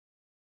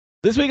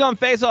This week on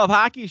Face Off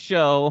Hockey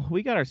Show,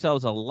 we got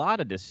ourselves a lot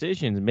of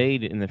decisions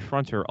made in the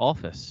fronter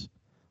office.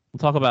 We'll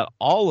talk about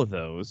all of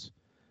those.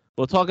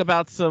 We'll talk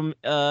about some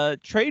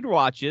trade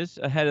watches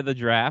ahead of the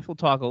draft. We'll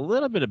talk a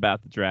little bit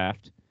about the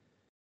draft.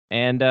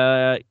 And,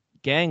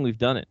 gang, we've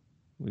done it.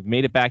 We've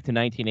made it back to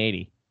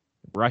 1980.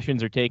 The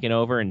Russians are taking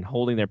over and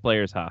holding their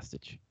players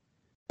hostage.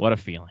 What a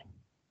feeling.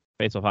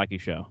 Face Off Hockey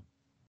Show.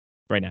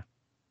 Right now.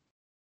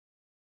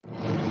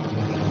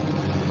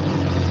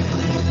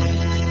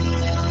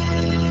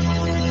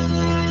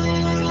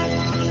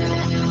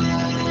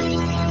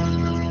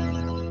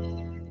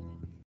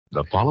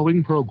 The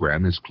following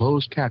program is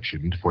closed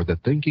captioned for the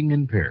thinking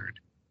impaired.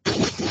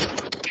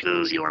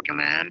 Choose your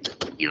command.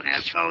 You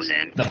have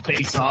chosen the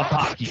Face Off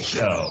Hockey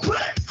Show.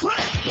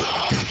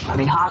 I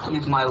mean, hockey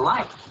is my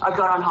life. I've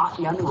got on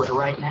hockey underwear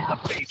right now.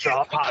 The Face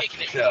Off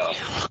Hockey Show.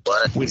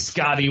 What? With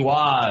Scotty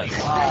Waz.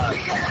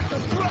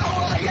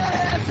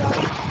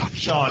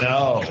 Sean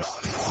O.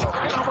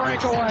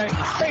 breakaway.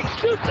 They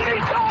shoot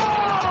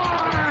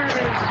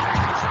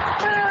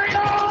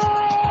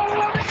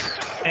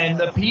And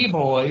the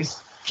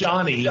P-Boys,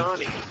 Johnny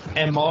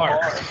and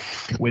Mark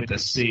with the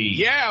C.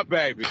 Yeah,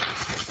 baby.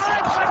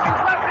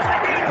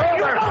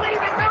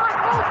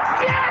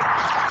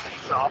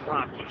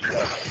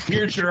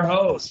 Here's your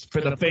host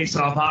for the Face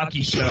Off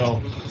Hockey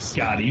Show,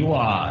 Scotty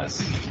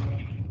Waz.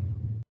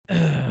 All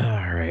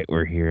right,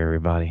 we're here,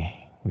 everybody.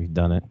 We've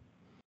done it.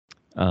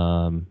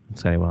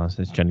 Scotty Waz,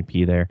 it's Johnny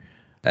P there.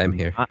 I'm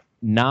here.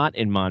 Not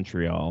in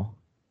Montreal,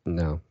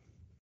 No.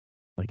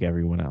 like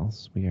everyone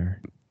else. We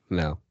are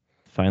No.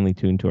 finally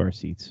tuned to our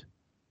seats.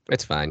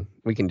 It's fine.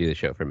 We can do the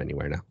show from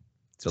anywhere now.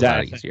 It's a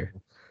Exactly. lot easier.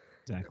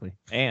 Exactly.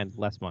 And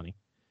less money.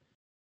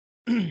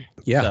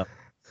 Yeah. So-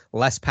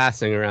 Less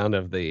passing around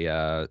of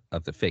the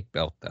fake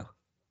belt though.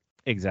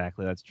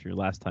 Exactly. That's true.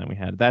 Last time we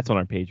had it. That's on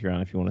our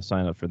Patreon. If you want to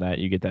sign up for that,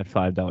 you get that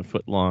 $5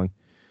 foot long.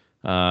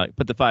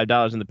 Put the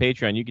 $5 in the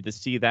Patreon. You get to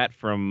see that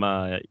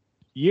from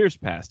years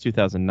past,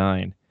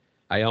 2009.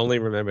 I only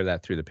remember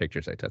that through the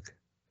pictures I took.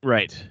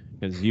 Right.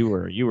 Because you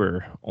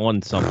were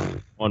on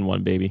something. On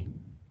one, baby.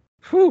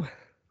 Whew.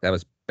 That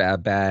was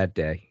bad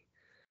day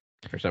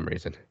for some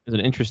reason. It was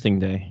an interesting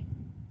day.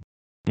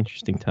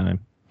 Interesting time.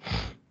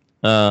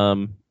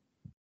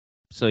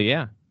 So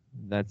yeah,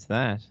 that's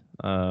that.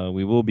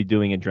 We will be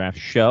doing a draft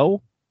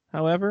show,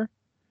 however.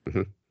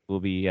 Mhm. We'll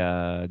be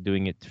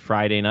doing it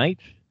Friday night.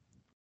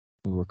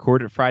 We'll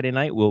record it Friday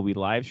night. Will we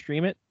live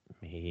stream it?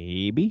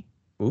 Maybe.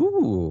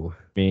 Ooh.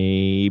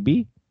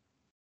 Maybe.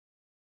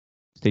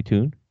 Stay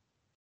tuned.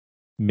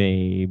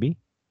 Maybe.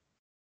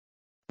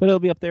 But it'll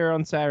be up there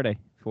on Saturday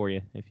for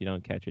you if you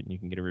don't catch it, and you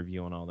can get a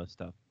review on all this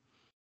stuff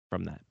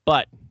from that.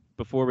 But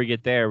before we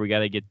get there, we got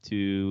to get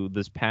to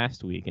this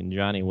past week. And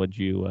Johnny, what'd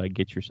you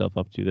get yourself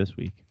up to this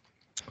week?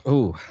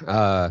 Ooh.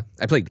 I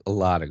played a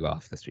lot of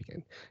golf this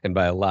weekend. And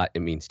by a lot,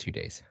 it means 2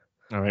 days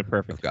All right, of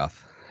perfect.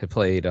 golf. I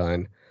played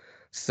on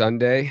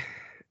Sunday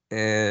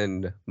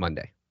and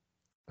Monday.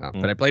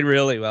 But I played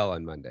really well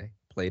on Monday.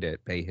 Played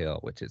at Bay Hill,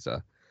 which is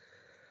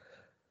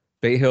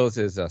Bay Hills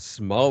is a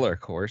smaller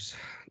course,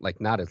 like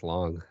not as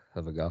long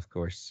of a golf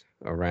course,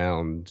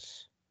 around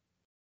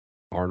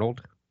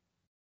Arnold,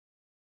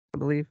 I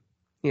believe.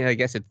 Yeah, I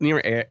guess it's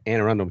near Anne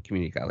Arundel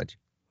Community College.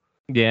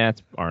 Yeah,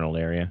 it's Arnold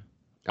area.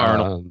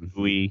 Arnold,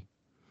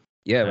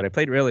 Yeah, but I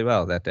played really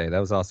well that day. That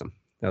was awesome.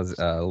 That was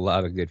a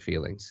lot of good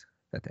feelings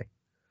that day.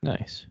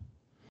 Nice.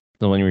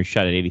 The one you were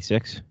shot at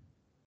 86?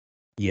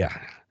 Yeah.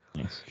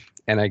 Nice.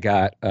 And I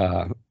got,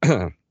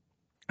 I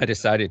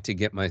decided to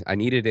get I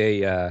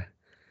needed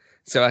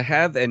so I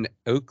have an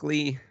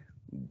Oakley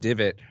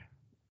divot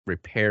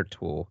repair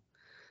tool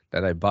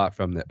that I bought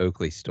from the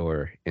Oakley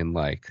store in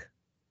like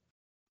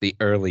the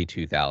early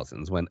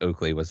 2000s when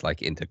Oakley was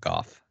like into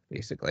golf,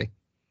 basically.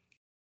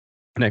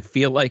 And I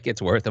feel like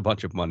it's worth a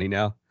bunch of money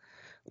now,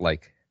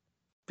 like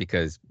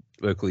because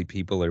Oakley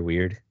people are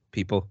weird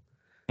people.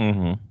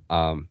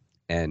 Mm-hmm.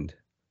 And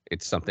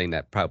it's something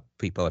that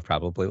people have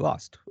probably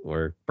lost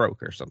or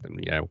broke or something,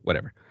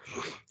 whatever.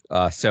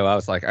 So I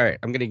was like, all right,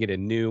 I'm going to get a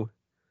new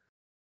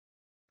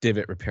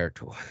divot repair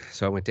tool.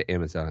 So I went to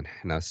Amazon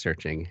and I was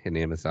searching, and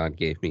Amazon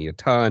gave me a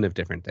ton of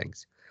different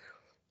things.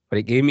 But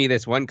it gave me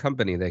this one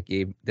company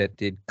that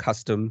did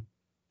custom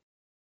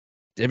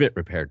divot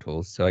repair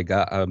tools. So I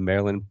got a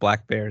Maryland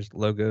Black Bears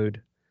logoed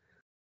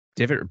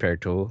divot repair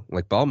tool,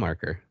 like ball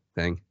marker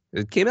thing.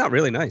 It came out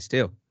really nice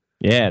too.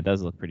 Yeah, it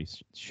does look pretty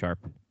sharp.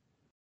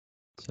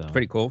 So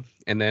Pretty cool.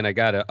 And then I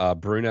got a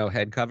Bruno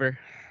head cover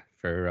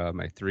for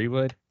my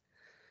 3-wood.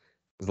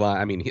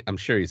 I mean, I'm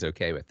sure he's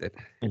okay with it.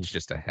 It's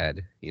just a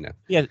head,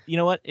 Yeah, you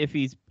know what? If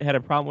he's had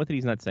a problem with it,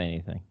 he's not saying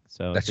anything.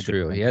 So That's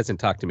true. He hasn't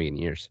talked to me in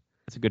years.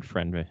 That's a good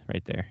friend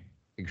right there.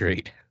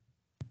 Great.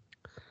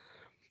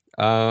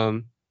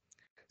 So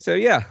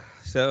yeah,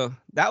 so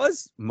that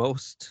was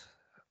most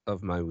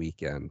of my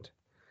weekend.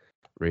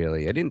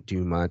 Really, I didn't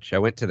do much. I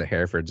went to the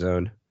Hereford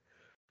Zone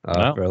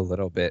for a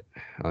little bit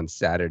on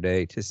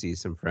Saturday to see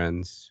some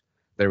friends.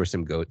 There were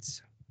some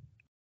goats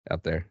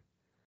out there.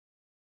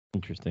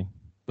 Interesting.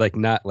 Like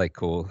not like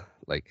cool,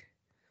 like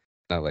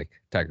Not like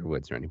Tiger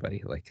Woods or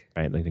anybody.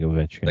 Right, like the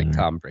Ovechkin. Like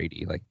Tom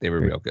Brady. Like they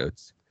were real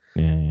goats.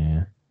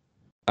 Yeah.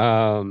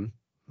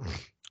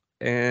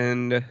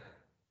 And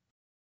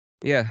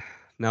yeah,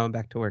 now I'm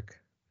back to work.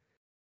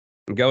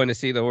 I'm going to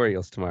see the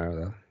Orioles tomorrow,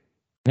 though.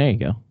 There you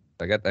go.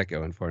 I got that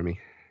going for me.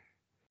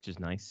 Which is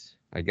nice.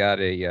 I got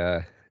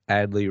a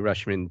Adley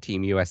Rushman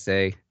Team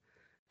USA.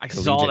 I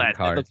saw that.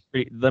 Card. That looks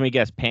pretty, let me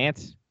guess,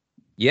 pants?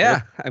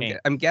 Yeah, Pants.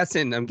 I'm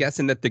guessing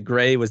that the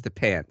gray was the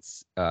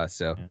pants.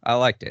 So Yeah. I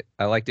liked it.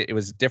 It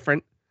was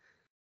different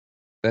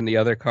than the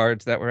other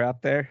cards that were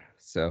out there.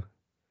 So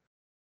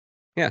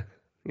yeah.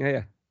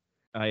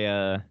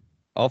 I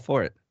All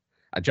for it.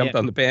 I jumped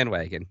on the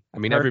bandwagon. I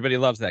mean, everybody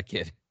loves that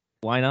kid.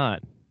 Why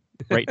not?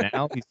 Right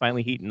now, he's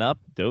finally heating up.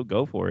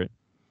 Go for it.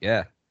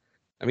 Yeah.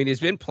 I mean,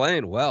 he's been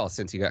playing well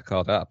since he got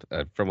called up,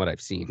 from what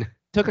I've seen.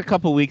 Took a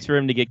couple weeks for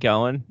him to get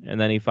going, and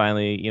then he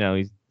finally,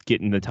 he's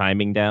getting the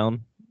timing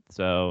down.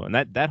 So, and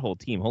that whole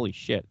team, holy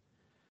shit.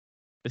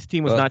 This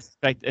team was not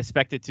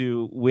expected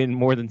to win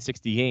more than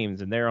 60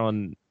 games, and they're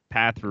on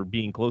path for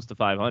being close to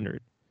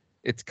 500.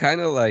 It's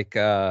kind of like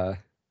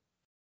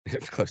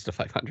close to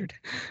 500.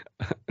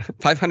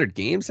 500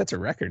 games? That's a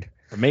record.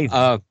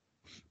 Amazing.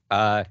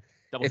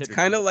 It's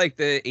kind of like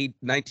the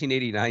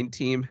 1989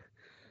 team.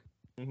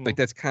 Mm-hmm. Like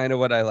that's kind of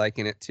what I like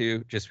in it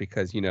too, just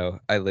because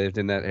I lived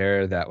in that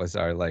era. That was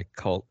our like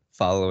cult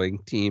following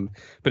team.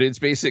 But it's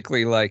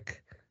basically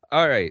like,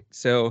 all right,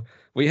 so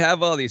we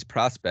have all these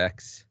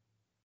prospects.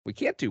 We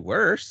can't do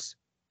worse.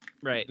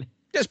 Right.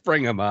 Just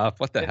bring them up.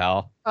 What the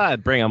hell?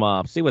 Bring them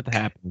up. See what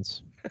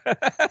happens.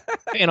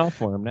 Paying off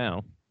for him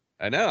now.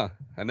 I know.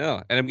 And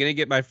I'm gonna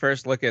get my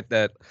first look at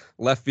that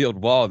left field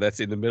wall that's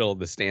in the middle of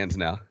the stands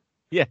now.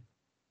 Yeah.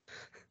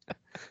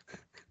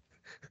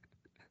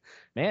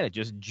 Man, it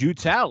just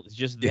jutes out. It's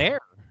just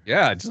there.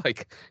 Yeah,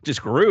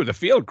 just grew. The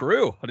field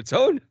grew on its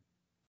own.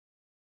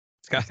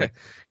 It's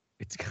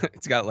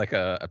got like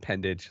a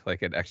appendage,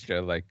 like an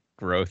extra like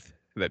growth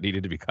that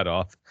needed to be cut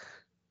off.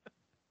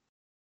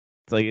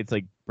 It's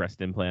like breast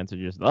implants are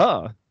just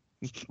wow,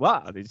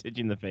 they just hit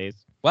you in the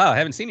face. Wow, I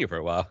haven't seen you for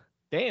a while.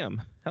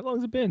 Damn, how long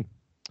has it been?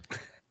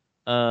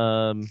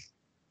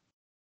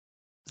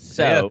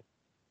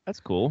 That's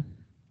cool.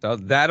 So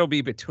that'll be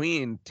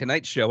between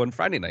tonight's show and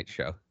Friday night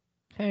show.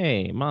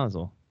 Hey,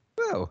 Mazel.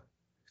 Oh,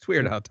 it's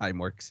weird how time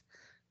works.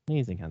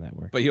 Amazing how that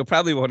works. But you'll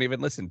probably won't even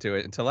listen to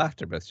it until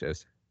after both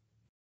shows.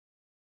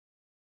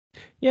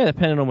 Yeah,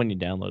 depending on when you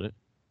download it.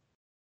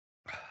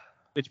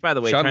 Which, by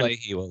the way, Sean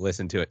Leahy will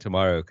listen to it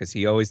tomorrow because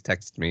he always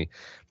texts me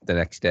the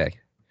next day.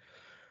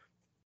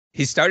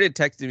 He started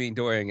texting me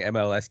during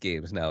MLS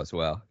games now as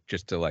well,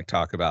 just to like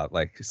talk about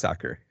like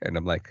soccer. And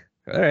I'm like,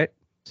 all right.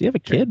 Does he have a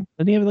kid?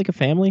 Doesn't he have like a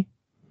family?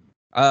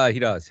 He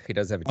does. He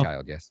does have a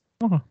child, yes.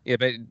 Uh-huh. Yeah,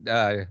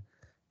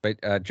 but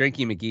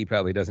Drinky McGee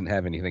probably doesn't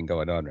have anything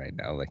going on right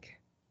now. Like,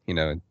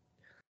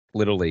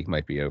 Little League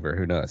might be over.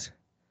 Who knows?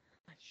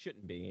 It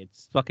shouldn't be.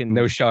 It's fucking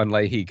no Sean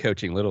Leahy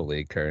coaching Little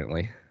League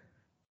currently.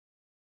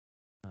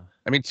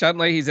 I mean, Sean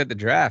Leahy's at the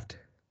draft,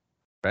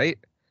 right?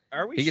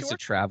 Are we? He gets sure?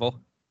 to travel.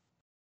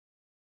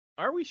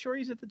 Are we sure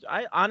he's at the?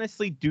 I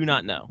honestly do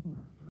not know.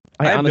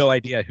 I have no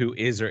idea who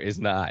is or is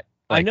not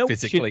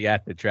physically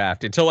at the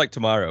draft until like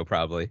tomorrow,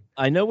 probably.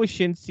 I know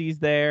Wyshynski's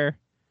there.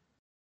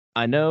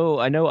 I know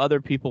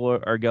other people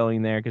are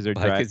going there because they're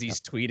because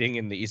he's tweeting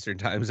in the Eastern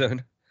Time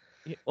Zone.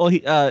 Well,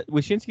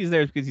 Wyshynski's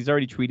there because he's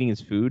already tweeting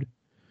his food.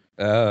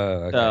 Oh,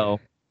 okay.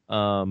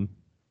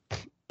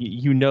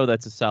 So,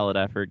 that's a solid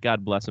effort.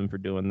 God bless him for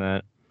doing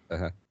that.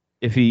 Uh-huh.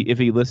 If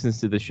he listens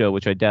to the show,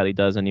 which I doubt he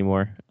does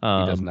anymore. He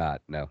does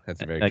not. No,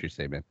 that's a very true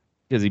statement.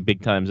 Because he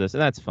big times us,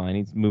 and that's fine.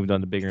 He's moved on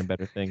to bigger and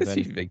better things. Because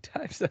he big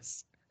times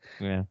us.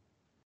 Yeah.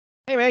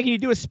 Hey man, can you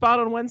do a spot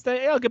on Wednesday?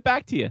 Hey, I'll get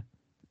back to you.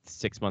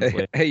 6 months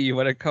later. Hey, you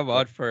want to come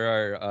on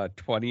for our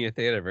 20th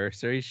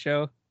anniversary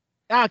show?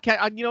 Okay,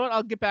 you know what?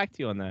 I'll get back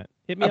to you on that.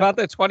 Hit me about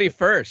the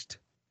 21st.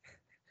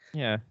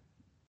 Yeah.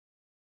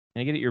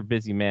 I get it, you're a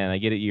busy man. I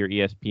get it, you're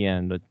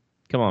ESPN, but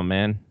come on,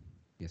 man.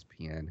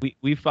 ESPN.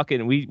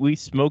 We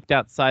smoked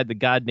outside the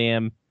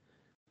goddamn.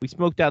 We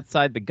smoked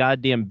outside the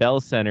goddamn Bell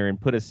Center and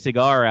put a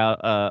cigar out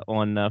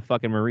on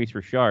fucking Maurice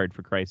Richard,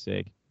 for Christ's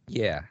sake.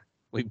 Yeah,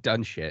 we've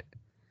done shit.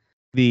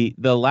 The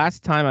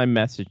last time I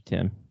messaged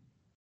him.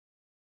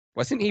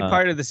 Wasn't he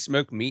part of the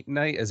smoked meat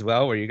night as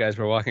well, where you guys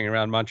were walking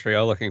around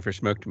Montreal looking for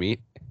smoked meat?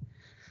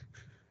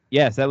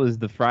 Yes, that was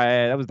the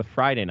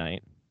Friday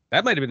night.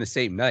 That might have been the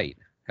same night,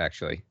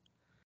 actually.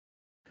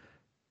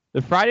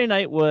 The Friday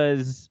night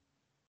was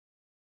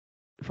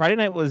because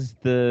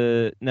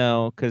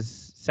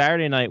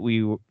Saturday night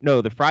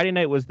the Friday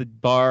night was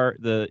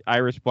the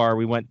Irish bar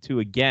we went to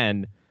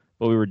again,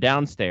 but we were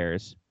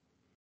downstairs.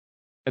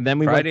 And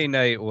then Friday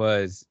night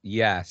was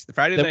the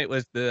Friday night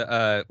was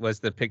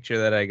the picture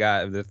that I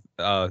got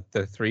of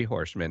the three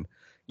horsemen.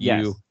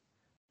 Yes. You,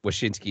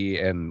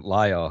 Wyshynski, and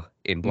Lyle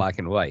in black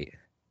and white.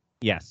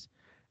 Yes.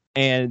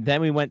 And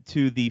then we went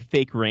to the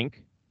fake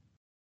rink.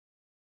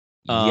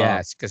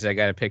 Yes, because I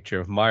got a picture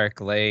of Mark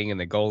laying in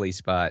the goalie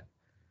spot.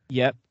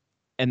 Yep.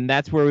 And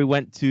that's where we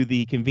went to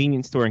the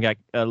convenience store and got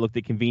looked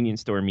at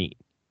convenience store meat.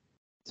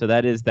 So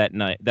that is that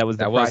night. That was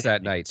the That was Friday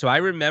that night. So I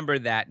remember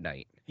that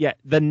night. Yeah,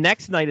 the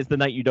next night is the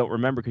night you don't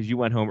remember because you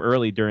went home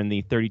early during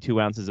the 32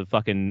 ounces of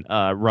fucking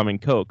rum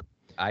and coke.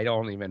 I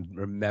don't even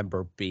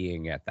remember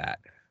being at that.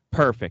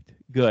 Perfect.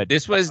 Good.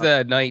 This was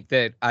the night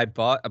that I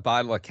bought a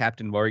bottle of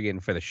Captain Morgan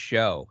for the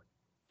show,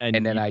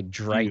 and then I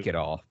drank it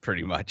all,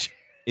 pretty much.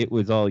 It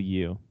was all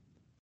you.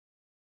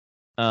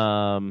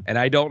 And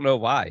I don't know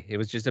why. It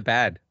was just a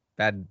bad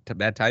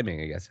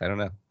timing, I guess. I don't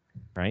know.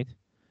 Right.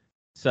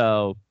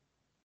 So,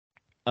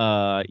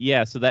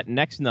 yeah. So that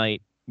next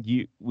night,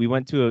 we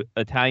went to an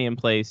Italian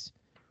place,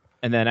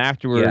 and then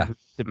afterwards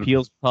to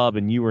Peel's Pub,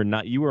 and you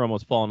were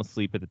almost falling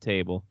asleep at the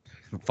table.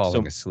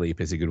 Falling asleep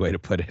is a good way to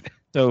put it.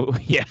 So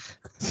yeah.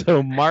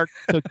 So Mark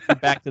took you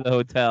back to the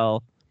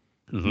hotel.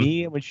 Mm-hmm.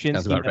 Me and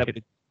Wyszynski met up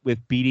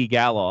with BD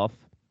Galoff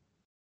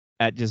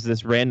at just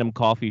this random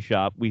coffee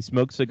shop. We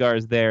smoked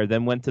cigars there,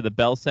 then went to the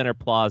Bell Center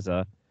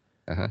Plaza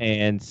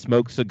and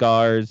smoked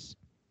cigars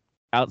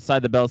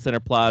outside the Bell Center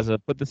Plaza.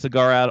 Put the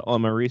cigar out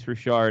on Maurice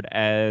Richard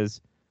as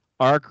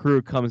our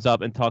crew comes up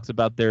and talks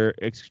about their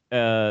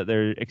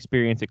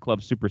experience at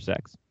Club Super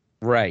Sex.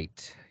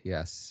 Right.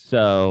 Yes.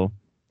 So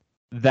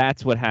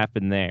that's what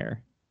happened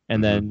there.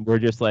 And then we're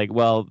just like,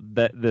 well,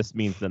 this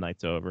means the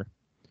night's over.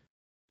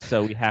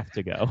 So we have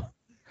to go.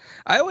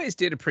 I always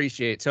did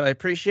appreciate. So I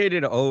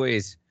appreciated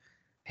always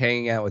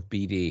hanging out with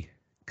BD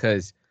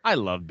because I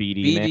love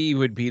BD. BD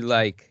would be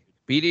like,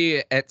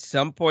 BD at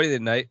some point of the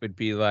night would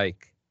be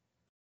like,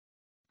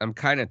 I'm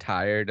kind of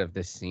tired of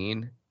this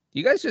scene.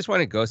 You guys just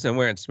want to go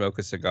somewhere and smoke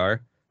a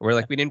cigar? We're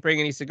like, we didn't bring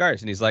any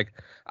cigars. And he's like,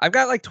 I've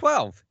got like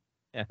 12.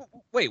 Yeah.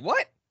 Wait,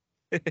 what?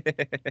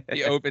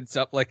 He opens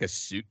up like a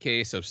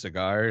suitcase of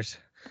cigars.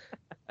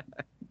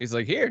 He's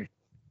like, here,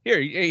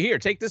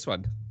 take this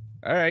one.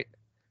 All right.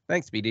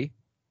 Thanks, BD.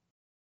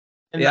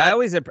 And yeah,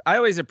 I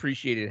always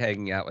appreciated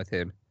hanging out with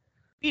him.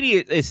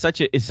 BD is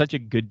such a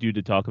good dude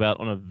to talk about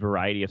on a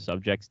variety of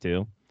subjects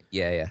too.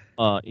 Yeah.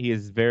 He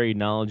is very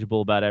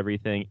knowledgeable about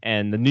everything.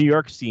 And the New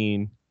York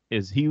scene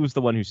he was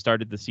the one who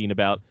started the scene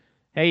about,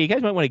 hey, you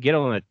guys might want to get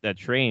on that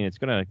train. It's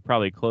gonna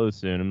probably close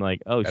soon. I'm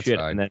like, oh, that's shit.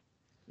 Fine. And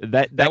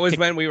then that was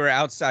when we were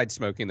outside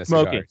smoking the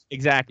cigars.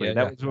 Exactly. Yeah,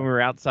 that was when we were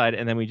outside,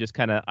 and then we just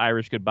kind of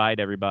Irish goodbye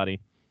to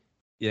everybody.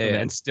 Yeah,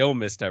 and still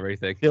missed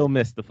everything. Still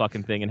missed the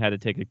fucking thing and had to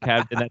take a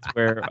cab. And that's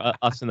where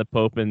us and the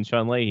Pope and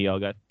Sean Leahy all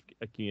got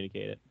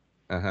communicated.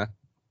 Yeah,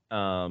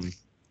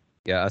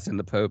 us and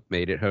the Pope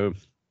made it home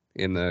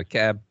in the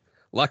cab.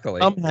 Luckily,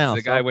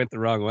 the guy went the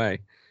wrong way.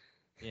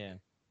 Yeah.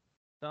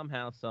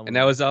 Somehow. And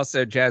that was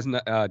also jazz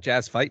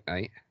fight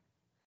night.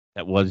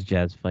 That was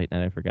jazz fight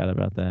night. I forgot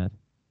about that.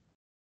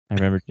 I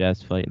remember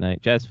jazz fight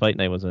night. Jazz fight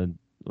night was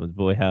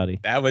boy howdy.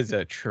 That was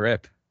a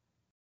trip.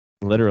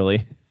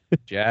 Literally.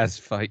 Jazz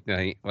fight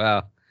night.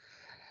 Wow.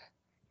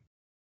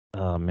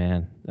 Oh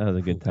man, that was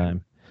a good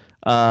time.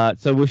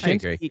 So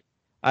Wyszynski,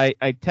 I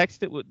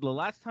texted the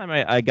last time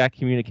I got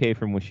communique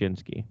from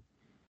Wyszynski.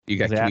 You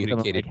got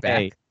communicated back?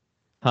 Hey,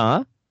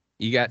 huh?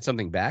 You got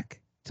something back?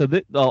 So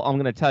I'm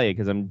going to tell you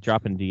because I'm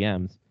dropping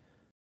DMs.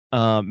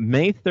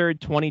 May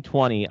 3rd,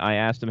 2020, I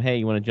asked him, hey,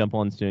 you want to jump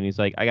on soon? He's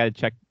like, I got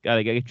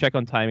to check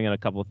on timing on a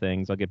couple of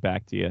things. I'll get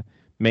back to you.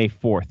 May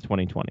 4th,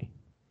 2020.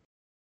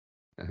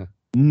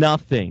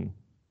 Nothing.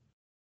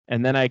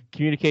 And then I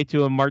communicate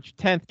to him March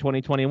 10th,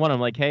 2021. I'm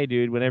like, hey,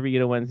 dude, whenever you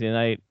get a Wednesday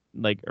night,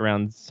 like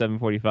around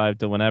 7:45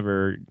 to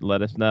whenever,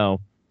 let us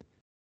know.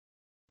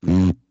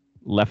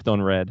 Left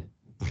on red.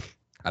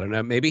 I don't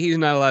know. Maybe he's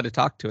not allowed to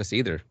talk to us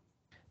either.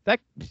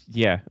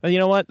 Yeah. You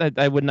know what?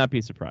 I would not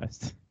be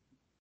surprised.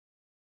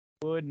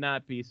 Would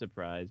not be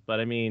surprised. But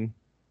I mean,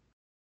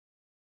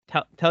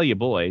 tell you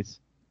boys.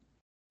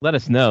 Let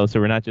us know so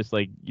we're not just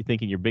like you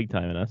thinking you're big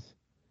timing us.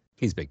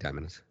 He's big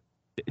timing us.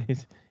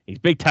 He's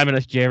big timing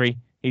us, Jerry.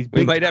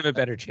 We might have a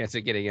better chance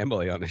of getting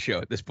Emily on the show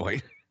at this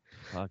point.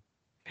 Fuck.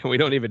 And we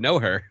don't even know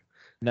her.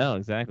 No,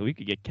 exactly. We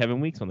could get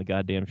Kevin Weeks on the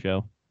goddamn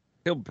show.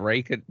 He'll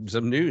break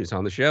some news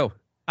on the show.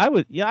 I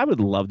would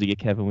love to get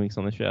Kevin Weeks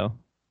on the show.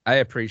 I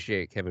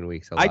appreciate Kevin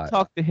Weeks a lot. I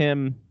talked to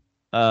him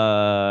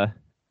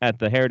at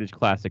the Heritage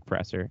Classic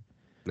presser.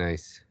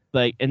 Nice.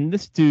 Like, and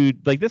this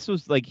dude, like, this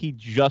was like he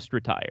just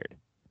retired.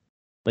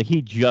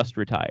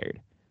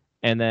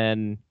 And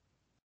then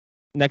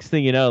next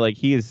thing you know, like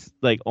he is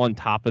like on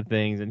top of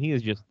things, and he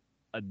is just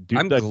a dude.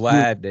 I'm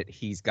glad that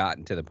he's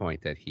gotten to the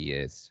point that he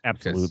is.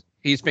 Absolutely.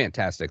 He's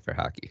fantastic for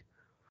hockey.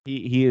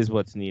 He is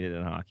what's needed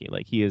in hockey.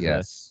 Like he is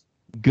a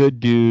good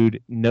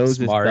dude, knows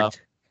smart. his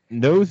stuff,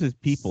 knows his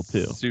people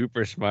too.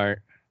 Super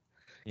smart.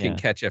 Yeah. Can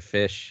catch a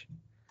fish.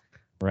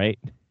 Right.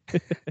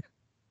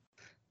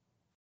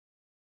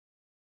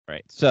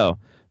 Right. So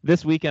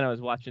this weekend I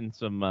was watching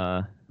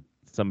some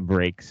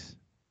breaks.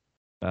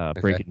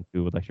 Breaking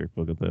Two with Electric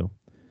Boogaloo.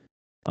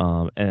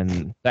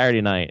 And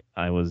Saturday night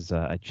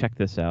I checked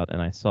this out and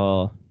I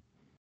saw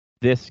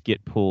this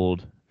get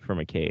pulled from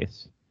a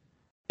case,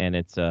 and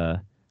it's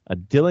a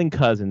Dylan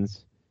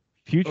Cousins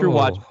Future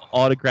Watch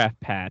autograph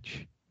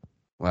patch.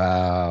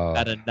 Wow.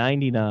 At a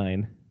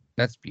 99.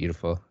 That's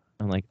beautiful.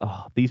 I'm like,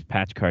 oh, these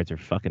patch cards are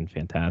fucking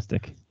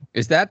fantastic.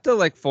 Is that the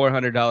like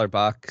 $400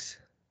 box?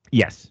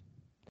 Yes,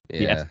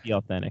 the Yeah. SP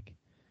Authentic.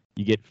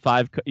 You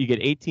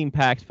get 18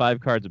 packs, 5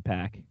 cards a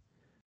pack.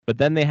 But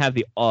then they have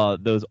the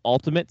those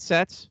ultimate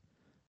sets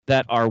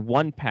that are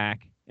 1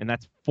 pack, and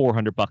that's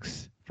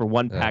 $400 for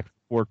 1 pack,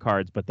 4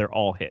 cards. But they're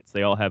all hits.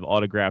 They all have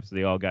autographs.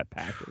 They all got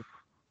patches.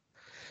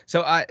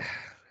 So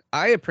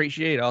I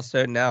appreciate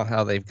also now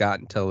how they've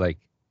gotten to like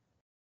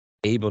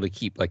able to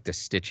keep like the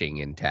stitching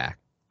intact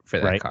for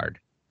that Right. card.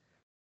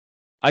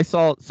 I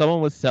saw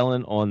someone was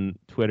selling on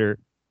Twitter.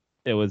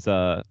 It was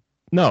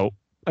no,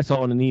 I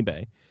saw it on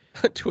eBay.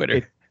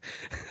 Twitter.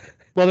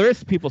 Well, there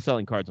is people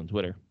selling cards on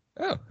Twitter.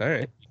 Oh, all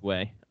right.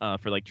 Way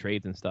for like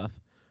trades and stuff.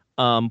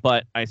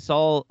 But I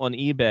saw on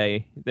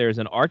eBay there's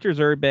an Archer's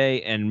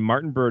Urbe and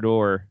Martin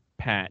Brodeur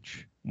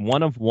patch,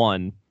 1 of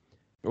 1,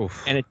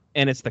 Oof. and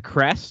it's the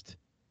crest.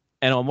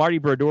 And on Marty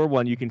Brodeur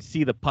one, you can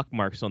see the puck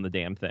marks on the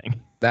damn thing.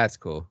 That's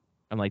cool.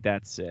 I'm like,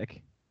 that's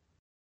sick.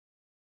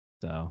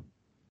 So,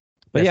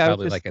 but That's yeah,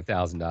 probably like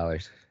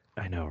 $1,000.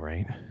 I know,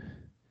 right?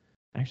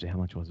 Actually, how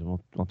much was it?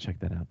 We'll check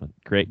that out. But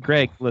great,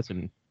 Greg,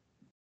 listen,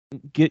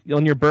 get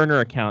on your burner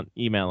account,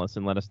 email us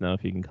and let us know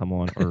if you can come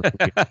on. Or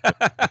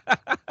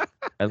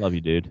I love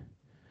you, dude.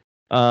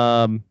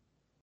 Right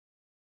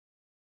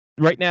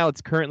now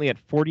it's currently at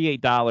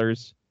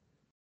 $48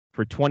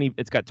 for 20.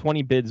 It's got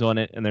 20 bids on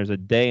it, and there's a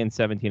day and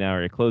 17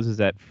 hour. It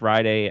closes at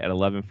Friday at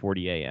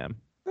 11:40 a.m.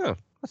 Oh,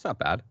 that's not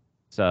bad.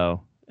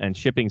 So, and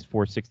shipping's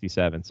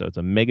 $467. So it's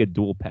a mega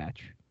dual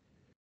patch.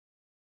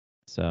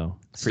 So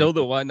Still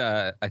the one.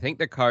 I think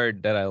the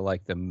card that I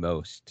like the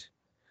most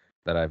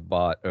that I've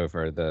bought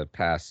over the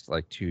past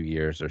like 2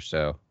 years or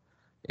so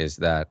is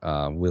that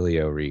Willie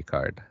O'Ree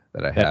card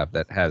that I have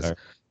that has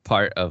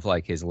part of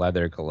like his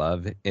leather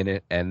glove in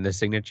it and the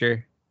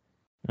signature.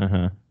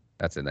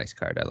 That's a nice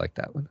card. I like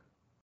that one.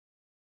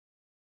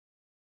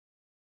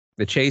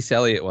 The Chase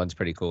Elliott one's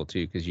pretty cool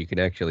too because you can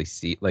actually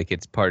see like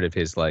it's part of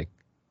his like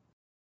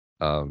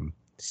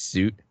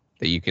suit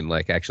that you can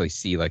like actually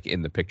see like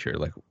in the picture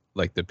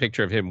like the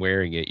picture of him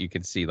wearing it. You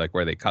can see like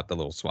where they cut the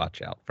little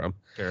swatch out from.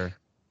 Sure.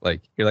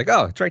 Like you're like,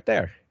 oh, it's right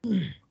there.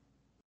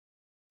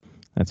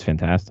 That's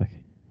fantastic.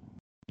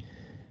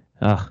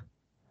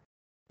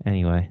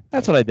 Anyway,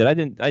 that's what I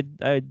did.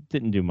 I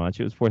didn't do much.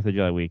 It was 4th of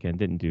July weekend.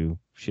 Didn't do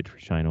shit for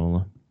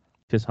Shinola.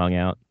 Just hung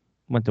out.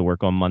 Went to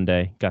work on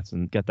Monday. Got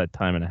that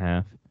time and a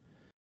half.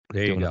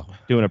 There you go.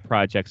 Doing a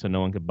project so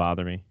no one could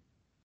bother me.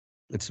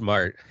 It's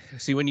smart.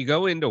 See, when you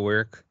go into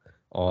work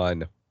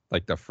on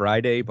like the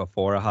Friday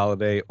before a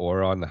holiday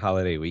or on the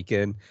holiday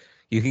weekend,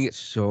 you can get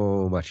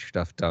so much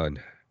stuff done.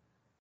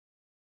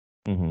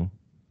 Mm-hmm.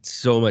 It's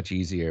so much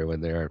easier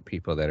when there aren't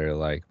people that are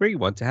like, we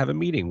want to have a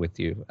meeting with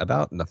you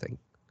about nothing.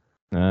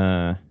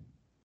 It's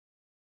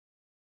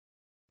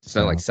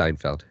not like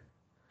Seinfeld.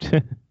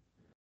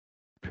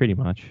 Pretty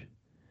much.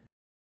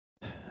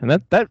 And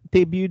that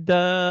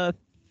debuted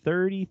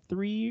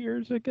 33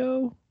 years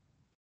ago.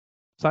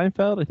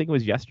 Seinfeld, I think it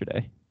was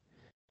yesterday.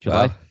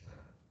 July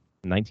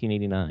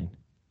 1989.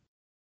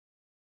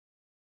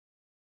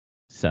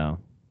 So.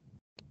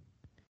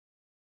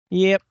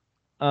 Yep.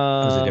 It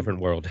was a different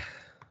world.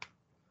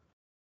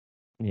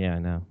 Yeah, I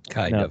know.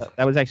 Kind of.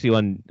 That was actually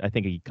on, I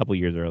think, a couple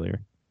years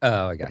earlier.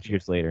 Oh, I got you.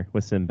 Years later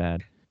with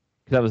Sinbad.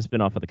 Because that was a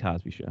spinoff of The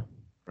Cosby Show.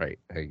 Right.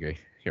 I agree.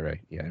 You're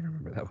right. Yeah, I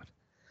remember that one.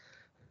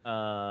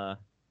 All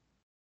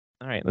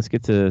right, let's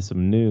get to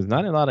some news.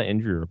 Not a lot of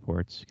injury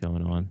reports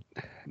going on.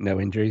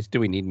 No injuries. Do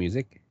we need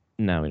music?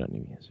 No, we don't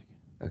need music.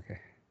 Okay.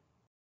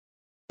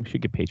 We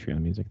should get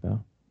Patreon music,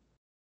 though.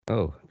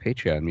 Oh,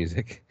 Patreon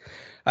music.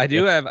 I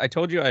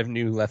told you I have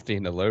new Lefty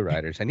and the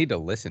Lowriders. I need to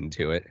listen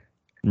to it.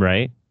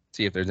 Right.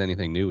 See if there's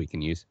anything new we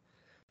can use.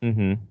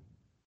 Mm-hmm.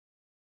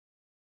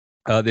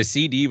 The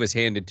CD was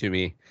handed to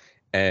me,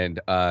 and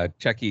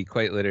Chucky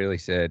quite literally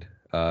said,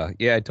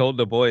 yeah, I told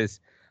the boys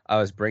I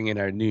was bringing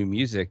our new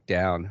music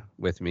down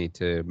with me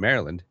to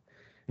Maryland.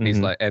 And he's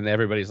like, and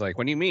everybody's like,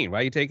 what do you mean? Why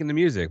are you taking the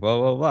music? Blah,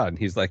 blah, blah. And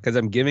he's like, because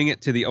I'm giving it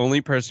to the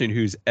only person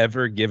who's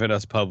ever given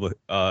us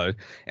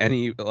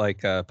any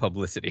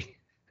publicity.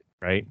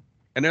 Right.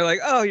 And they're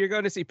like, oh, you're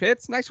going to see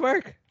Pitts? Nice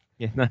work.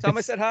 Yeah, nice. Tell him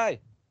I said hi.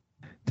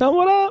 Tell him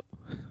what up.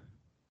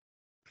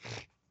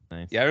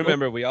 Nice. Yeah, I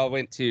remember we all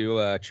went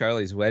to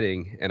Charlie's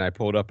wedding, and I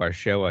pulled up our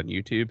show on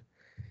YouTube,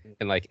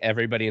 and like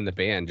everybody in the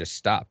band just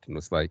stopped and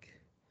was like,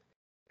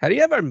 how do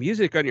you have our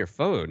music on your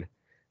phone?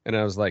 And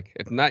I was like,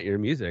 it's not your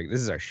music.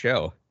 This is our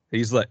show.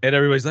 He's like, and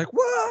everybody's like,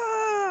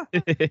 whoa!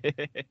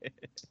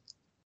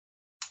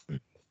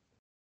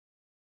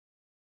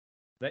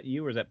 That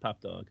you or is that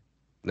Pop Dog?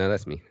 No,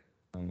 that's me.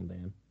 Oh,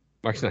 damn.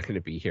 Mark's not going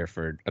to be here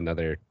for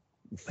another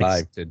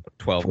 5 to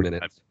 12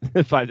 minutes.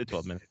 5 to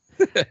 12 minutes.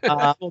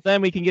 Well,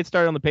 then we can get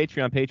started on the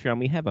Patreon.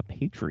 We have a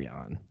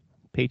Patreon.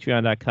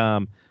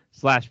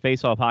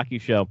 Patreon.com/Faceoff Hockey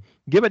Show.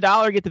 Give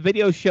 $1, get the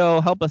video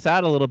show, help us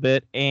out a little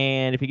bit,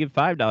 and if you give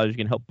 $5, you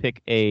can help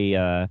pick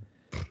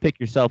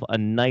yourself a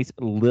nice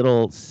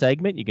little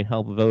segment. You can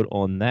help vote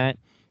on that.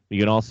 You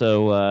can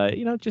also,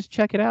 just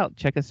check it out.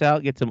 Check us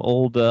out. Get some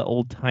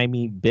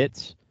old-timey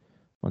bits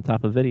on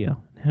top of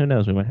video. Who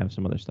knows? We might have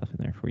some other stuff in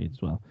there for you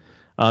as well.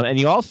 And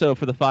you also,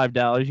 for the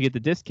 $5, you get the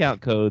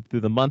discount code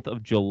through the month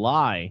of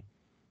July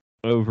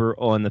over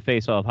on the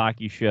Face Off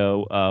Hockey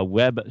Show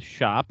web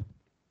shop.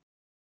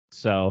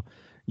 So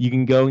you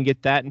can go and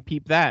get that and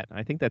peep that.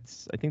 I think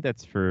that's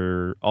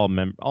for all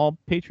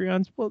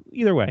Patreons. Well,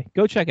 either way,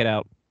 go check it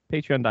out.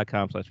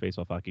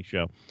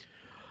 Patreon.com/FaceOffHockeyShow.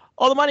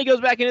 All the money goes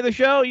back into the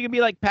show. You can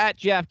be like Pat,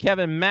 Jeff,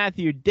 Kevin,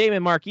 Matthew,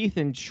 Damon, Mark,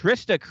 Ethan,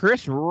 Trista,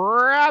 Chris,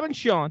 Rob, and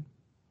Sean.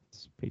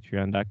 It's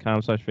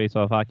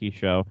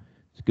Patreon.com/FaceOffHockeyShow.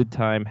 It's a good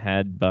time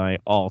had by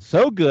all.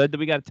 So good that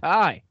we got a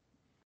tie.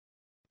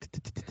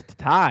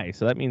 Tie.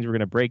 So that means we're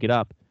going to break it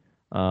up.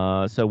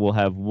 So we'll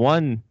have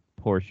one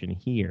portion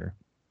here.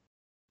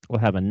 We'll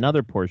have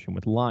another portion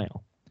with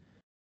Lyle.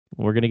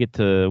 We're going to get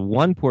to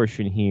one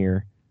portion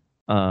here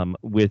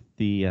with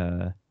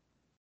the.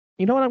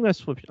 You know what? I'm going to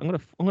switch. I'm going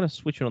to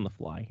switch it on the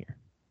fly here.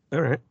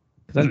 All right.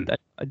 Because I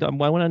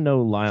want to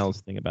know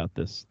Lyle's thing about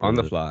this On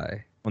the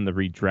fly. On the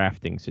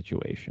redrafting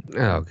situation.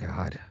 Oh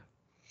God.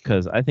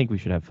 Because I think we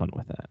should have fun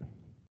with that.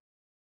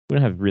 We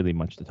don't have really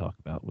much to talk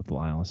about with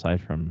Lyle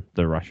aside from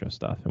the Russia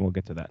stuff, and we'll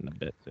get to that in a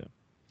bit too.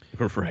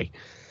 Right.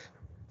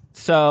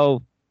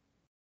 So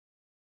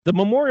the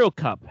Memorial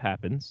Cup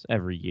happens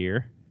every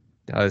year.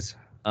 Does.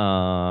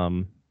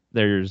 I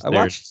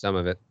watched some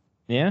of it.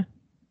 Yeah.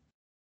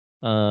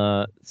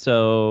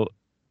 So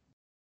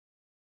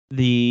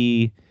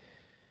the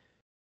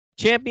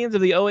champions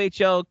of the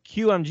OHL,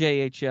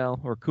 QMJHL,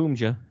 or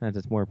Kumja, as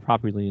it's more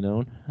popularly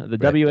known, the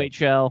Right.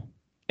 WHL,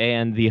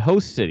 and the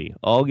host city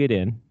all get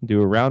in,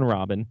 do a round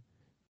robin,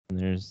 and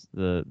there's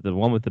the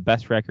one with the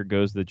best record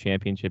goes to the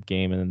championship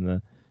game, and then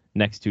the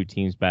next two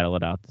teams battle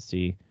it out to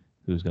see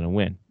who's going to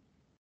win.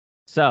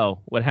 So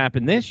what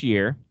happened this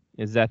year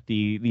is that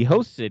the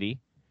host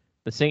city,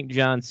 the St.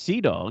 John Sea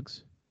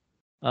Dogs,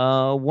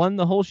 won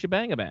the whole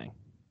shebang-a-bang.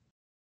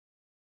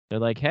 They're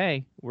like,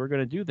 hey, we're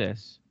going to do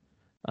this.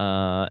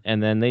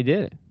 And then they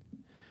did it.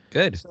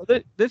 Good. So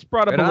this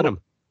brought up Good a on little...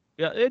 'em.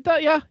 Yeah,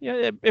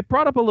 it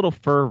brought up a little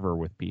fervor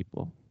with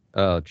people.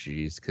 Oh,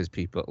 geez. Because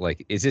people,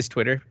 like, is this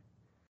Twitter?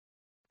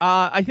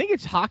 I think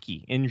it's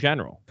hockey in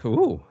general.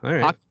 Ooh, all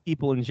right. Hockey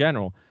people in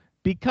general.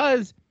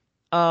 Because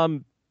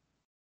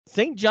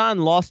St. John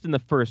lost in the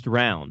first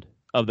round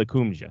of the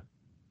Kumja.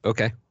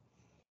 Okay.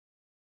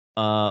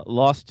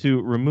 Lost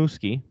to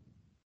Rimouski.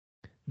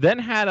 Then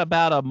had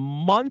about a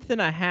month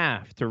and a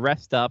half to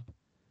rest up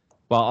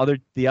while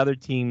the other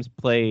teams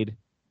played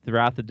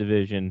throughout the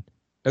division.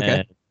 Okay.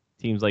 And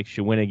teams like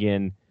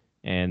Shawinigan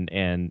and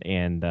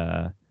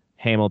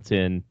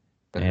Hamilton,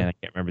 and I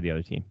can't remember the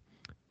other team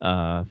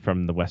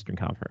from the Western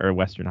Conference or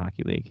Western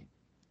Hockey League.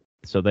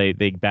 So they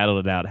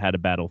battled it out, had a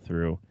battle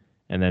through,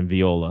 and then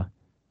Viola,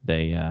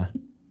 they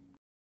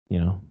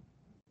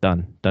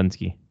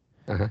Dunsky.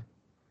 Uh-huh.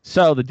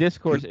 So the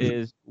discourse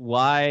is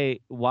why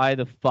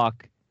the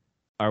fuck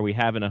are we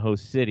having a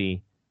host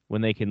city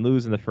when they can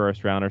lose in the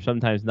first round or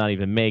sometimes not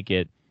even make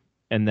it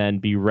and then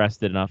be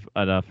rested enough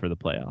for the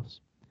playoffs?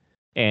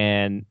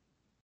 And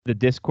the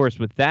discourse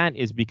with that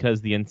is because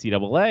the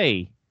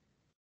NCAA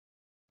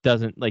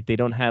they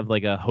don't have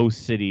like a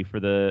host city for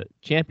the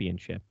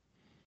championship,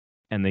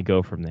 and they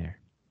go from there.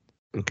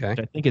 Okay. Which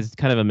I think is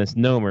kind of a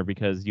misnomer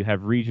because you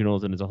have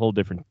regionals and it's a whole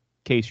different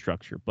case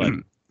structure. But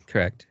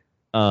Correct.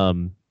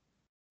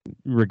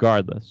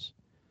 Regardless,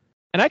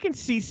 and I can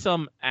see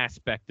some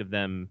aspect of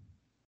them.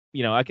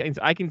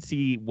 I can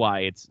see why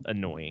it's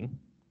annoying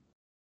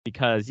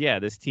because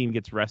this team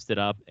gets rested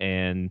up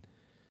and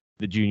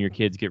the junior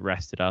kids get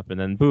rested up, and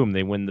then boom,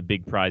 they win the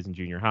big prize in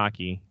junior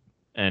hockey.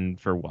 And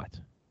for what?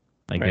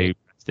 Like Right. they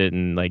rested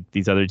and like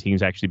these other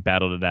teams actually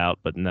battled it out,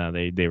 but no,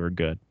 they were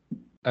good.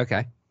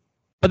 Okay.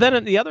 But then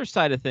on the other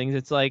side of things,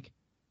 it's like,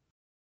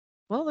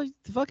 well, they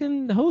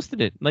fucking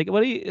hosted it. Like,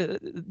 what do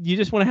you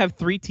just want to have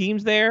 3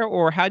 teams there,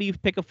 or how do you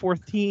pick a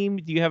 4th team?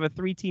 Do you have a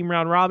 3-team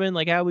round robin?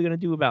 Like, how are we gonna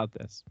do about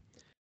this?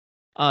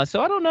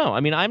 So I don't know. I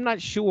mean, I'm not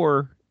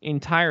sure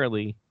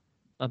entirely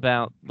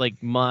about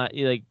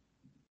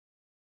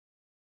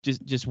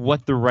just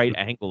what the right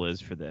angle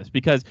is for this,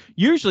 because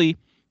usually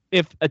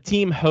if a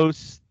team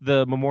hosts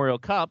the Memorial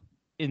Cup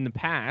in the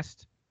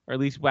past, or at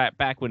least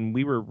back when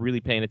we were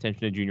really paying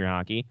attention to junior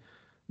hockey,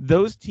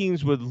 those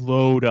teams would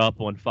load up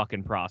on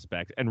fucking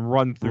prospects and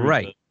run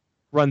through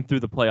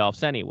the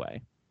playoffs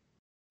anyway.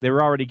 They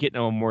were already getting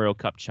a Memorial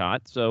Cup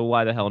shot, so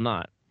why the hell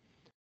not?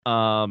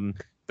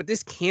 But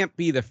this can't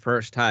be the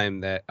first time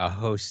that a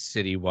host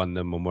city won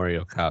the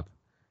Memorial Cup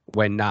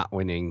when not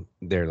winning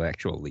their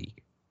actual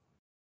league.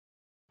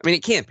 I mean,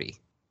 it can't be.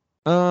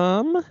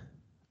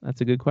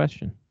 That's a good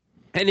question.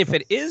 And if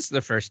it is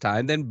the first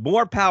time, then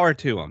more power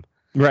to them.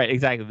 Right,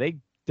 exactly.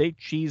 They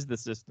cheese the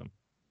system.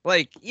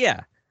 Like,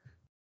 yeah.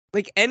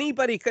 Like,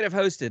 anybody could have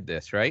hosted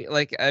this, right?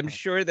 Like, I'm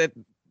sure that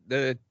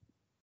the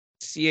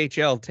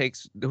CHL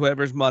takes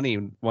whoever's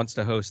money wants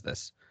to host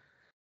this.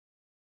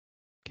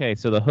 Okay,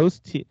 so the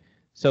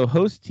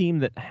host team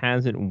that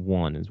hasn't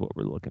won is what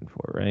we're looking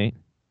for, right?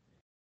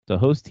 So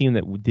host team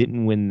that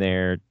didn't win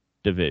their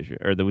division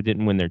or that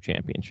didn't win their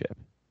championship.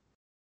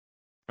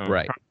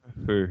 Right.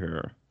 For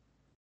sure.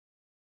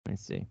 Let me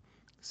see.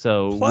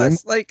 So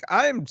Plus, like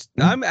I'm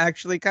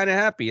actually kind of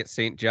happy at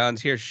St.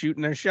 John's here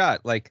shooting their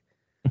shot. Like,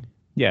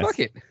 yes, fuck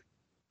it.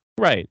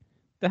 right.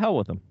 The hell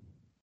with them.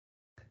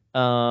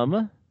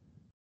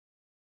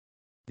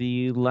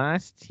 The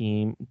last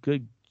team,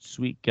 good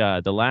sweet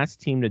God, the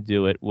last team to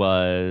do it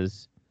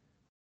was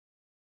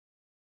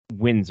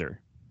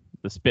Windsor,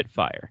 the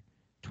Spitfire,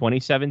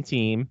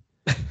 2017.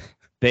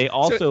 They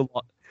also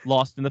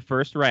lost in the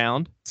first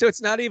round. So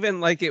it's not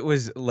even like it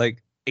was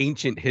like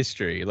ancient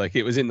history, like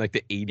it was in like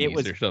the 80s It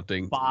was or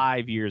something.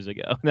 5 years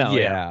ago. No,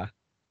 yeah.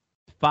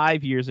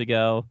 5 years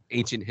ago.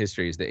 Ancient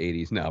history is the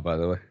 80s now, by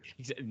the way.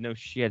 No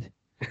shit.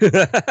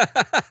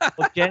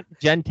 Well,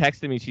 Jen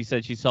texted me. She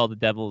said she saw the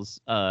Devils'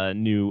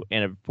 new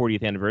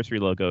 40th anniversary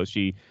logo.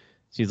 She's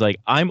like,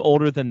 I'm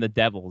older than the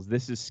Devils.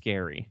 This is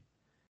scary.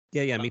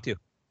 Yeah, me too.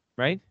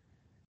 Right?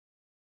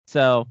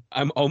 So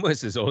I'm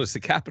almost as old as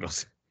the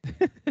Capitals.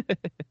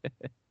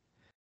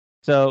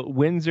 So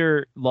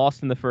Windsor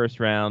lost in the first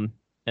round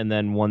and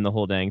then won the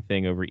whole dang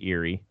thing over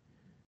Erie.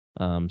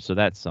 So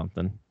that's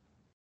something.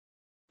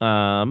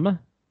 Let's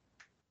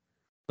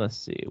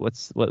see. What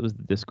was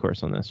the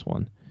discourse on this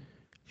one?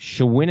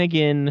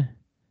 Shawinigan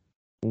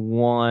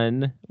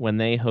won when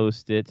they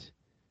hosted,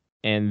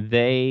 and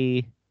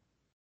they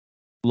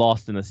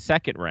lost in the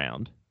second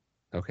round.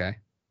 Okay.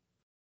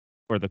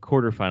 Or the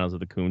quarterfinals of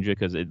the Kunja,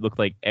 because it looked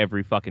like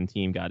every fucking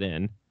team got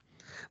in.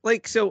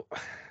 Like, so,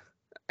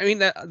 I mean,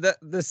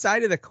 the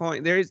side of the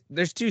coin,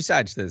 there's two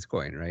sides to this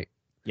coin, right?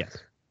 Yes.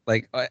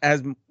 Like,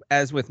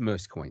 as with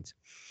most coins.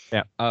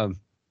 Yeah.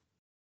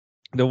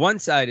 The one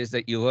side is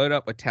that you load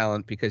up with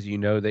talent because you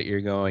know that you're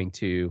going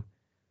to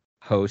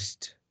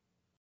host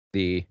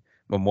the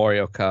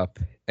Memorial Cup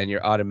and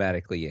you're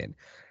automatically in.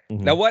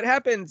 Mm-hmm. Now, what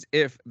happens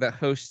if the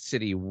host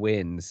city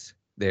wins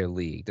their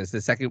league? Does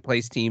the second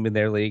place team in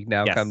their league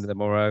now come to the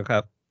Memorial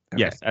Cup?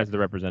 Okay. Yes, as the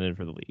representative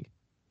for the league.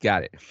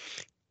 Got it.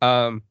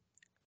 The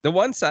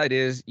one side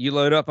is you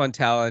load up on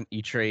talent,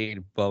 you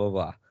trade, blah, blah,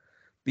 blah.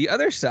 The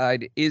other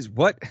side is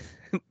what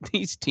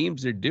these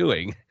teams are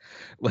doing.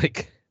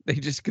 Like, they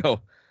just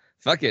go,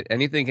 fuck it,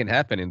 anything can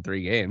happen in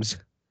 3 games.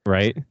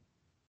 Right.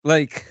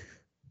 Like,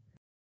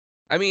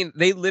 I mean,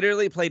 they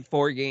literally played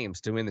 4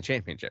 games to win the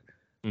championship.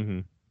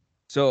 Mm-hmm.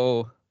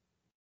 So,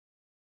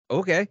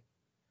 okay.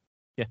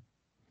 Yeah.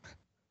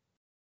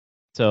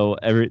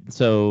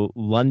 So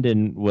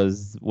London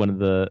was one of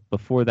the,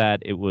 before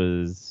that it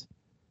was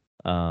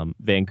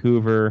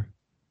Vancouver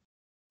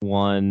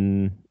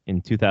won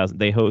in 2000.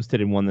 They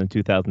hosted and won in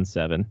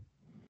 2007.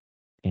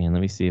 And let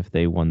me see if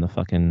they won the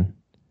fucking.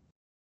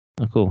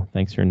 Oh, cool.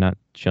 Thanks for not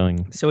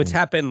showing. So it's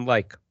happened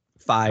like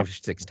 5 or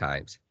 6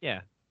 times.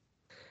 Yeah.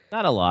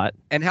 Not a lot.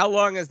 And how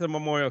long has the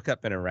Memorial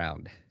Cup been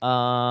around?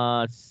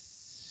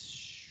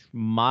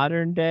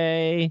 Modern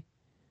day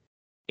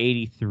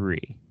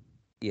 83.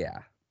 Yeah.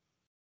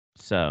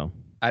 So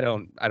I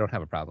don't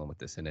have a problem with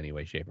this in any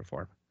way, shape, or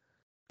form.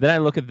 then I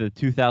look at the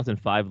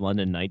 2005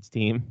 London Knights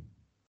team.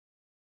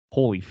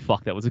 Holy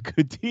fuck, that was a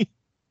good team.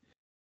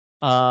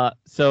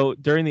 So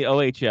during the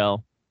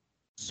OHL,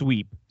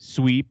 sweep,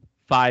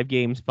 5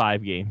 games.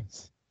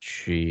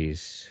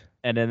 Jeez.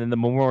 And then in the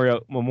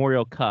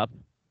Memorial Cup,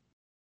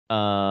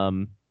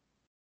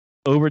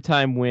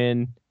 overtime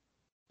win,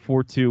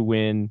 4-2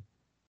 win,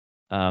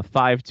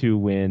 5-2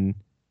 win,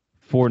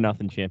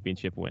 4-0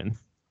 championship win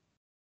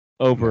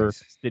over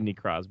Nice. Sidney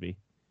Crosby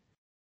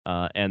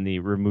and the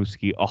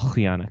Rimouski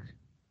Okhlyonok.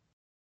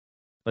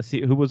 Let's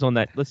see who was on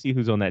that. Let's see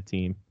who's on that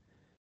team.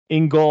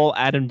 In goal,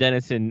 Adam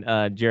Dennis and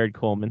Jared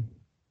Coleman,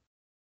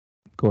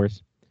 of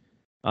course.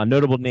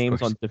 Notable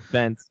names on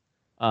defense: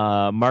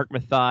 Mark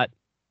Mathot,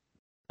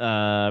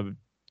 Dan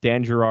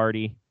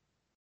Girardi.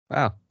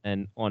 Wow.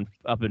 And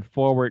up and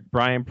forward,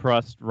 Brian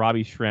Prust,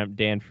 Robbie Schremp,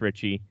 Dan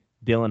Fritchie,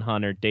 Dylan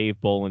Hunter, Dave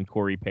Bolin,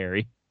 Corey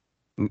Perry.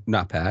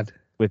 Not bad.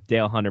 With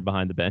Dale Hunter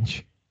behind the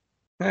bench.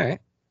 All right.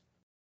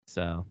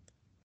 So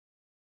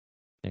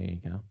there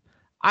you go.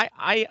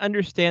 I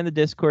understand the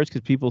discourse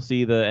because people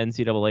see the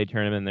NCAA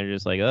tournament and they're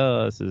just like,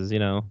 oh, this is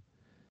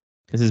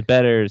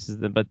better.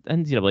 But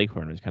NCAA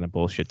tournament is kind of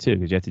bullshit too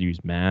because you have to use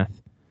math.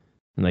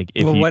 And like,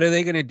 what are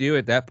they going to do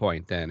at that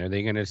point then? Are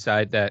they going to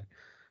decide that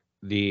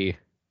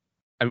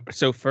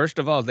so first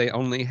of all, they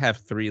only have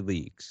 3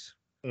 leagues.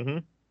 Mm-hmm.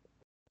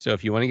 So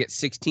if you want to get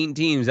 16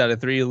 teams out of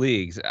 3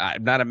 leagues,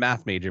 I'm not a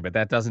math major, but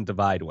that doesn't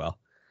divide well.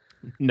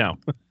 No.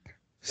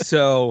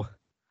 So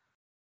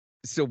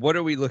what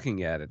are we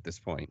looking at this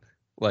point?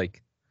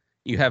 Like,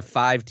 you have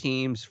 5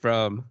 teams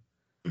from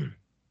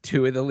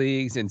 2 of the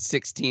leagues and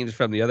 6 teams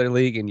from the other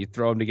league, and you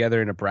throw them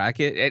together in a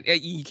bracket.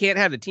 You can't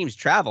have the teams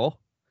travel.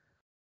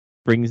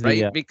 Brings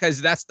the right? Because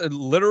that's the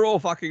literal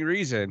fucking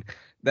reason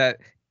that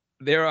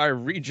there are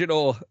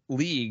regional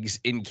leagues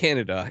in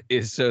Canada,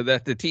 is so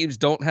that the teams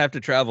don't have to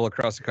travel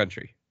across the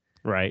country.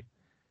 right.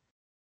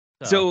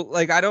 So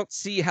like, I don't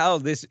see how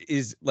this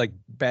is like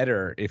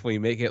better if we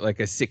make it like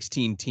a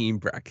 16-team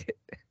bracket.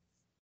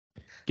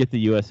 Get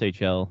the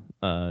USHL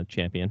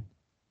champion.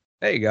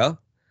 There you go.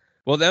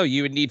 Well, no,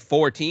 you would need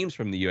 4 teams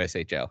from the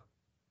USHL.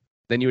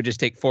 Then you would just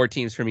take 4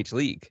 teams from each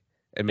league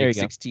and There make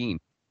you go. 16.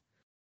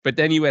 But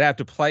then you would have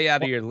to play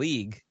out of your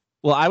league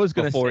Well, I was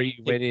going to before say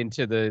you went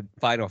into the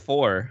Final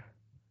Four,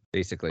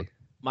 basically.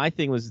 my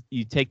thing was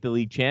you take the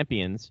league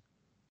champions,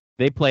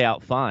 they play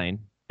out fine,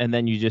 and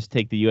then you just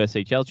take the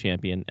USHL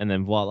champion, and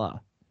then voila,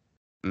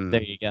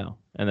 there you go.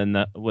 And then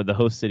the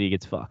host city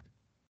gets fucked.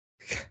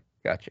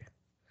 Gotcha.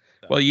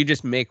 Well, you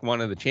just make one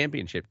of the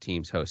championship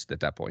teams host at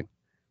that point.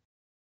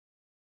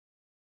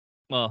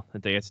 Well, I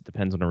guess it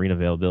depends on arena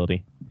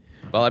availability.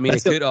 Well, I mean,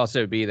 it could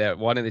also be that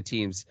one of the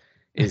teams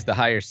is the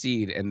higher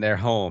seed and they're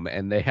home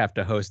and they have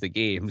to host the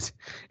games.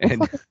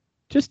 And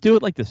Just do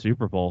it like the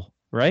Super Bowl,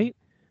 right?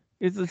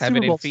 It's the Have Super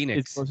it in Bowl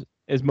Phoenix.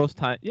 is most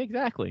time. Yeah,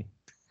 exactly.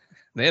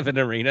 they have an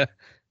arena.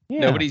 Yeah,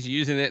 Nobody's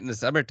using it in the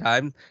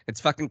summertime. It's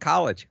fucking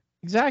college.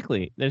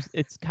 exactly.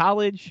 It's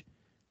college.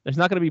 There's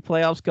not going to be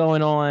playoffs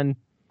going on.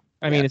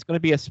 I mean, it's going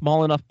to be a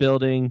small enough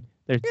building.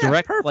 There's Yeah,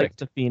 direct flights perfect.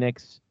 to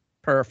Phoenix.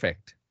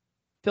 Perfect.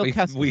 Phil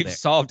Kessel's We've there.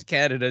 solved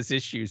Canada's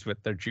issues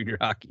with their junior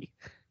hockey.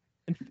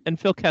 And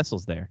Phil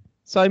Kessel's there.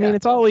 So I mean, Yeah.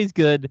 it's always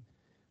good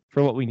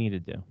for what we need to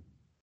do.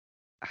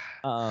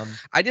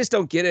 I just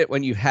don't get it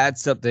when you've had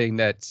something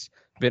that's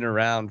been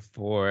around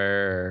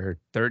for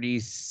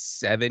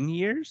 37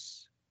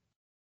 years.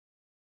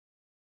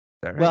 Is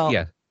that right? Well,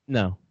 yeah.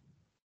 No.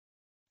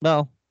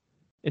 Well,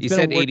 it's You been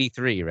a said word-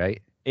 83,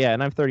 right? Yeah,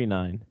 and I'm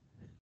 39.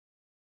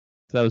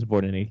 So I was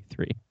born in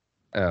 83.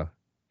 Oh,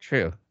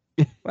 true.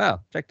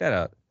 Wow, check that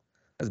out.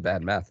 That's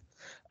bad math.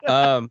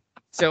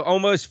 So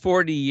almost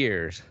 40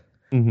 years.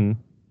 Mm-hmm.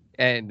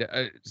 And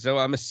so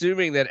I'm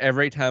assuming that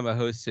every time a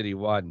host city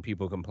won,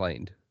 people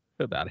complained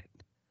about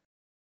it.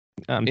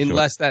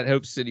 Unless that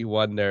host city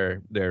won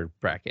their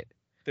bracket.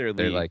 Their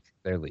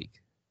league.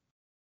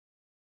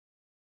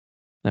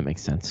 That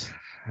makes sense.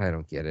 I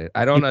don't get it.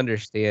 I don't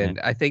understand.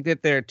 I think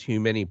that there are too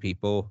many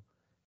people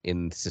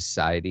in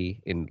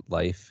society, in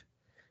life,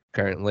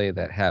 currently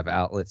that have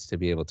outlets to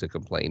be able to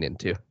complain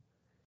into.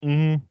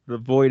 Mm-hmm. The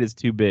void is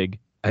too big.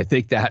 I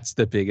think that's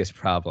the biggest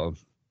problem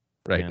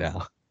right Yeah.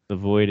 now. The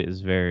void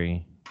is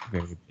very,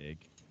 very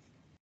big.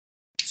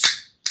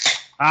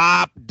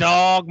 Op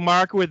dog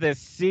mark with a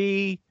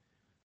C.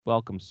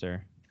 Welcome,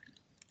 sir.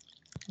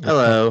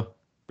 Hello.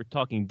 We're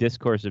talking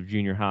discourse of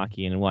junior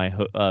hockey and why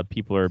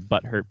people are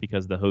butthurt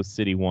because the host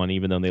city won,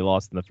 even though they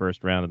lost in the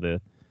first round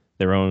of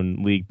their own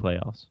league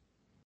playoffs.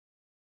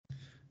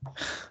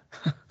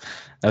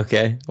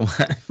 Okay.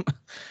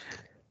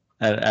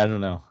 I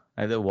don't know.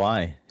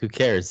 Why? Who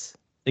cares?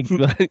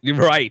 You're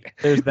right.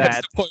 There's That's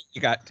that. the point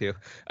you got to.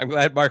 I'm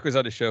glad Mark was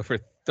on the show for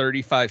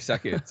 35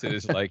 seconds. It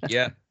is like,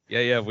 yeah.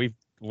 We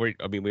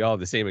all have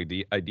the same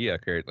idea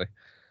currently.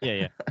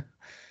 Yeah.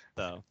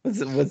 So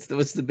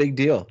What's the big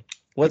deal?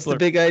 What's People the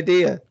big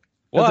idea?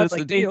 What's like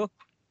the deal?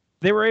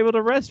 they were able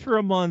to rest for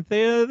a month.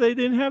 They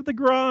didn't have the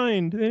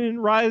grind. They didn't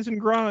rise and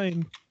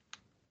grind.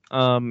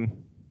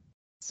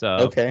 So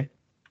Okay.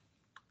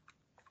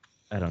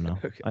 I don't know.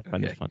 Okay, I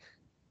find it okay.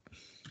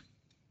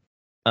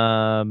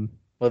 fun.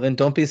 Well, then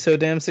don't be so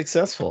damn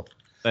successful.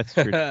 That's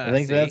true. I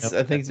think See?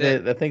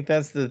 I think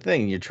that's the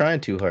thing. You're trying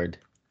too hard.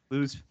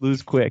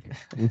 lose quick.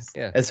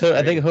 Yeah. I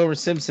think Homer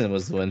Simpson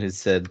was the one who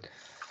said,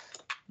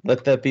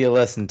 "Let that be a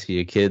lesson to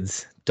you,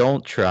 kids.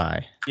 Don't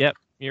try." Yep,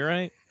 you're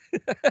right.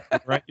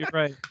 You're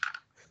right.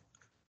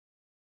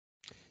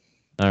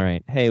 All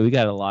right. Hey, we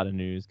got a lot of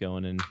news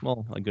going in.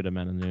 Well, a good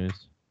amount of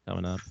news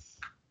coming up.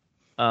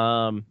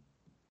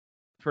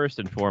 First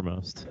and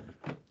foremost,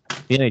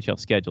 the NHL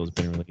schedule has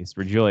been released.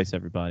 Rejoice,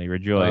 everybody.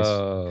 Rejoice.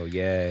 Oh,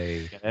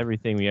 yay. Got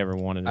everything we ever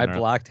wanted. I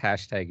blocked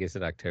hashtag is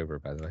it October,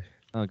 by the way.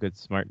 Oh, good,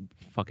 smart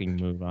fucking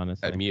move,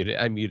 honestly. I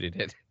muted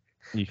it.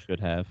 You should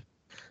have.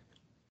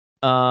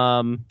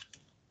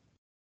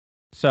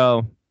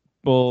 So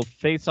we'll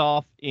face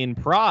off in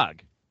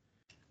Prague.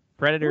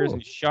 Predators Ooh.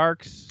 and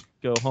Sharks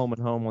go home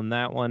and home on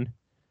that one.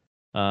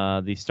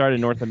 The start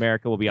in North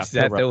America will be Is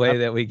that October. the way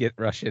that we get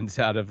Russians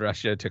out of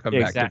Russia to come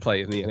Yeah, back to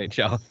play in the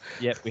NHL?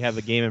 Yep, we have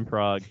a game in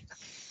Prague.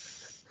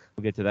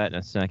 We'll get to that in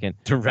a second.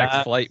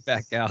 Direct flight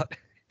back out.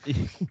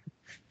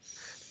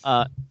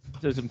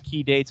 So some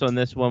key dates on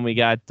this one. We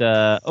got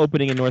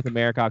opening in North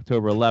America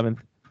October 11th.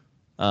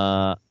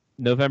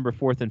 November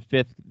 4th and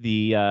 5th,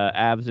 the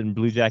Avs and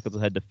Blue Jackets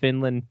will head to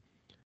Finland.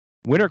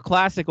 Winter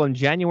Classic on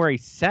January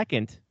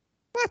 2nd.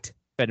 What?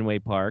 Fenway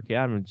Park.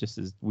 Yeah, I'm just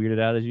as weirded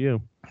out as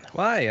you.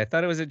 Why? I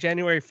thought it was a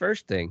January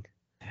 1st thing.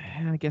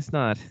 I guess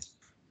not.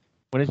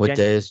 When is What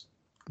day is?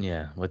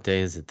 Yeah. What day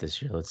is it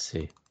this year? Let's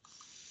see.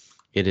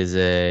 It is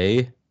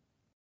a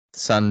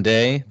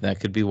Sunday. That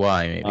could be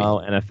why, maybe.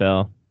 Oh,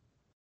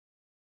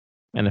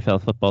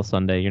 NFL football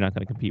Sunday. You're not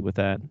going to compete with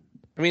that.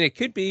 I mean, it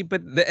could be,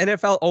 but the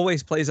NFL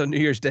always plays on New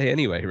Year's Day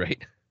anyway,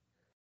 right?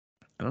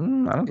 I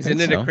don't Isn't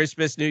think it so. a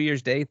Christmas New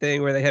Year's Day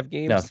thing where they have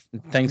games? No,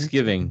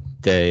 Thanksgiving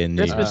Day and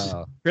New Christmas. Year's.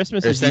 Oh,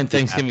 Christmas They're is saying usually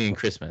Thanksgiving and after.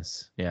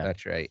 Christmas. Yeah.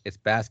 that's right. It's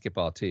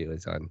basketball too.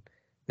 It's on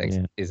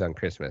is on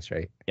Christmas,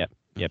 right? Yep.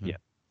 Yeah.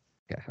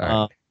 All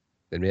Uh, right.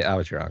 Admit I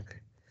was wrong.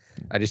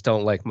 I just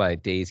don't like my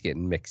days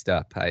getting mixed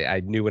up.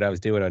 I knew what I was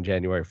doing on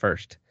January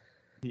 1st.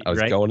 I was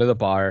right? going to the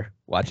bar,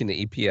 watching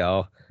the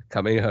EPL,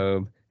 coming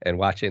home, and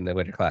watching the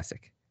Winter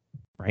Classic.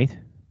 Right.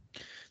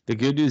 The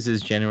good news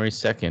is January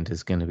 2nd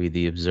is going to be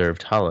the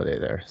observed holiday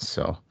there.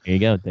 So There you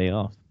go, day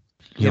off.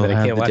 Yeah, you'll but I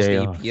have can't the watch day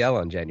the off. EPL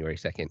on January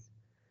 2nd.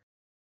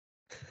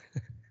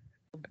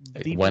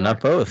 Why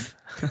not both?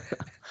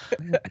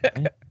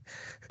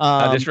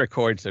 I'll just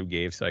record some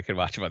games so I can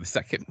watch them on the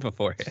 2nd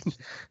beforehand.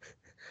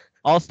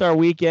 All-Star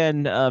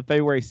Weekend,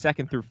 February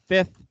 2nd through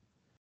 5th.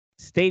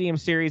 Stadium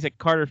Series at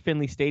Carter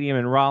Finley Stadium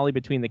in Raleigh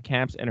between the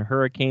Caps and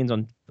Hurricanes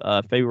on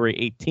February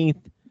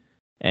 18th.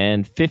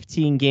 And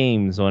 15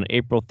 games on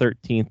April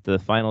 13th, the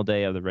final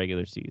day of the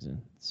regular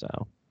season.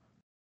 So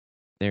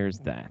there's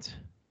that.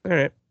 All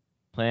right.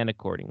 Plan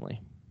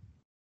accordingly.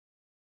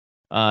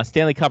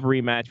 Stanley Cup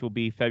rematch will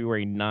be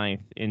February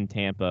 9th in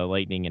Tampa,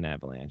 Lightning and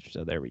Avalanche.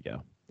 So there we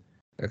go.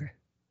 Okay.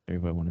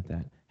 Everybody wanted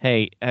that.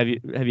 Hey, have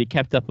you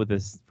kept up with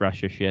this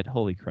Russia shit?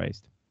 Holy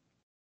Christ.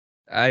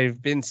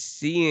 I've been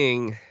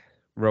seeing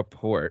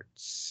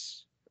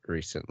reports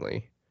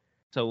recently.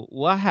 So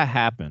what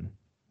happened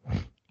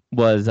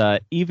was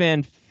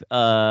Ivan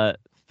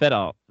Fedotov.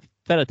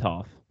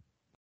 I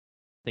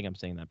think I'm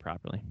saying that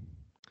properly.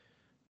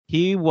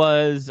 He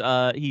was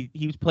he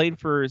was playing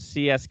for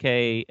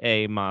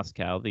CSKA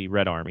Moscow, the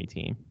Red Army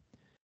team,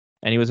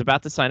 and he was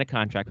about to sign a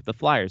contract with the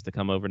Flyers to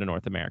come over to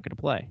North America to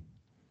play.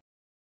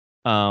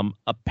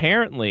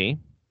 Apparently,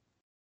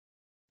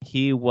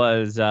 he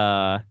was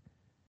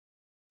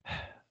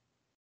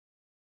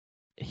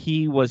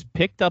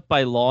picked up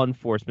by law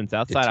enforcement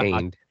outside of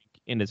Detained.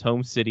 in his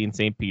home city in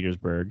St.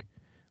 Petersburg,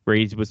 where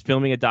he was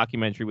filming a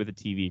documentary with a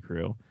TV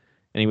crew,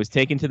 and he was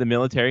taken to the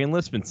Military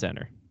Enlistment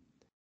Center.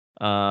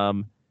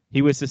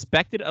 He was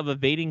suspected of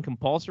evading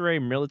compulsory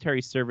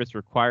military service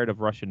required of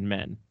Russian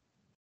men.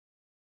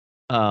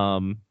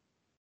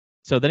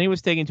 So then he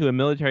was taken to a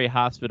military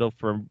hospital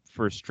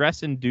for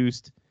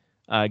stress-induced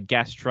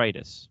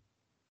gastritis.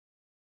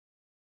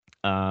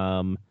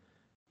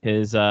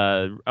 His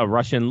a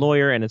Russian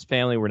lawyer and his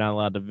family were not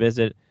allowed to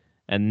visit.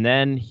 And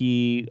then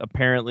he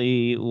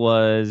apparently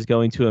was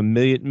going to a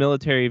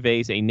military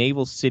base, a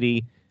naval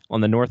city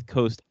on the north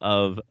coast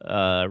of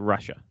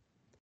Russia.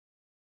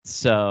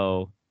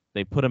 So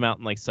they put him out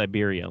in like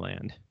Siberia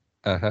land.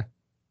 Uh-huh.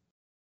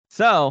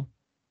 So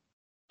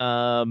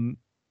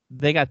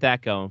they got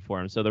that going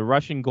for him. So the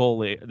Russian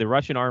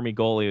army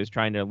goalie was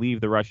trying to leave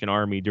the Russian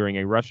army during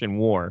a Russian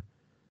war.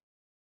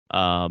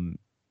 And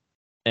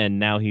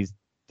now he's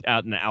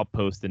out in the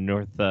outpost in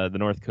the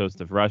north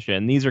coast of Russia.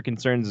 And these are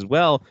concerns as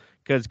well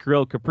because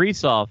Kirill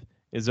Kaprizov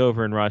is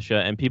over in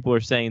Russia, and people are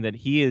saying that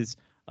he is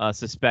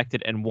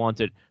suspected and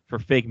wanted for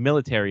fake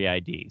military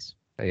IDs.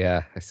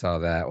 Yeah, I saw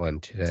that one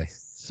today.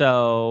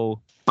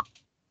 So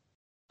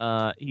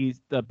there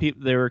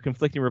were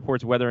conflicting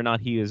reports whether or not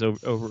he is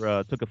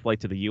took a flight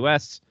to the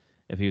U.S.,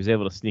 if he was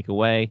able to sneak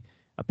away.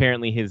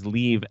 Apparently, his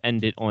leave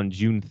ended on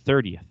June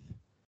 30th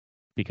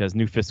because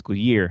new fiscal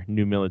year,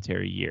 new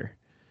military year.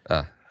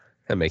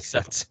 That makes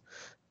sense.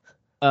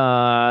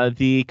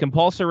 The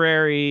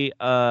compulsory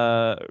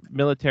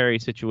military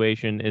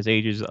situation is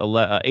ages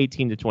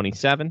 18 to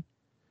 27,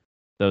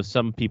 though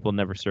some people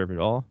never serve at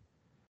all.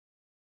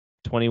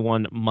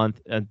 21-month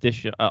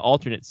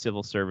alternate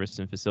civil service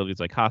in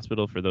facilities like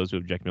hospital for those who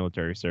object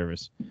military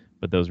service,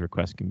 but those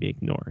requests can be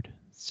ignored.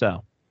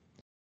 So,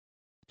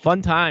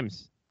 fun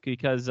times,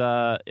 because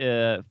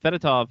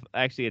Fedotov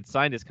actually had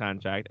signed his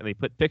contract, and they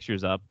put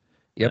pictures up.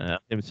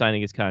 Yep. Him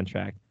signing his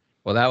contract.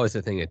 Well, that was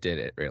the thing that did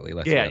it, really.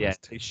 Let's be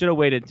honest. They should have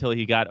waited until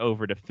he got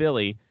over to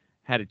Philly,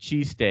 had a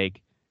cheesesteak,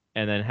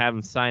 and then have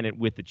him sign it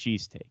with the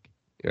cheesesteak.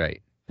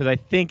 Right. Because I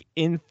think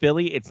in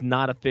Philly, it's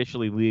not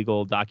officially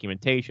legal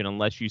documentation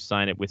unless you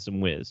sign it with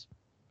some whiz.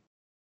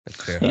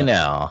 That's fair. You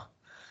know.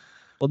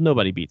 Well,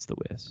 nobody beats the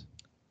whiz.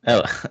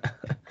 Oh,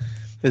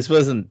 this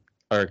wasn't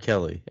R.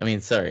 Kelly. I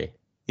mean, sorry.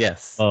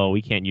 Yes. Oh,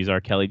 we can't use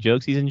R. Kelly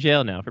jokes. He's in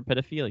jail now for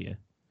pedophilia.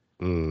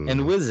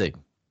 And whizzing.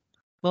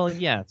 Well,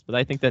 yes, but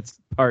I think that's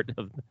part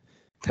of the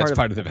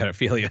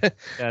pedophilia. Yeah,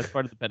 that's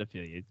part of the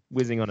pedophilia. It's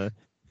whizzing on a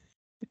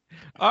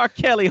R.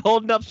 Kelly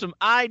holding up some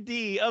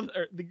ID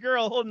the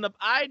girl holding up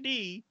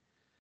ID.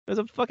 It was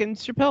a fucking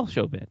Chappelle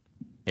Show bit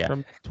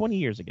from 20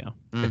 years ago.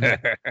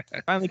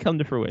 Finally come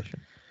to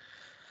fruition.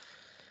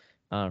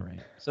 All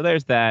right, so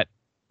there's that.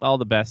 All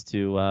the best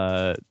to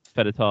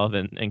Fedotov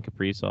and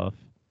Kaprizov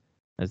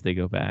as they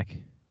go back.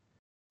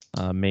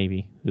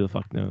 Maybe, who the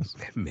fuck knows?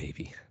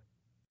 Maybe.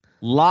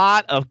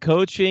 Lot of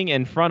coaching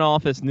and front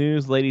office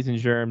news, ladies and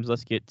germs.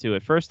 Let's get to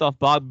it. First off,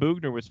 Bob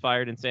Bugner was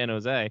fired in San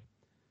Jose.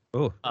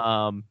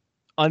 Oh.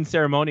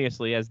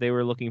 Unceremoniously, as they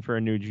were looking for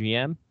a new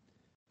GM.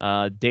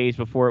 Days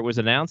before it was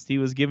announced, he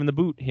was given the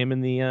boot. Him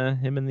and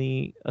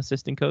the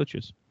assistant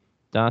coaches,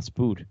 Das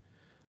Boot.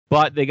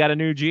 But they got a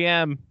new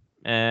GM,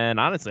 and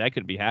honestly, I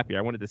couldn't be happier.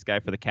 I wanted this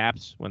guy for the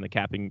Caps when the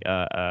capping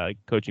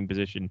coaching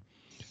position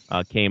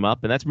came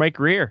up, and that's Mike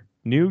Greer,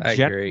 new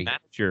general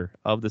manager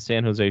of the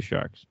San Jose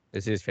Sharks.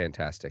 This is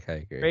fantastic. I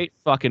agree. Great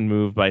fucking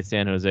move by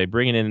San Jose,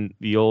 bringing in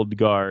the old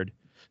guard.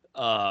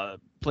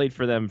 Played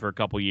for them for a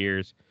couple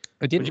years.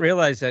 I didn't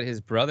realize that his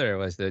brother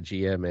was the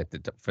GM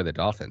for the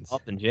Dolphins.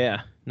 Dolphins,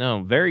 yeah.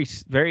 No, very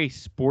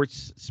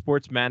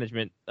sports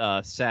management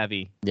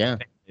savvy. Yeah.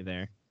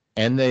 There.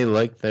 And they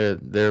like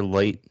their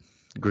light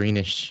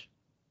greenish,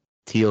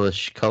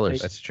 tealish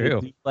colors. That's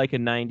true. Like a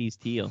 90s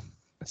teal.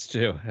 That's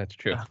true. That's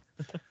true.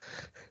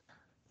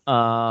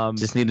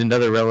 Just need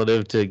another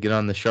relative to get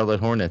on the Charlotte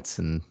Hornets,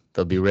 and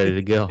they'll be ready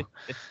to go.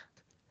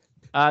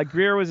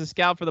 Greer was a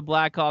scout for the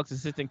Blackhawks,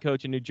 assistant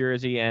coach in New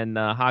Jersey, and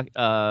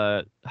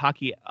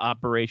hockey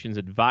operations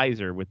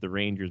advisor with the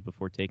Rangers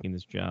before taking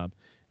this job,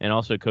 and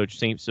also coached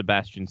St.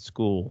 Sebastian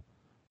School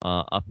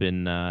up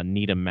in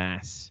Needham,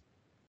 Mass.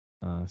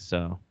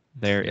 So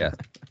there, Yeah,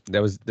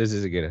 this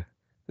is a good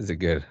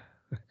good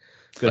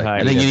like, hire.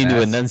 I think you need to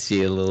Mass.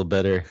 enunciate a little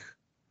better.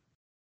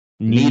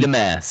 Need a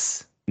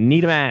mass.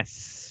 Needham,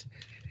 Mass.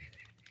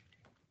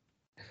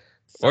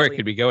 or it Sully-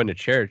 could be going to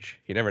church.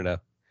 You never know.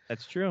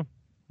 That's true.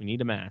 We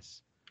need a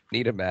mass.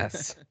 Need a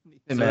mass.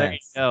 So there you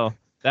go.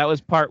 That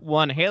was part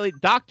one.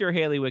 Dr.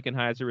 Haley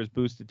Wickenheiser was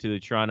boosted to the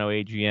Toronto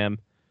AGM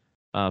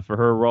for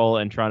her role,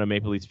 and Toronto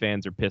Maple Leafs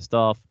fans are pissed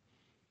off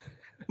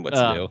What's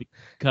new?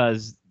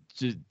 because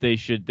they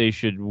should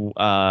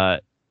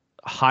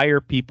hire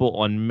people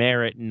on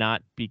merit,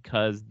 not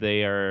because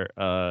they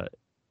are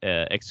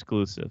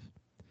exclusive.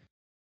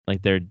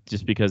 Like they're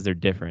just because they're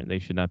different, they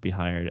should not be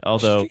hired.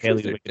 Although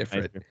Because Haley they're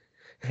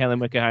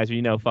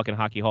Wickenheiser, fucking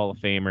Hockey Hall of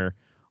Famer,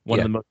 one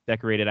Yeah. of the most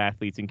decorated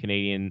athletes in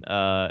Canadian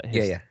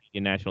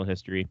in national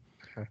history.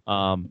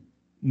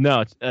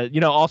 No, it's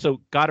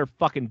also got her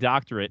fucking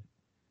doctorate.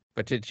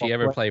 But did she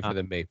ever play for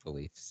the Maple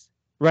Leafs?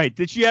 Right?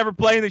 Did she ever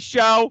play in the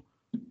show?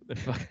 The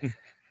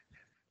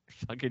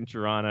fucking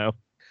Toronto.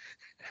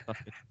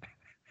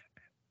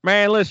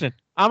 Man, listen,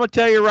 I'm gonna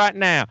tell you right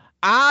now.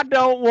 I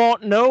don't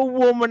want no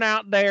woman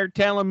out there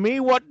telling me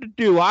what to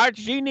do.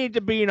 She needs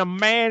to be in a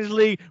man's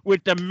league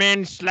with the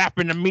men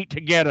slapping the meat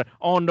together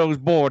on those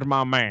boards,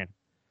 my man.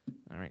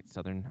 All right,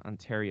 Southern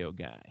Ontario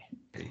guy.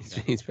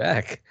 He's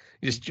back.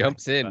 He just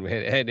jumps in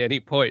at any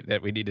point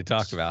that we need to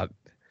talk about.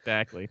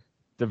 Exactly.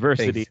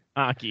 Diversity Thanks.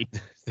 hockey.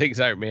 Things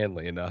aren't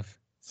manly enough.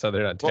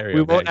 Southern Ontario.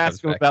 We won't man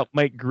ask comes him back. about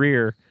Mike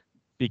Greer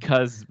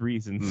because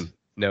reasons.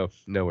 No,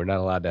 we're not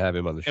allowed to have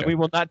him on the show. And we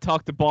will not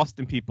talk to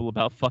Boston people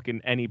about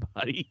fucking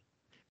anybody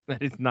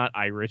that is not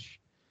Irish.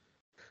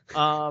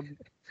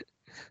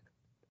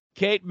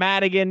 Kate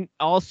Madigan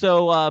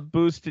also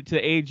boosted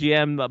to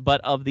AGM,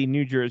 but of the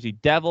New Jersey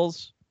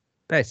Devils.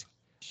 Nice.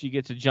 She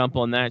gets a jump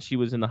on that. She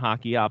was in the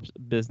hockey ops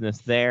business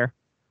there.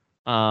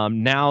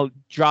 Now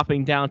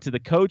dropping down to the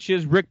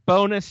coaches, Rick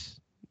Bowness,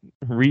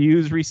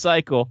 reuse,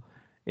 recycle,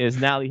 is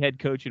now the head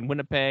coach in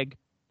Winnipeg.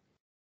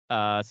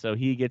 So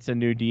he gets a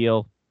new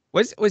deal.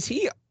 Was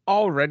he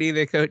already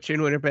the coach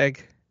in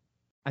Winnipeg?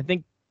 I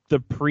think the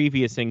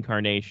previous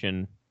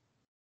incarnation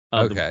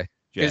of Okay.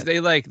 the Because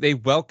Jets. they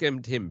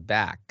welcomed him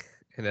back.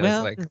 And I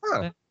was like,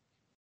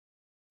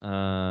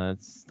 huh.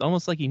 It's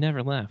almost like he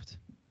never left.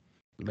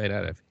 He might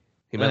not have.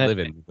 He Might might have- live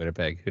in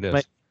Winnipeg. Who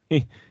knows?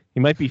 Might- He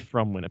might be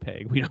from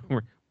Winnipeg. We're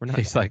not.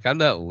 He's like, I'm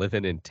not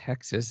living in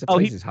Texas. The Oh,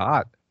 place is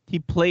hot. He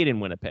played in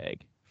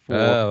Winnipeg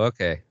Oh,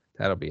 okay.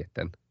 That'll be it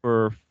then.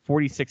 for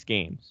 46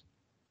 games,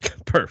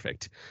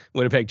 Perfect.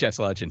 Winnipeg Jets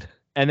legend.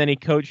 and then he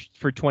coached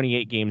for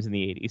 28 games in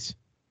the 80s,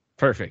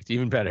 Perfect.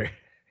 Even better.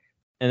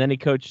 and then he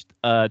coached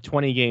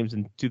 20 games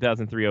in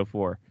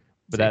 2003-04,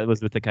 but that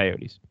was with the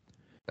Coyotes.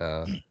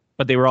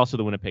 But they were also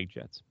the Winnipeg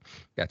Jets.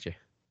 Gotcha.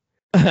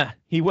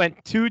 He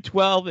went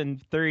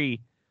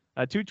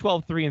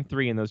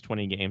 2-12-3 in those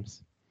 20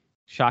 games.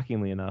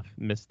 Shockingly enough,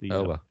 missed the.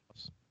 Oh, well.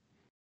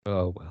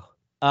 Oh, well.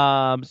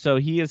 So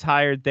he is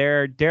hired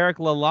there. Derek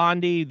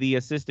Lalonde, the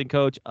assistant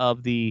coach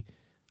of the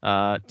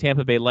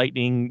Tampa Bay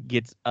Lightning,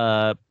 is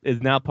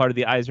now part of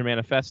the Eisner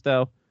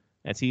Manifesto,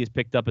 as he is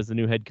picked up as the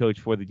new head coach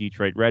for the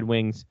Detroit Red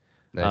Wings.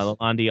 Nice.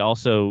 Lalonde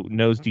also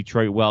knows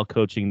Detroit well,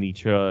 coaching the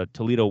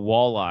Toledo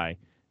Walleye,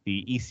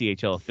 the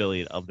ECHL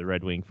affiliate of the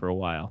Red Wing, for a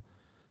while.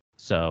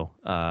 So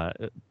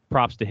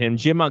props to him.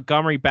 Jim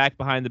Montgomery, back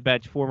behind the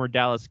bench, former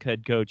Dallas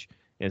head coach,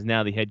 is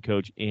now the head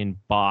coach in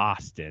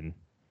Boston.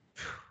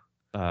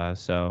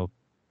 So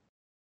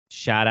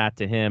shout out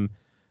to him.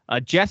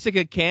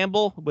 Jessica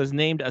Campbell was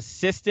named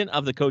assistant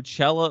of the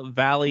Coachella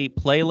Valley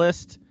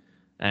playlist,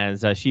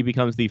 as she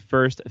becomes the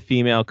first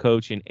female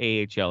coach in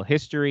AHL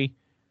history.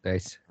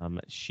 Nice.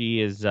 She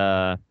is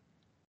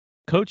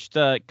coached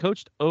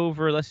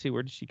over. Let's see,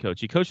 where did she coach?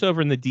 She coached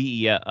over in the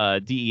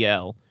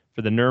DEL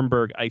for the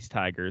Nuremberg Ice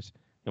Tigers,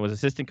 and was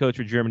assistant coach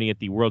for Germany at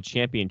the World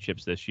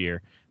Championships this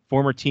year.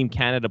 Former Team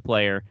Canada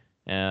player,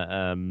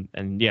 and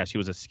yeah, she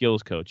was a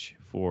skills coach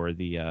for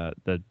the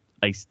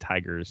Ice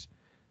Tigers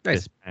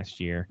this past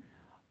year.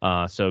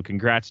 So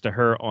congrats to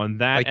her on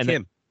that. Like and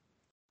Kim.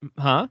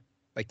 Huh?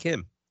 Like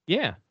Kim.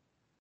 Yeah.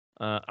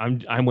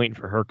 I'm waiting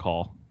for her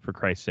call, for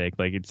Christ's sake.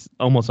 Like, it's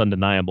almost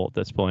undeniable at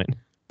this point.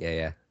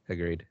 Yeah.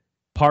 Agreed.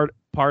 Part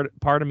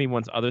of me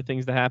wants other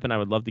things to happen. I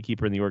would love to keep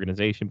her in the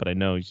organization, but I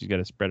know she's got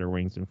to spread her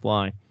wings and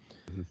fly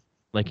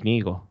like an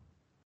eagle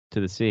to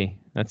the sea.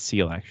 That's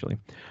seal, actually.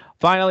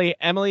 Finally,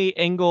 Emily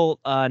Engel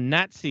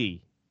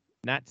Natzi.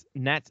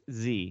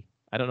 Natzi.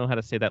 I don't know how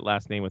to say that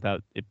last name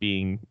without it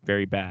being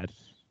very bad.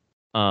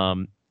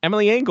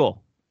 Emily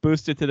Engel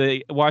boosted to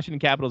the Washington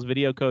Capitals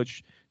video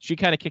coach. she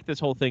kind of kicked this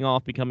whole thing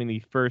off, becoming the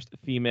first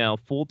female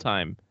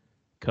full-time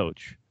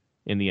coach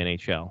in the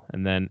NHL,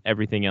 and then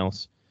everything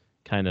else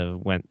kind of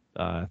went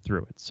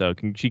through it. So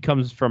she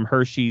comes from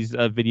Hershey's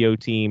video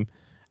team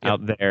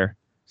out there.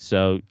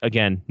 So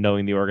again,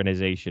 knowing the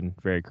organization,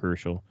 very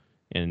crucial,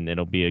 and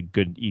it'll be a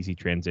good, easy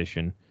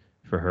transition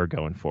for her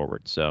going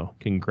forward. So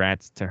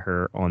congrats to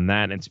her on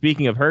that. And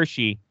speaking of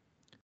Hershey,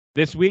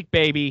 this week,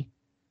 baby,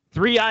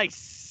 3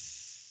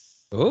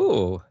 Ice.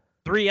 Oh,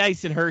 3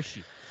 Ice in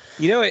Hershey.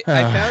 you know what?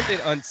 I found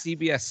it on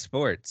CBS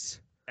Sports.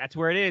 That's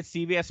where it is.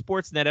 CBS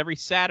Sportsnet every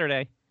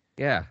Saturday,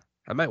 Yeah,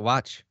 I might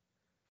watch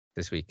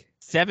this week.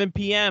 7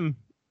 p.m.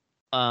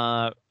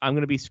 I'm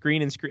going to be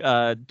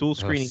dual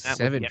screening that.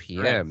 7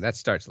 p.m. That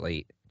starts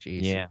late.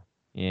 Jeez.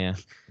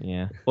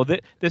 Yeah. Well,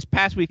 this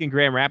past week in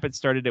Grand Rapids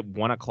started at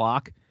 1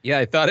 o'clock. Yeah,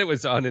 I thought it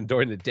was on and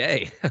during the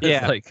day.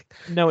 Yeah. Like,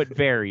 No, it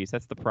varies.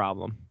 That's the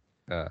problem.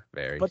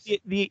 very. But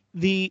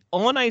the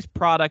on ice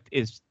product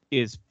is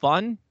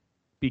fun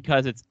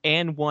because it's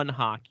and one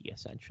hockey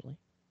essentially.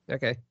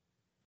 Okay.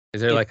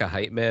 Is there like a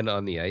hype man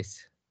on the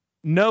ice?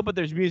 No, but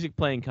there's music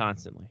playing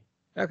constantly.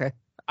 Okay.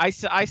 I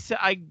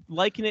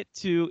liken it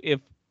to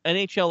if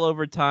NHL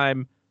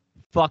overtime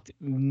fucked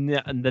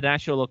the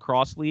National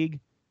Lacrosse League.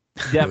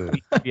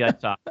 Definitely be ice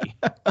hockey.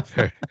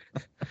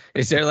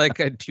 Is there like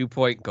a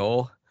 2-point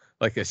goal,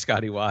 like a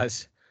Scotty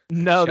Waz?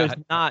 No, shot?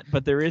 there's not.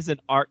 But there is an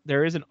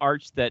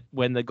arch that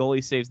when the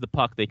goalie saves the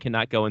puck, they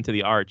cannot go into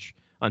the arch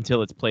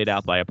until it's played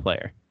out by a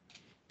player.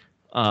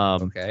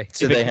 Okay.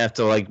 So they have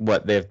to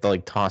They have to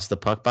toss the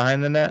puck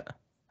behind the net.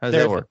 How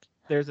does that work?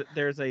 There's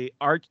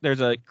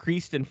a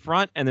crease in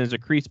front and there's a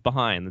crease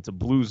behind. That's a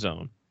blue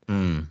zone.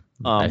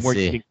 I Where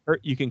see.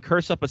 you can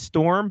curse up a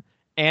storm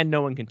and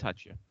no one can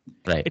touch you.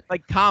 Right. It's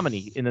like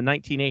comedy in the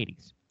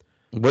 1980s.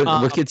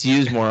 What gets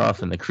used more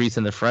often, the crease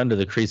in the front or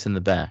the crease in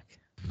the back?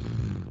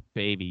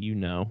 Baby, you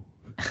know.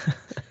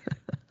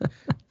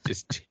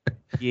 Just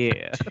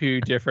Yeah.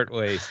 2 different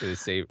ways to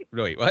say.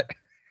 Wait, what?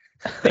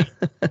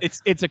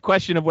 It's a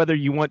question of whether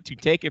you want to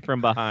take it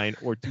from behind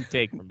or to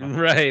take from behind.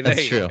 Right. That's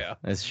there true. you go.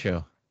 That's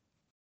true.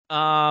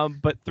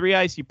 But 3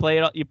 Ice, you play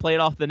it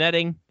off the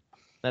netting.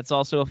 That's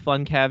also a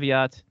fun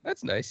caveat.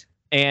 That's nice.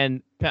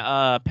 And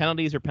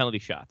penalties are penalty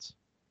shots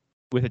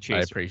with a I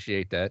chaser.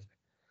 appreciate that.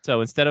 So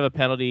instead of a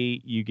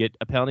penalty, you get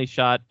a penalty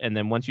shot, and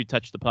then once you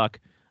touch the puck,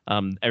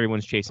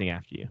 everyone's chasing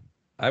after you.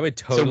 I would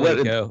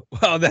totally go.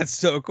 Wow, that's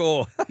so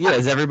cool. Yeah,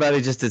 is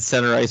everybody just at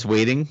center ice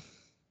waiting?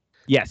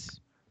 Yes.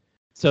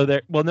 So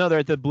they're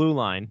at the blue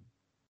line,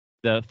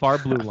 the far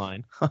blue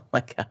line, Oh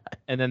my god.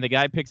 and then the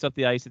guy picks up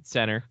the ice at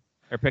center,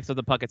 or picks up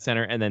the puck at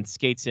center, and then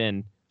skates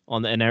in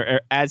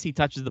as he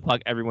touches the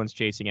puck, everyone's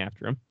chasing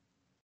after him.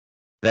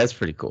 That's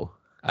pretty cool.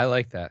 I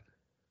like that.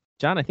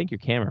 John, I think your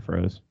camera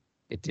froze.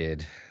 It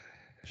did.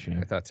 Sure.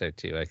 I thought so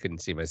too. I couldn't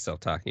see myself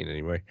talking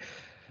anymore.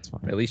 That's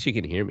fine. At least you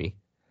can hear me.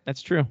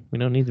 That's true. We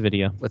don't need the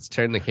video. Let's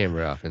turn the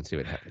camera off and see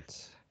what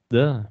happens.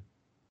 Duh.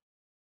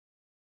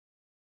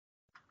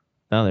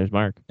 Oh, there's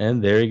Mark.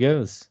 And there he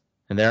goes.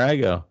 And there I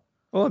go.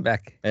 Oh, I'm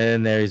back.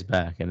 And there he's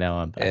back. And now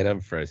I'm back. And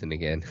I'm frozen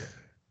again.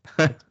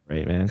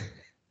 Great, man.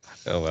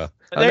 Oh, well.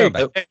 But Oh, there, no, you I'm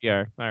go. back. There you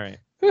are. All right.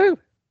 Woo.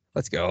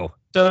 Let's go.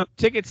 So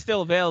tickets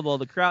still available.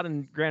 The crowd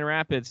in Grand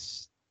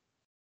Rapids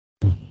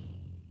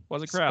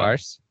was a crowd.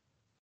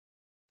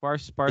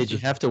 Sparse. Did you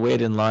have to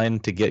wait in line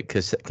to get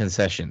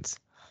concessions?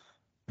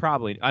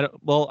 Probably. I don't.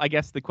 Well, I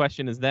guess the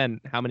question is then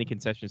how many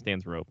concession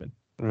stands were open?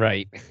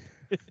 Right.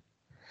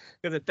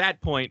 Because at that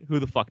point, who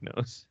the fuck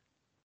knows?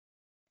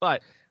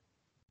 But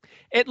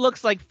it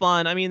looks like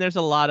fun. I mean, there's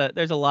a lot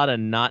of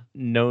not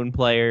known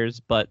players,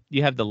 but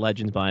you have the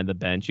legends behind the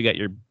bench. You got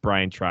your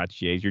Brian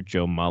Trottiers, your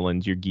Joe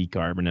Mullins, your Guy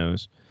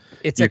Carbonos.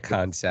 It's a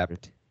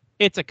concept.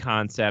 It's a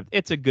concept.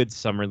 It's a good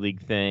summer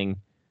league thing.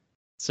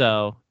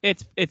 So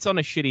it's on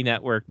a shitty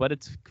network, but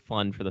it's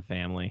fun for the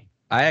family.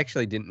 I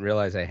actually didn't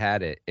realize I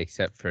had it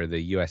except for the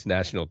U.S.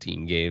 national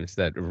team games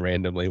that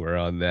randomly were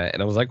on that.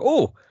 And I was like,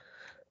 oh,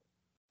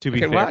 To I be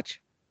can fair,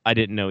 watch. I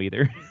didn't know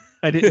either.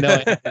 I didn't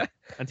know it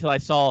until I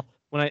saw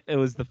it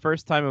was the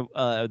first time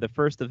the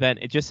first event.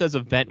 It just says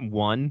event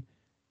 1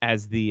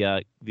 as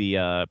the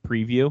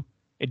preview.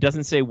 It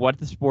doesn't say what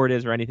the sport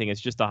is or anything. It's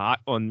just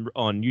on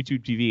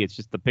YouTube TV. It's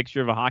just the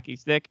picture of a hockey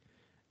stick,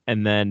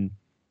 and then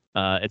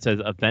it says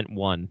event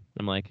 1.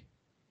 I'm like,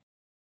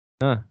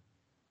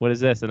 what is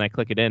this? And I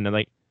click it in. And I'm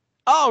like,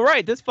 oh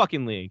right, this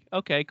fucking league.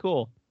 Okay,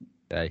 cool.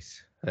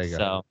 Nice. There you go.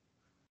 So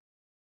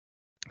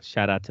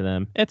shout out to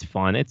them. It's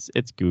fun. It's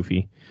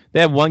goofy. They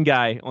have one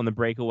guy on the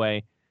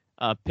breakaway,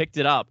 picked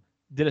it up,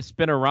 did a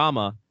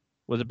spinorama,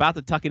 was about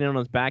to tuck it in on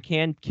his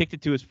backhand, kicked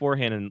it to his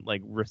forehand, and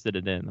wristed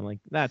it in. I'm like,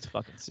 that's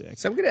fucking sick.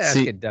 So I'm going to ask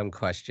a dumb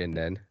question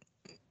then.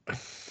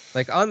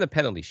 Like on the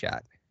penalty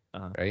shot,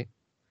 right?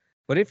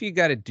 What if you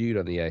got a dude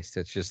on the ice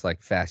that's just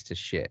fast as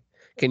shit?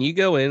 Can you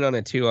go in on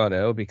a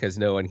 2-on-0 because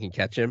no one can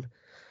catch him?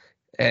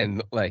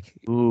 and like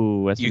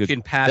Ooh, that's a you good.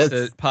 can pass the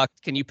That's- puck.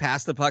 Can you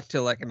pass the puck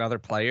to like another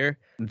player?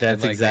 That's like,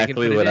 they can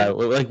exactly put it what I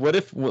in? like. What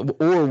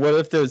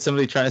if there's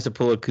somebody tries to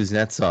pull a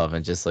Kuznetsov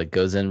and just like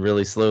goes in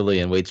really slowly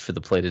and waits for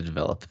the play to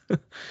develop,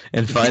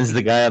 and finds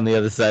the guy on the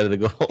other side of the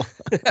goal.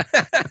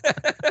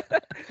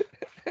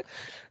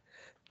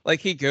 Like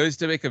he goes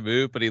to make a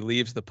move, but he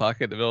leaves the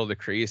puck in the middle of the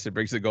crease and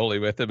brings the goalie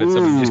with him, and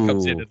somebody just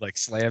comes in Ooh. and like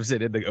slams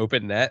it in the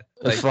open net.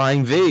 A Like,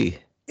 flying V.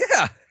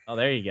 yeah. Oh,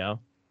 there you go.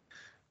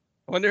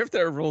 I wonder if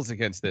there are rules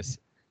against this.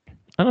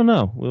 I don't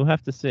know. We'll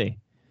have to see.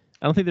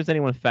 I don't think there's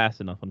anyone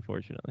fast enough,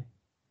 unfortunately,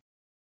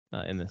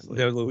 in this league.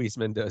 No Luis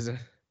Mendoza.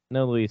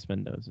 No Luis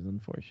Mendoza,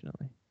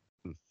 unfortunately.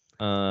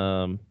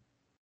 I'm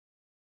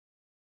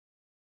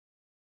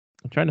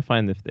trying to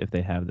find if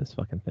they have this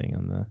fucking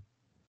thing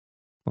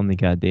on the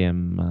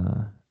goddamn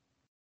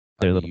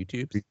their On little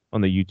YouTube.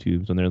 on the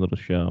YouTubes on their little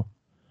show.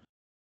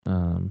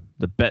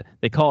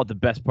 They call it the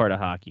best part of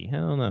hockey. I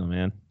don't know,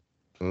 man.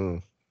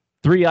 Mm.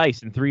 3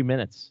 ice in 3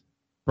 minutes.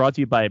 Brought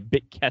to you by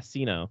Bit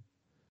Casino.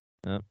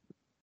 Yeah,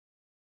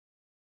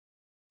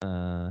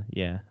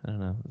 I don't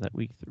know. Was that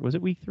week? Was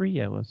it week 3?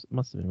 Yeah, it was.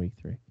 Must have been week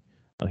 3.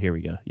 Oh, here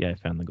we go. Yeah, I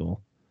found the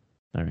goal.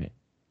 All right.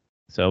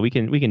 So we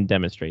can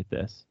demonstrate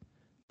this.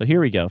 So here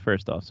we go.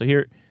 First off, so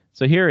here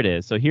it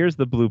is. So here's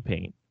the blue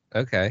paint.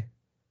 Okay.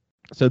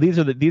 So these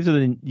are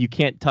the you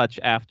can't touch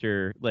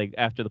after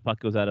the puck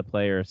goes out of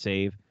play or a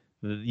save.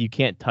 You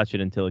can't touch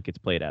it until it gets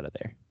played out of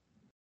there.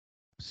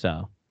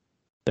 So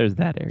there's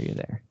that area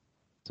there.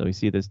 So we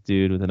see this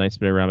dude with a nice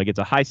bit around. He gets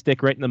a high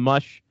stick right in the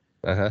mush.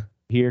 Uh-huh.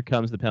 Here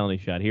comes the penalty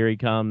shot. Here he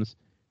comes.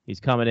 He's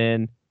coming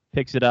in.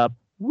 Picks it up.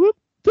 Whoop,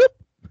 whoop.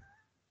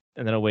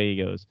 And then away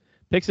he goes.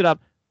 Picks it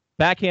up.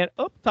 Backhand.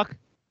 Oh, tuck.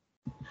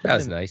 That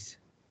was nice.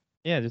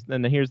 Yeah, just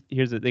and then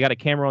they got a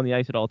camera on the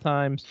ice at all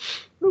times.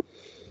 Whoop.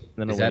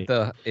 And then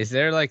away. Is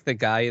there like the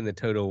guy in the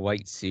total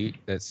white suit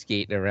that's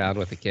skating around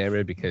with the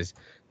camera? Because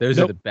those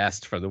are Nope. the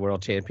best from the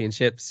World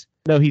Championships.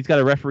 No, he's got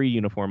a referee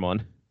uniform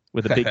on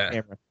with a big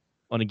camera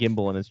on a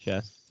gimbal on his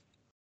chest.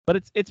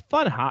 But it's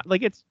fun hot.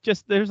 Like it's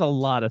just there's a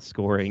lot of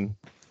scoring.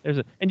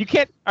 And you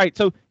can't. All right,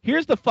 so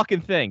here's the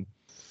fucking thing.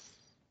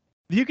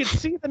 You can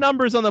see the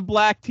numbers on the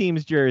black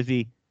team's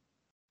jersey.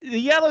 The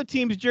yellow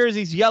team's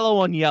jersey's yellow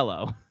on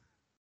yellow.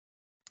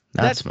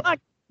 That's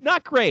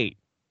not great.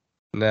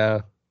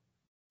 No.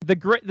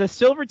 The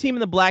silver team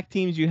and the black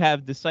teams, you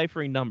have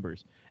deciphering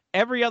numbers.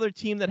 Every other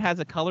team that has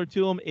a color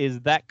to them is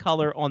that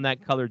color on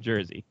that color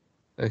jersey.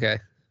 Okay.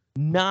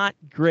 Not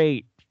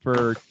great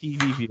for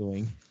TV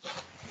viewing,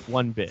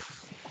 one bit.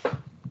 All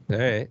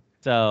right.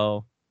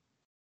 So,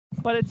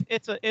 but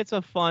it's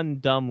a fun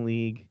dumb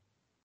league.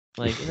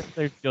 Like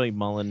there's Joey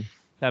Mullen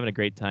having a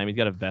great time. He's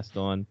got a vest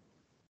on,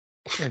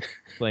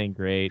 playing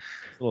great.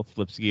 A little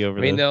flipski over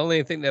I mean, there. the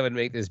only thing that would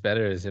make this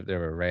better is if there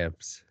were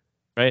ramps.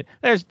 Right?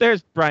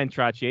 There's Brian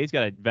Trottier. He's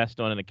got a vest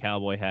on and a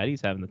cowboy hat.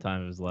 He's having the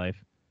time of his life.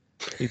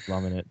 He's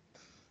loving it.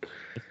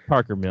 It's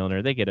Parker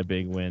Milner. They get a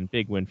big win.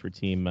 Big win for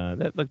team.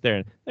 Look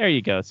there. There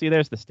you go. See,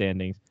 there's the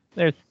standings.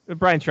 There's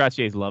Brian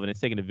Trottier's loving it.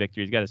 He's taking a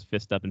victory. He's got his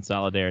fist up in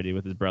solidarity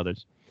with his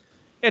brothers.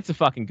 It's a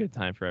fucking good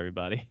time for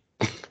everybody.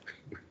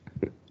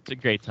 It's a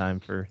great time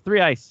for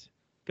 3 ice.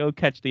 Go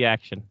catch the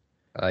action.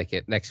 I like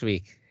it. Next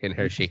week in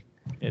Hershey.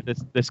 Yeah,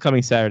 this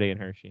coming Saturday in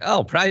Hershey.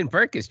 Oh, Brian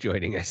Burke is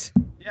joining us.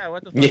 Yeah,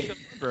 what the fuck,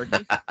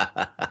 Berkey?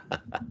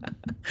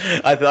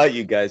 I thought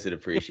you guys would You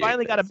appreciate.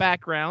 finally got a this.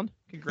 background.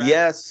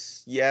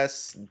 Congrats.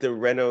 Yes. The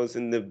renos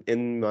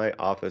in my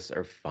office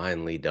are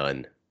finally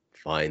done.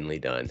 Finally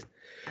done.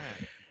 Yeah,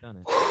 done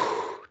it.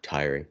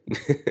 Tiring.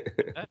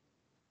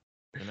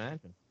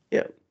 Imagine.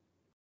 Yeah.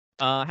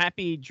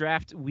 Happy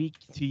draft week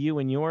to you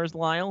and yours,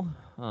 Lyle.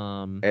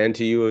 And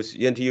to you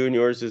and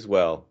yours as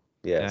well.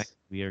 Yes.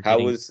 We are How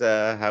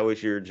getting,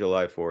 was your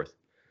July 4th?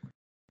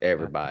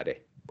 Everybody.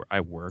 I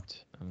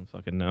worked. I don't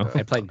fucking know.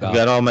 I played I golf.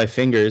 got all my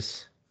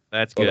fingers,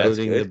 That's Oh, good. that's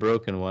including the good.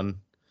 broken one.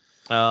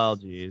 Oh,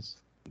 jeez.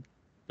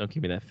 Don't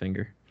give me that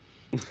finger.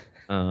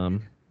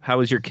 How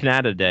was your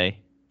Canada day?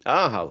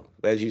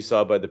 As you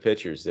saw by the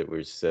pictures, it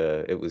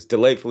was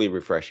delightfully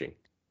refreshing.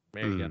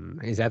 There you go.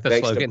 Is that the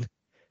Thanks to- slogan?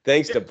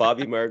 Thanks to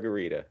Bobby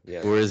Margarita.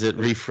 Yeah. Or is it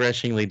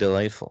refreshingly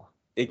delightful?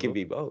 It can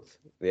be both.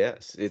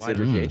 Yes. It's Why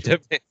not?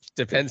 interchangeable.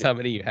 Depends how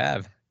many you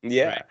have.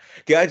 Yeah. Right.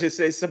 Can I just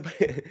say I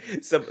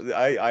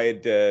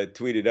had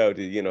tweeted out,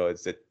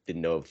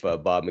 didn't know if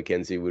Bob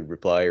McKenzie would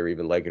reply or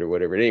even like it or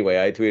whatever. Anyway,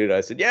 I tweeted,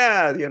 I said,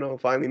 yeah,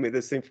 finally made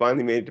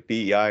it to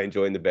PEI,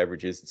 enjoying the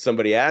beverages.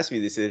 Somebody asked me,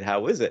 they said,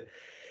 how is it?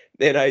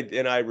 And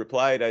I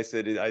replied, I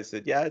said,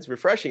 yeah, it's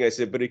refreshing. I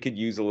said, but it could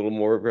use a little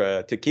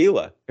more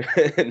tequila.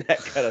 And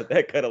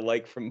that got a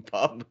like from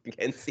Bob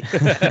McKenzie.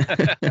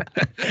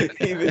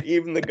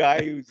 even the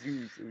guy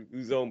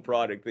whose own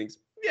product thinks,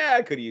 yeah,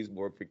 I could use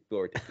more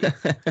tequila.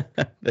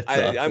 That's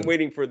I'm awesome.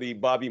 waiting for the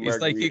Bobby It's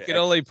Margarita. like you can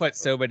only put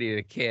so many in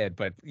a can,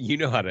 but you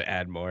know how to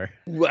add more.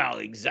 Well,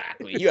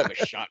 exactly. You have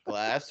a shot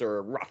glass or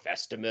a rough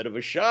estimate of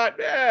a shot.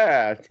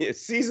 Yeah,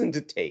 it's seasoned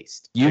to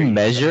taste. You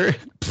measure?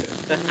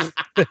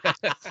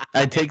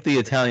 I take the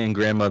Italian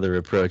grandmother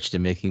approach to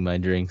making my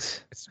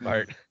drinks.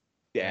 Smart.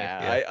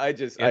 Yeah, I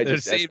just Yeah, I they're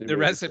just same, the estimate as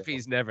well.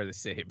 recipe's never the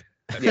same.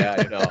 Yeah,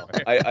 I know.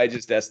 I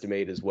just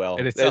estimate as well.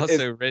 And it's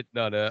also written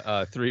on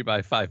a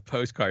 3x5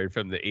 postcard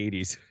from the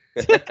 80s.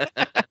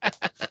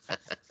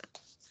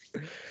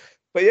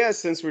 But yeah,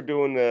 since we're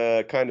doing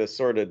kind of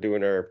sort of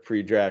doing our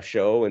pre-draft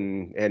show,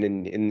 and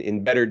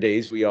in better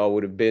days we all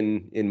would have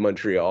been in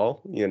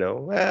Montreal,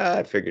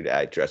 I figured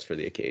I'd dress for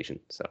the occasion.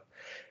 So,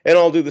 and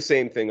I'll do the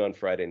same thing on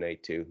Friday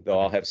night too. Though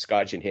I'll have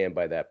scotch in hand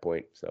by that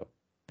point. So,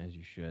 as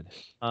you should.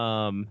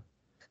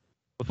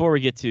 Before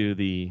we get to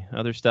the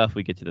other stuff,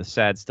 we get to the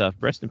sad stuff.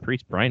 Rest in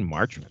peace, Brian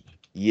Marchment.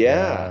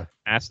 yeah,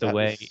 Passed that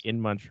away was-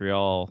 in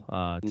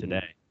Montreal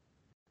today.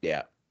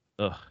 yeah,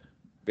 Ugh.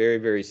 very,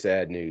 very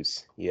sad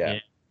news. Yeah.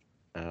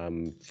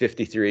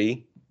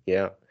 53.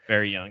 Yeah.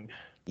 Very young.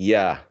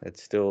 Yeah,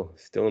 it's still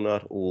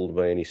not old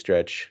by any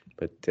stretch.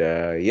 But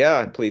yeah,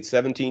 I played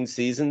 17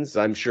 seasons.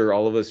 I'm sure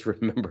all of us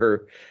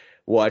remember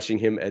watching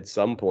him at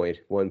some point,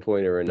 one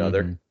point or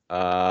another.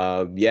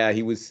 Yeah,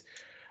 he was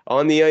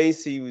on the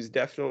ice. He was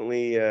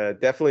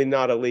definitely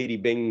not a Lady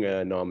Bing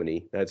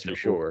nominee. That's for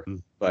sure.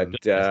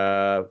 But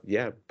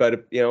yeah,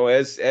 but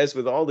as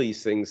with all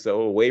these things,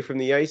 though, away from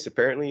the ice,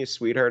 apparently a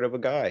sweetheart of a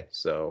guy.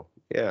 So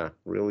yeah,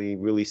 really,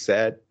 really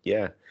sad.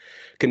 Yeah,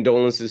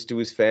 condolences to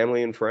his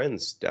family and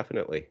friends.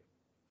 Definitely.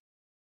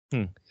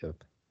 Yep.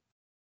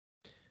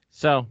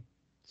 So,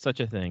 such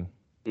a thing.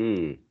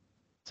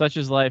 Such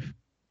is life.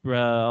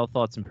 All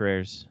thoughts and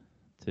prayers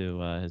to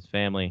his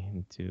family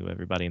and to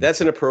everybody.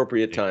 That's an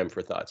appropriate time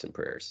for thoughts and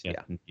prayers. Yes,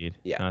 Yeah. indeed.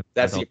 Yeah.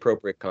 That's the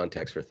appropriate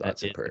context for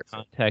thoughts and prayers.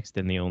 Context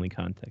and the only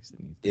context.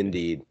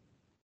 Indeed.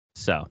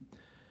 So,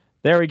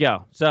 there we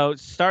go. So,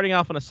 starting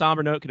off on a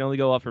somber note can only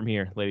go up from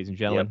here, ladies and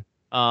gentlemen.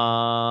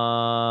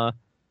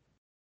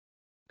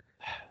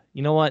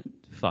 You know what?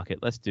 Fuck it.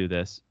 Let's do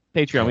this.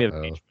 Patreon. We have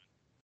a Patreon.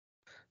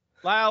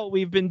 Lyle,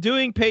 we've been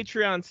doing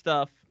Patreon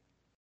stuff,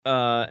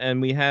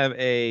 and we have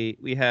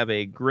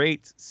a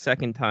great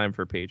second time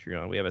for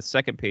Patreon. We have a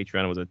second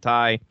Patreon. It was a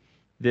tie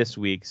this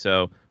week.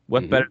 So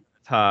what better than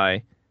a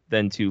tie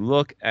than to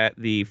look at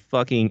the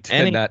fucking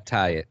not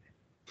tie it.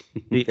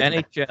 The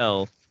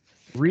NHL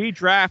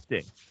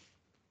redrafting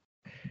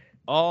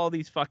all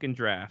these fucking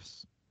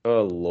drafts.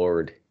 Oh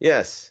Lord.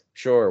 Yes.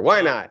 Sure.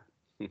 Why not?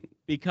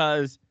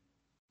 Because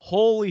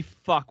holy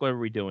fuck, what are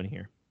we doing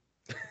here?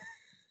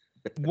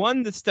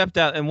 One that stepped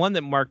out and one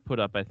that Mark put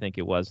up, I think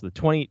it was the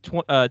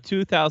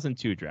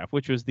 2002 draft,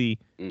 which was the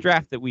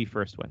draft that we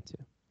first went to.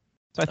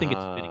 So I think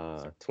it's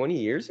fitting. 20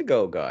 years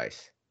ago,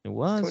 guys. It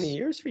was 20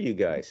 years for you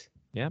guys.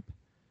 Yep.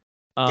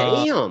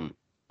 Damn.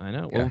 I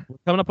know. Yeah. Well, we're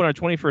coming up on our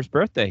 21st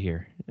birthday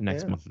here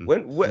next month. Where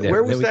Then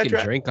was we that can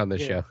draft? drink on the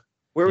show.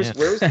 Where was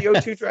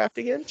the 02 draft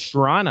again?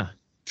 Toronto.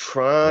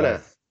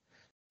 Toronto.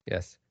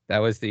 Yes, that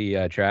was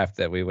the draft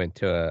that we went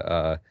to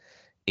a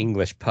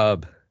English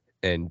pub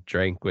and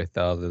drank with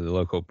all the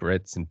local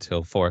Brits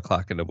until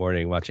 4:00 in the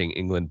morning, watching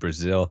England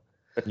Brazil.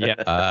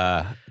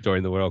 Yeah.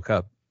 During the World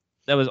Cup.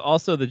 That was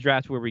also the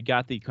draft where we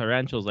got the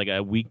credentials like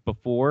a week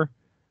before,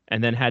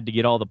 and then had to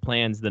get all the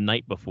plans the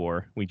night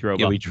before. We drove.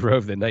 Yeah, up. we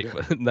drove the night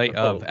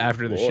up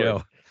after the Lord.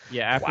 show.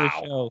 Yeah, after the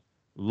show,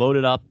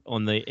 loaded up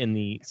in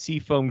the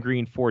seafoam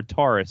green Ford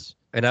Taurus.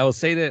 And I will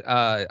say that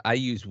I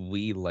use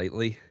we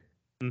lightly.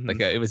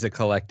 Like it was a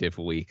collective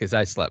we because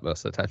I slept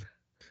most of the time.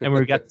 And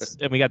we got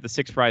the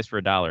 6 fries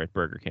for $1 at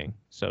Burger King.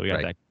 So we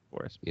got that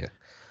for us. Yeah.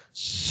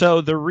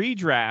 So the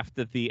redraft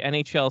that the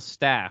NHL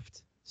staff,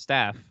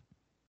 the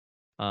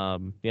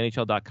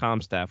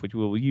NHL.com staff, which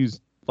we will use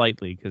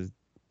lightly because,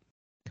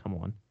 come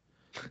on.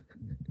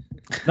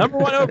 Number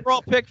 1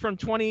 overall pick from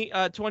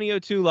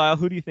 2002, Lyle.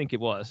 Who do you think it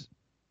was?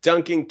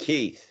 Duncan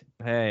Keith.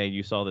 Hey,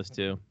 you saw this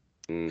too.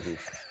 Mm-hmm.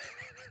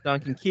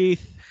 Duncan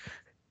Keith.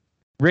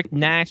 Rick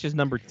Nash is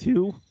number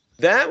 2.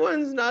 That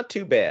one's not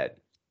too bad.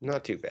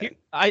 Not too bad.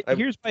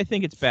 Here's why I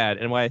think it's bad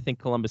and why I think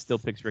Columbus still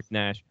picks Rick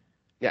Nash.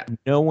 Yeah.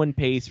 No one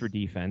pays for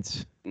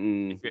defense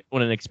on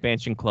an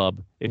expansion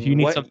club. If you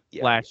need something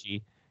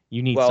flashy,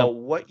 you need Well,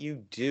 something. what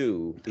you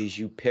do is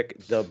you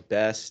pick the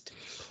best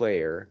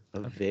player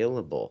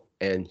available,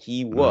 and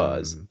he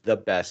was the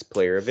best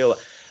player available.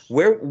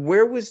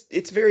 Where was?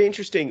 It's very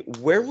interesting.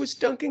 Where was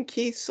Duncan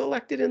Keith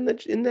selected in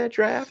that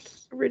draft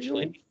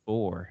originally?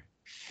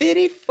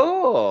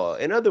 54.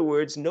 In other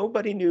words,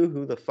 nobody knew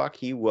who the fuck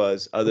he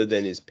was other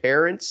than his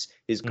parents,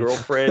 his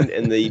girlfriend,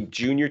 and the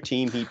junior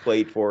team he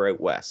played for at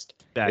West.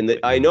 Exactly.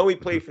 And I know he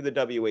played for the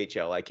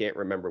WHL. I can't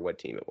remember what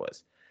team it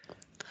was.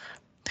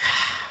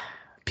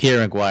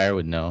 Pierre McGuire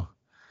would know.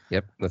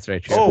 Yep, that's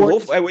right. Oh,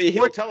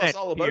 he'll tell us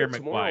all about Pierre it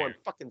tomorrow McGuire. on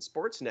fucking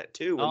Sportsnet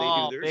too when they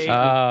do their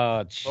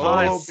baby. show.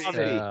 Oh,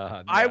 baby.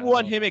 I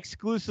want him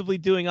exclusively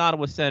doing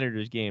Ottawa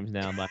Senators games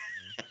now.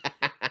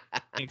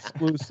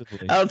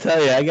 Exclusively. I'll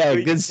tell you, I got a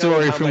You good can tell me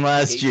story how from much you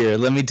last hate year.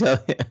 Let me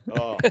tell you.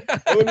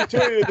 Let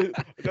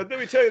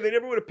me tell you, they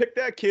never would have picked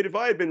that kid if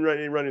I had been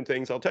running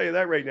things. I'll tell you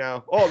that right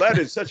now. Oh, that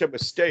is such a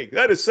mistake.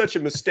 That is such a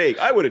mistake.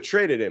 I would have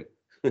traded him.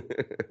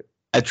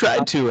 I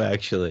tried to,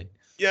 actually.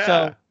 Yeah.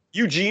 So-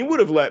 Eugene would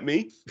have let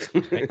me.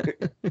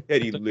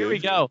 Had he So lived. here we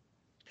go.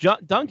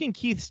 Duncan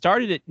Keith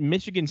started at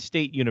Michigan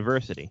State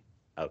University.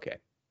 Okay.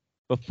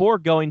 before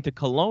going to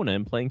Kelowna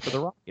and playing for the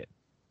Rocket.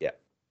 Yeah.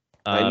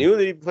 I Um, knew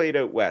that he played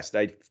out west.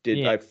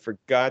 Yeah. I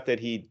forgot that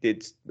he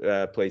did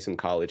play some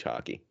college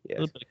hockey. a Yes.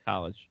 little bit of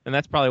college, and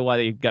that's probably why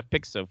they got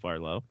picked so far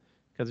low,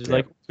 because he's Yeah.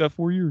 like, he's got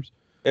 4 years.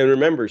 And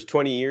remember, it's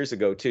 20 years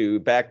ago too.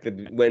 Back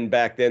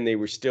then they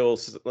were still,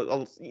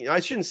 I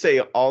shouldn't say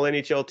all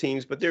NHL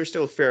teams, but there's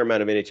still a fair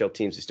amount of NHL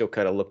teams that still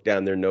kind of look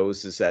down their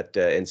noses at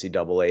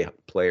NCAA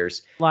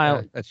players.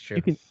 Lyle, That's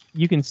true.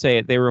 you can say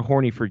it. They were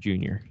horny for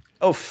Junior.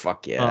 Oh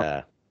fuck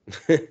yeah!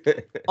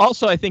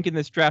 Also, I think in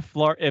this draft,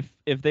 Florida,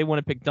 if they want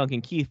to pick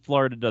Duncan Keith,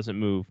 Florida doesn't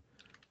move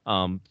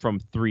from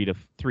 1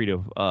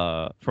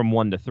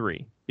 to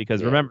 3, because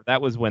Yeah. remember that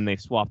was when they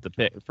swapped the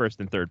pick, first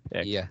and third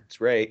pick. Yeah.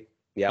 That's right.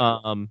 Yeah.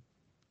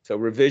 So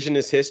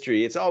revisionist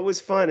history. It's always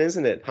fun,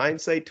 isn't it?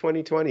 Hindsight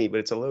 2020, but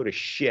it's a load of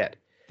shit.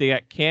 They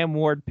got Cam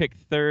Ward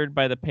picked 3rd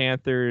by the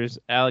Panthers.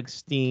 Alex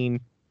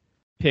Steen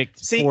picked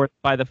See- 4th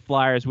by the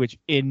Flyers, which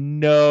in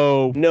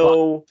no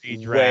No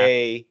draft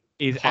way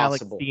is Alex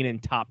possible. Steen in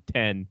top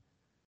 10.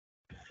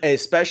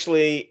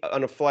 Especially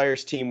on a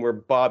Flyers team where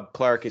Bob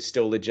Clark is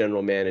still the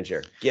general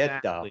manager. Get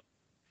Exactly.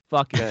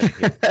 Fucking out of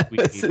here.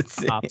 That's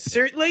insane. Top 10.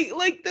 Seriously,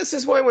 like this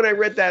is why when I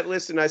read that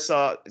list and I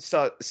saw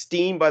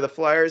Steam by the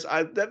Flyers,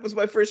 that was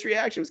my first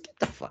reaction was get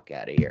the fuck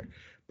out of here.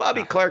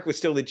 Bobby Clark was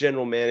still the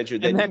general manager.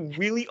 Then you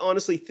really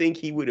honestly think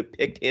he would have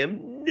picked him?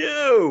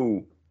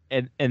 No.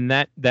 And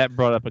that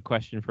brought up a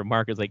question for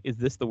Mark. Is like, is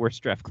this the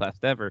worst draft class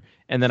ever?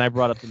 And then I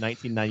brought up the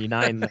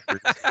 1999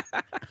 numbers,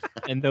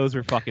 and those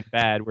were fucking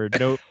bad. Where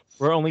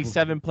only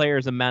 7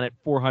 players amounted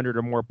 400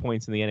 or more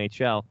points in the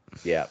NHL.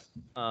 Yeah.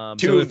 So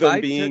Two if of them I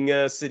being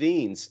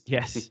Sedins.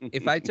 yes,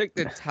 If I took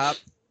the top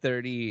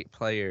 30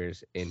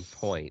 players in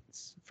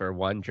points for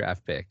one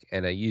draft pick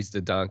and I used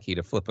a donkey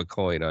to flip a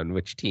coin on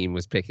which team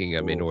was picking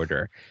them in Oof.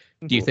 order,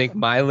 do you think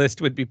my list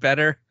would be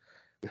better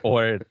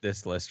or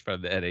this list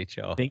from the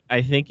NHL?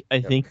 I think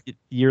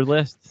your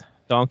list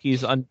donkey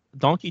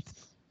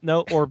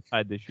no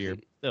Orbside this year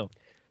still.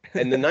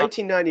 And the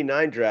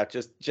 1999 draft,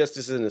 just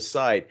as an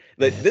aside,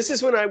 this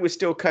is when I was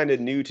still kind of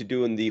new to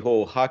doing the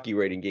whole hockey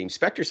rating game.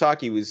 Spectre's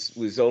Hockey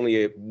was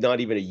only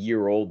not even a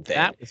year old then.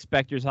 That was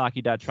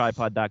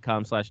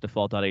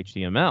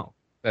spectreshockey.tripod.com/default.html.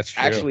 That's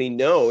true. Actually,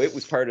 no, it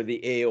was part of the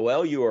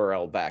AOL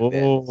URL back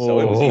then. So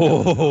it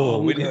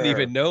was we didn't longer.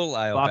 even know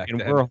Lyle back Fucking,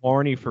 then. we're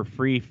horny for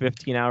free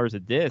 15 hours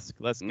of disc.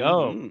 Let's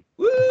go. Mhm.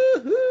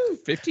 Woohoo!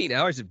 15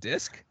 hours of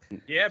disc?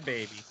 Yeah,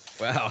 baby.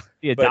 Wow.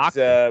 Be a But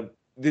doctor.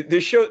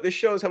 this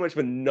shows how much of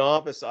a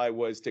novice I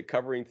was to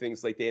covering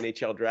things like the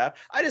NHL draft.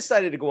 I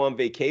decided to go on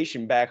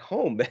vacation back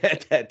home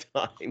at that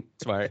time.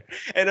 Smart.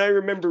 And I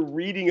remember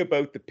reading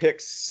about the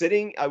picks,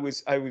 sitting. I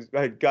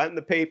had gotten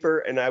the paper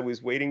and I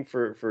was waiting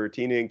for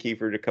Tina and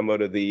Kiefer to come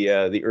out of the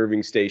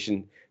Irving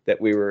station that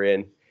we were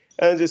in.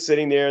 I was just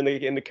sitting there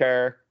in the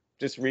car,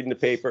 just reading the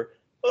paper.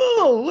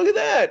 Oh, look at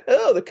that!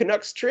 Oh, the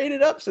Canucks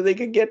traded up so they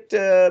could get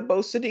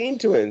both Sedin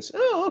twins.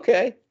 Oh,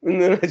 okay. And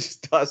then I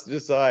just tossed it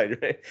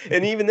aside, right?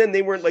 And even then,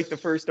 they weren't like the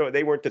first.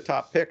 They weren't the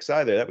top picks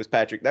either. That was the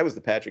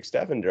Patrick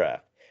Steffen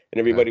draft, and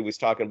everybody was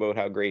talking about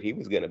how great he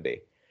was going to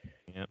be.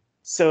 Yep.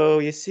 So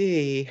you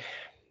see,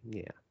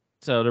 yeah.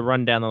 So to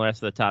run down the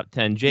rest of the top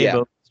 10, Jay Yeah.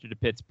 Bouwmeester to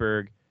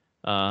Pittsburgh,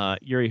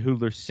 Yuri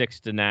Hudler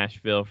 6th to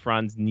Nashville,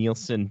 Franz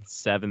Nielsen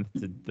 7th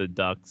to the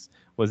Ducks.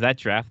 Was that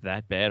draft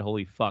that bad?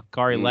 Holy fuck.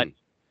 Kari Lett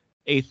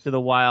 8th to the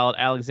Wild,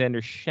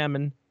 Alexander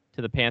Shemin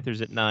to the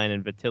Panthers at 9,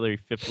 and Vasily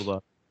Fipula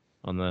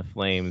on the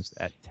Flames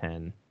at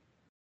 10.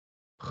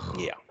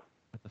 Yeah.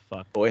 What the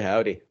fuck? Boy,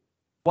 howdy.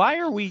 Why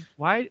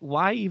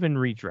even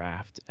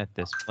redraft at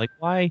this? Like,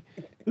 why?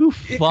 Who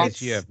fucks?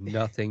 Because you have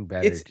nothing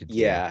better to do.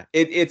 Yeah,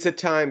 it's a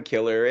time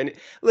killer. And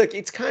look,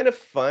 it's kind of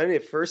fun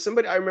at first.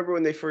 I remember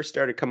when they first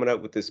started coming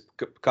out with this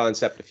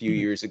concept a few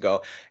years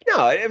ago.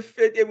 No,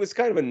 it was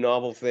kind of a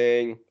novel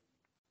thing.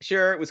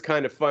 Sure, it was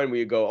kind of fun where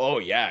you go, oh,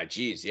 yeah,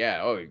 geez,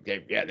 yeah, oh,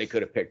 yeah, they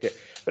could have picked it.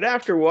 But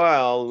after a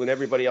while, when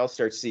everybody else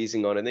starts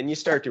seizing on it, then you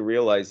start to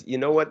realize, you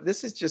know what,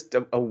 this is just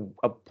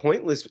a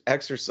pointless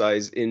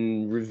exercise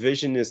in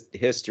revisionist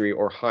history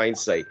or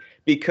hindsight.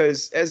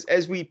 Because as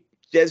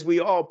we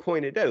all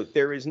pointed out,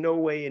 there is no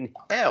way in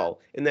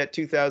hell in that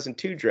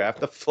 2002 draft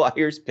the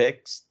Flyers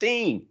picked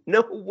Steen.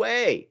 No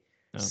way.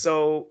 No.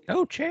 So,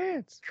 No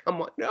chance.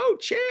 come on, no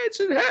chance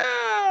in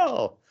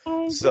hell.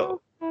 So,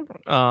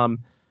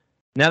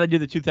 now they do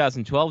the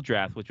 2012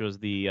 draft, which was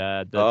the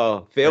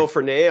fail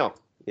for nail.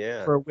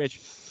 Yeah. for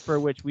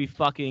which we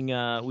fucking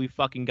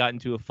got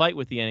into a fight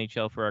with the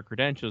NHL for our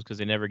credentials because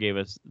they never gave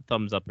us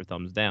thumbs up or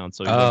thumbs down.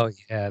 So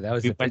Yeah, that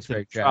was we the went to the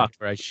Pittsburgh truck. draft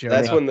where I showed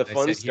That's up when the and I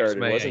fun said, "Here's started,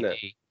 my wasn't it?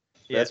 ID."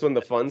 That's when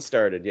the fun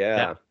started. Yeah.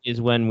 that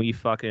is when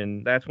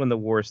that's when the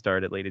war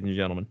started, ladies and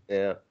gentlemen.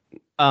 Yeah.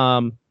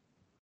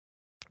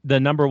 The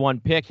number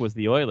 1 pick was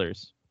the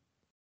Oilers,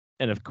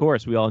 and of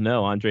course we all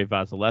know Andrei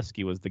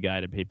Vasilevsky was the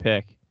guy to be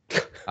picked.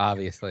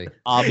 Obviously.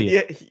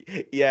 Obvious.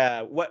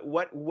 Yeah.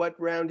 What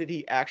round did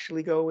he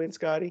actually go in,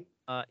 Scotty?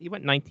 He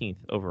went 19th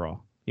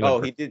overall.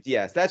 He did.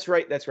 Yes, that's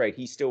right.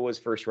 He still was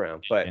first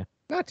round, but Yeah.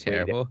 Not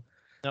terrible.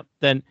 Yep.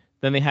 Then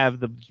Then they have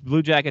the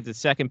Blue Jackets at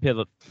second,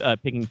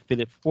 picking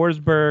Philip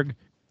Forsberg.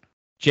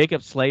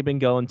 Jacob Slavin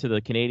going to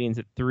the Canadiens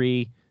at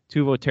 3.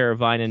 Teuvo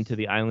Teravainen to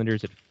the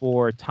Islanders at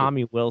 4.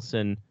 Tommy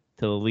Wilson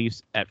to the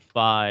Leafs at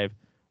 5.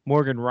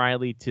 Morgan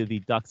Riley to the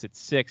Ducks at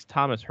 6.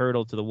 Thomas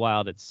Hertl to the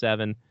Wild at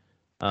 7.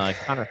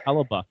 Connor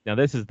Hellebuck. Now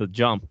this is the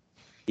jump.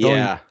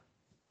 Yeah.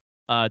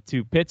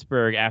 To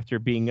Pittsburgh after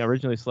being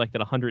originally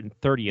selected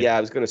 130th. Yeah,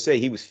 I was going to say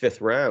he was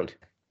 5th round.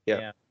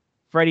 Yeah.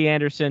 Freddie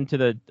Anderson to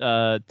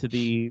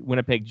the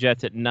Winnipeg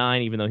Jets at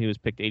 9, even though he was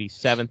picked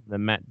 87th. And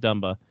then Matt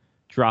Dumba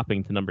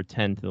dropping to number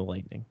 10 to the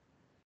Lightning.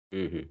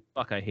 Mm-hmm.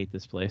 Fuck, I hate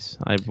this place.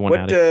 I've won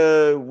out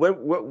of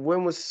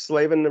when was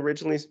Slavin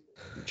originally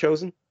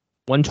chosen?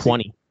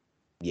 120.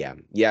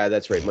 Yeah,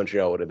 that's right.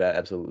 Montreal would have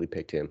absolutely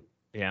picked him.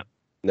 Yeah.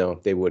 No,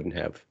 they wouldn't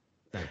have.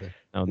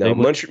 No,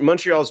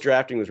 Montreal's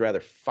drafting was rather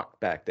fucked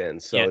back then.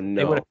 So yeah, no,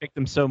 they would have picked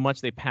him so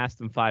much they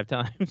passed him 5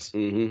 times.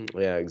 Mm-hmm.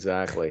 Yeah,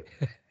 exactly.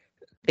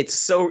 It's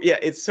so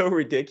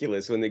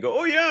ridiculous when they go,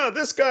 oh yeah,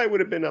 this guy would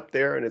have been up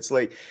there, and it's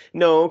like,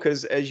 no,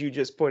 because as you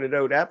just pointed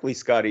out aptly,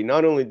 Scotty,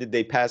 not only did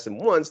they pass him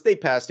once, they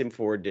passed him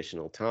 4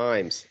 additional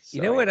times. So.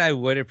 You know what I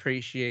would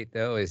appreciate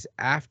though is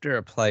after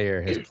a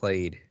player has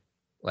played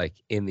like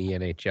in the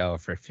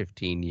NHL for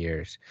 15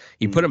 years,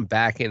 you put them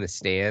back in the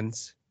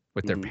stands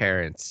with their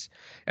parents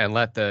and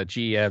let the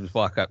GMs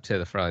walk up to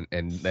the front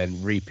and then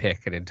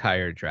repick an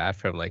entire draft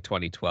from like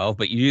 2012.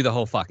 But you do the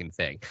whole fucking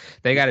thing.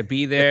 They got to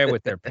be there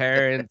with their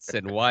parents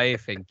and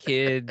wife and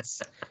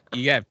kids.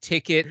 You have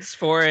tickets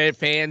for it.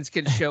 Fans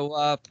can show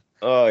up.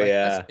 Oh, like,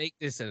 yeah. Let's make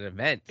this an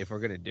event if we're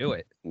going to do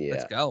it. Yeah.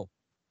 Let's go.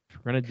 If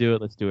we're going to do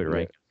it, let's do it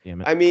right.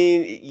 Damn it. I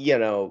mean, you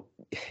know,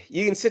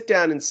 you can sit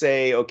down and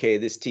say, okay,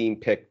 this team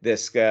picked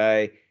this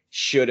guy,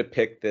 should have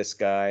picked this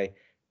guy,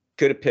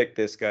 could have picked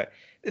this guy.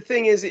 The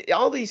thing is,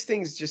 all these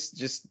things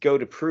just go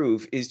to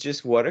prove is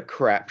just what a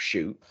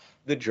crapshoot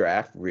the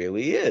draft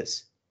really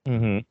is.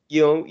 Mm-hmm.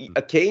 You know,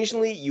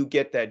 occasionally you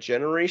get that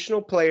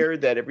generational player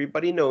that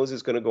everybody knows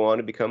is going to go on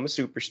to become a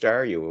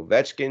superstar. Your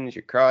Ovechkins,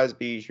 your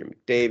Crosbys, your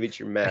McDavids,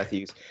 your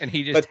Matthews. And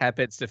he just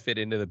happens to fit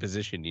into the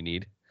position you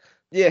need.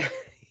 Yeah.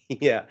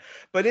 Yeah.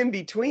 But in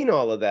between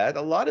all of that,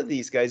 a lot of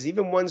these guys,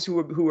 even ones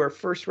who are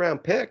first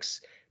round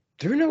picks,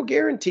 there are no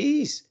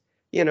guarantees.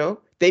 You know,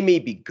 they may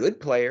be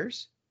good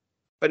players,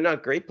 but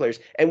not great players.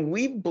 And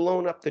we've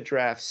blown up the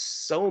draft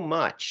so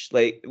much.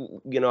 Like,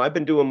 you know, I've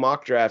been doing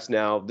mock drafts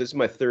now. This is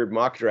my third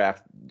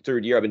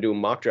year I've been doing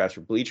mock drafts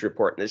for Bleacher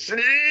Report. And it's a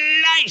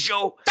light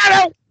show.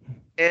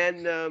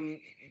 And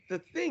the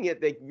thing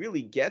that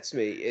really gets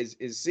me is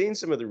seeing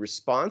some of the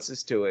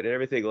responses to it and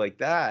everything like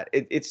that.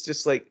 It's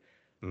just like,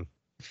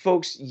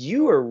 folks,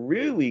 you are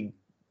really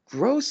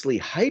grossly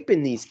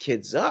hyping these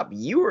kids up.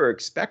 You are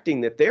expecting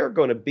that they're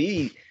going to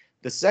be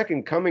the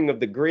second coming of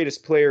the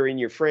greatest player in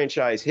your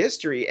franchise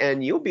history,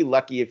 and you'll be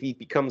lucky if he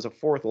becomes a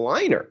 4th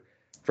liner,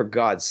 for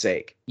God's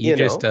sake. You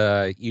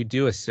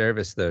do a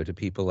service though to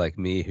people like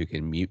me who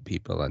can mute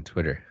people on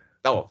Twitter.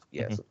 Oh,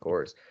 yes, of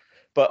course.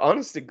 But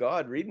honest to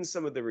God, reading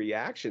some of the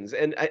reactions,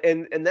 and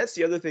that's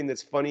the other thing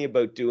that's funny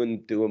about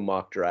doing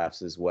mock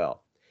drafts as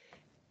well,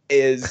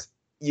 is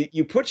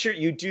you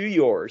do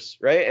yours,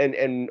 right?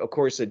 And of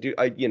course I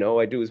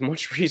do as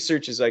much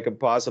research as I could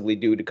possibly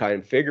do to kind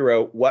of figure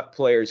out what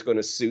player is going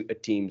to suit a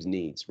team's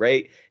needs,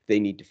 right? They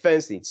need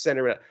defense, they need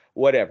center,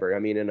 whatever. I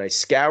mean, and I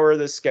scour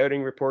the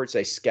scouting reports.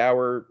 I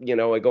scour,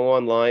 I go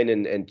online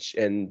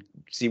and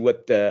see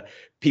what the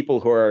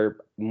people who are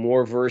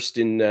more versed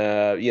in,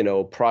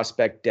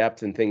 prospect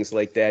depth and things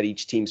like that,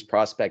 each team's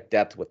prospect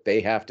depth, what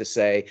they have to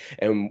say,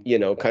 and,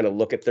 kind of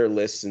look at their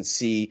lists and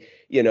see,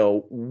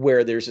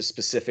 where there's a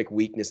specific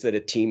weakness that a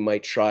team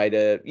might try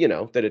to,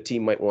 that a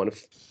team might want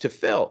to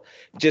fill,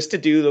 just to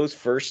do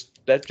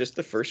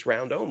the first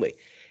round only.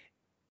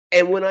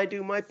 And when I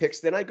do my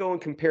picks, then I go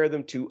and compare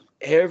them to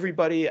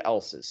everybody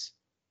else's.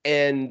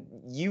 And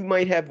you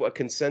might have a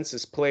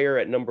consensus player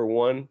at number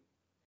 1.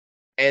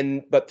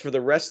 But for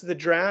the rest of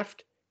the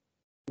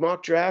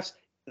mock drafts,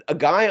 a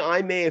guy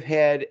I may have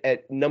had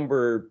at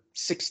number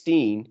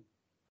 16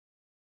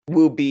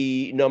 will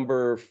be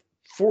number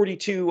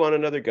 42 on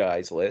another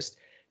guy's list,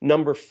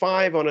 number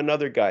 5 on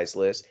another guy's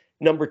list,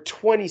 number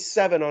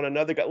 27 on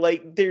another guy.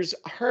 Like, there's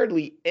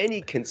hardly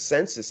any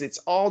consensus. It's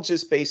all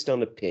just based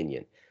on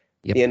opinion.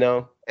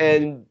 Yep.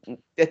 And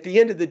at the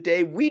end of the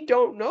day, we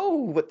don't know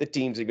what the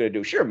teams are going to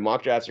do. Sure,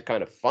 mock drafts are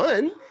kind of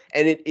fun,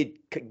 and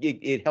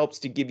it helps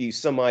to give you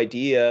some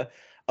idea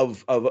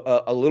of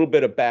a little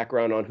bit of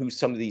background on who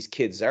some of these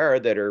kids are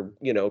that are,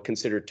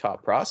 considered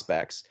top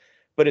prospects.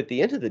 But at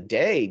the end of the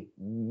day,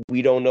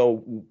 we don't know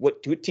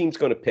what team's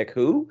going to pick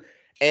who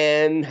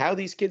and how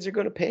these kids are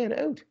going to pan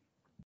out.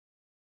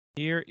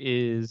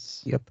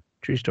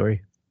 True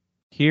story.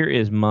 Here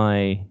is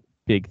my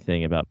big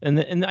thing about,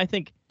 and I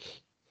think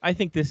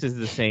this is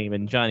the same.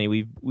 And Johnny,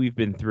 we've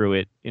been through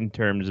it in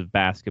terms of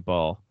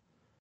basketball,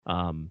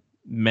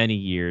 many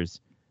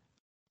years,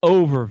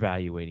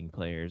 overvaluating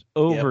players,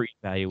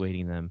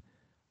 over-evaluating them.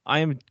 I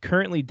am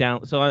currently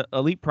down. So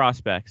Elite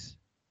Prospects.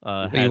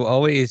 You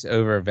always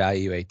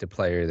over-evaluate the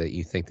player that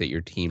you think that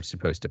your team's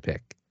supposed to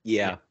pick.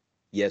 Yeah.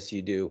 Yes,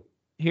 you do.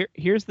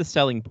 Here's the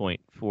selling point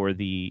for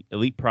the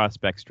Elite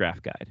Prospects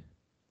Draft Guide.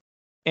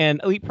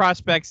 And Elite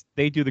Prospects,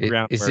 they do the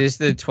groundwork. Is this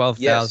the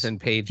 12,000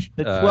 page?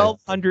 The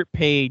 1,200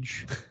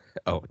 page.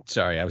 Oh,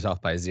 sorry, I was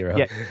off by 0.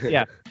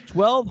 Yeah,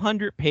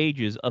 1,200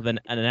 pages of an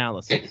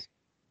analysis.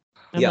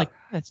 I'm like,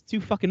 that's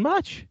too fucking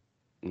much.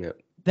 Yeah.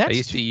 That's I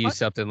used to use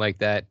something like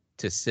that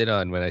to sit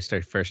on when I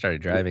first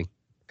started driving.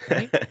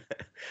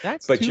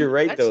 That's But too, you're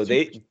right that's though.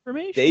 too much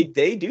information.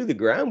 They do the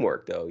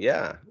groundwork though.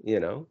 Yeah, you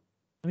know.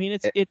 I mean,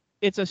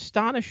 it's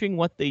astonishing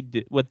what they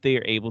do, what they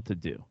are able to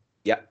do.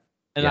 Yeah.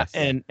 And Yes.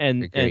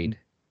 and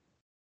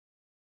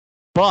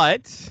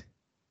but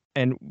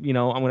you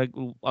know,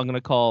 I'm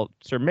gonna call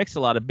Sir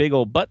Mix-a-Lot a big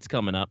old butts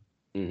coming up.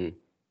 Mm-hmm.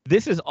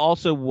 This is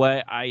also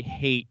why I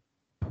hate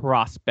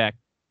prospect,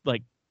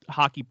 like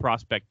hockey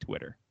prospect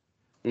Twitter,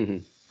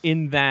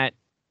 in that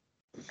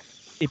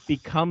it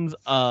becomes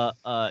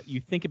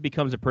you think it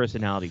becomes a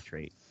personality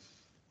trait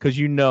because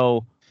you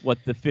know what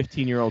the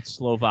 15-year-old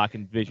Slovak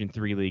in Division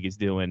 3 league is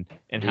doing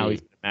and how he's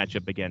going to match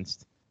up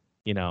against,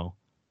 you know,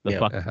 the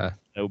fucking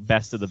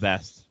best of the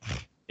best.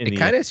 It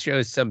kind of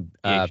shows some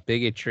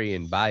bigotry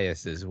and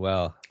bias as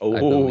well. Oh, I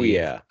believe,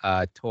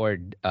 yeah.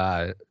 Toward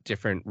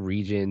different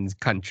regions,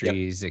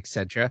 countries,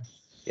 etc.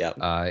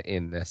 Yeah.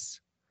 In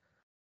this.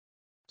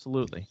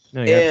 Absolutely.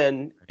 No,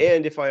 and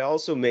if I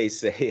also may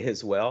say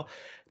as well,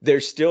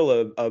 there's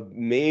still a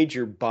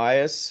major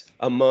bias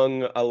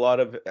among a lot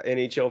of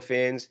NHL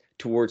fans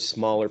towards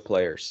smaller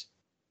players.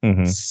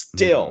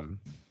 Still.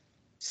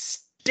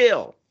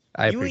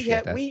 I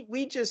appreciate that.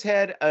 We just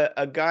had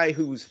a guy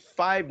who's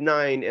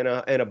 5'9" and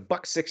a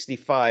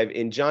 $165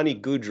 in Johnny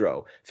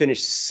Gaudreau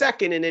finished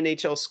second in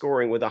NHL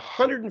scoring with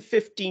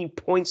 115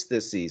 points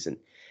this season.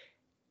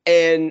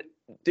 And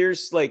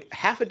there's like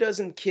half a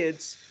dozen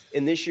kids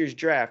in this year's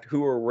draft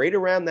who are right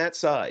around that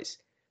size.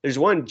 There's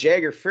one,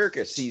 Jagger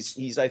Firkus. He's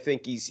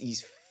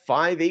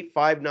 5'8",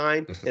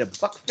 5'9", and a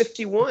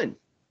 $151.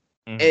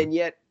 And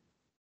yet,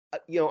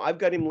 you know, I've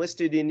got him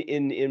listed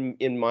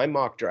in my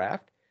mock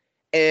draft.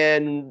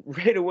 And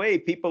right away,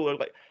 people are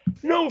like,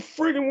 no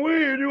friggin'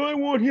 way do I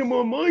want him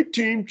on my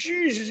team.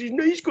 Jesus,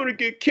 he's going to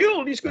get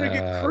killed. He's going to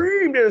get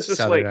creamed. And it's just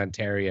Southern like,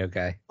 Ontario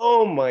guy.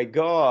 Oh, my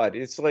God.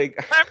 It's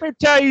like, let me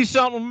tell you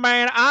something,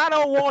 man. I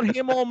don't want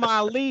him on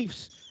my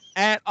Leafs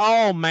at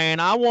all, man.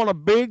 I want a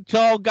big,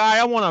 tall guy.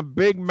 I want a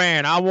big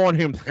man. I want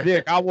him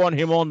thick. I want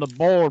him on the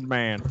board,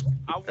 man.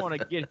 I want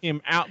to get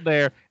him out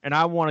there, and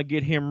I want to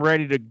get him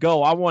ready to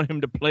go. I want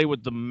him to play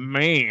with the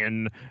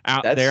man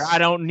out there. I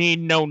don't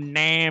need no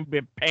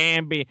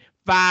namby-pamby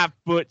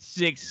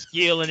 5'6"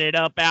 skilling it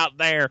up out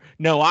there.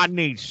 No, I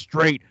need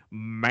straight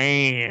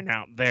man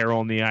out there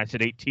on the ice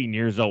at 18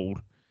 years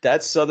old.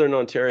 That Southern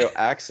Ontario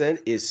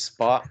accent is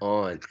spot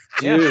on,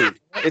 dude.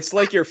 It's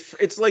like you're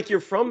from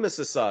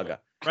Mississauga.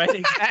 Right,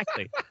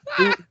 exactly.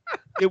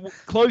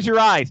 Close your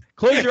eyes.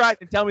 Close your eyes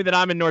and tell me that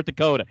I'm in North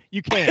Dakota.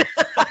 You can't.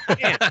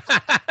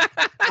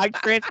 I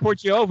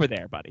transport you over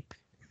there, buddy.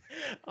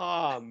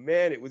 Oh,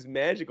 man, it was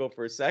magical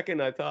for a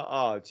second. I thought,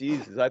 oh,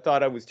 Jesus. I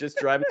thought I was just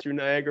driving through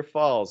Niagara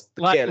Falls.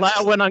 I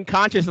went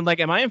unconscious and like,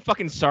 am I in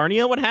fucking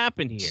Sarnia? What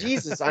happened here?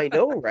 Jesus, I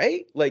know,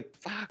 right? Like,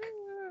 fuck.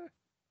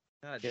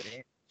 God damn.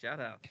 Shout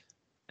out.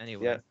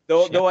 Anyway. Yeah.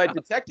 Though I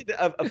detected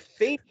a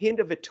faint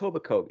hint of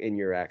Etobicoke in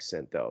your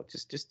accent, though.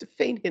 Just a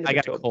faint hint of Etobicoke.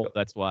 I got a cold,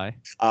 that's why.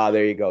 Ah,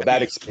 there you go.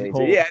 That explains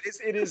it. Yeah,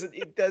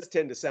 it does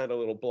tend to sound a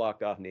little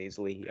blocked off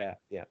nasally.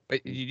 Yeah.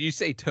 But did you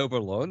say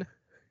Toblerone?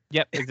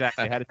 Yep,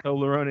 exactly. I had a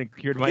Toblerone and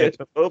cured my a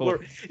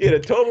Toblerone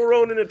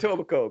and a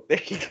Etobicoke.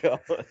 There you go.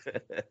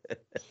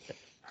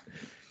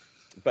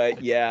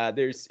 But yeah,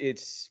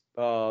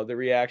 the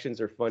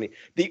reactions are funny.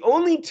 The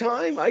only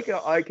time I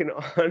can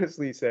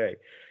honestly say,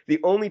 the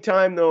only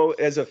time though,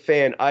 as a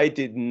fan, I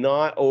did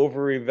not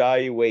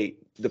over-evaluate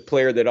the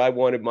player that I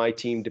wanted my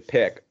team to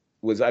pick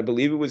was, I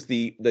believe it was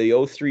the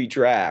 03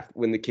 draft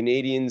when the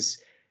Canadians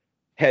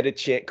had a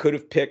chance, could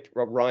have picked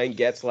Ryan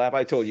Getzlaf.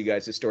 I told you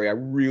guys the story. I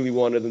really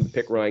wanted them to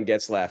pick Ryan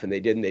Getzlaf, and they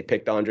didn't. They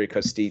picked Andre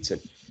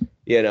Kostitsyn,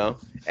 you know?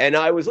 And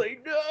I was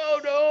like, no.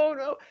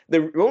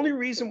 The only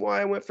reason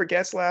why I went for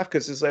Getzlaf,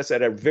 because as I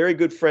said, I had a very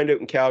good friend out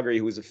in Calgary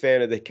who was a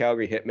fan of the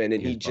Calgary Hitmen,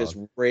 and he just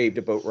raved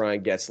about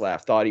Ryan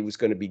Getzlaf, thought he was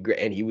going to be great,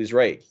 and he was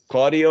right.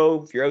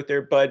 Claudio, if you're out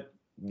there, bud,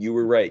 you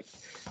were right.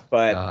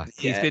 But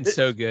he's been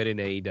so good in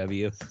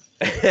AEW.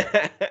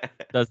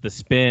 Does the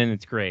spin.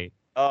 It's great.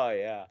 Oh,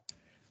 yeah.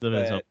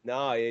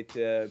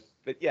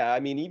 But yeah,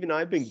 I mean, even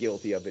I've been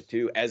guilty of it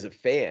too as a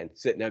fan,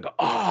 sitting there and go,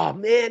 oh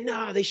man,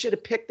 no, they should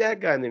have picked that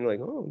guy. And then you're like,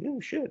 oh,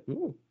 no shit.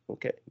 Oh,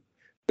 okay.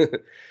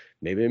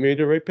 Maybe they made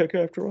the right pick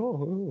after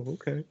all. Oh,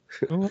 okay.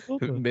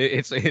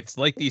 It's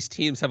like these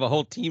teams have a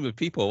whole team of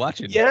people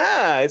watching.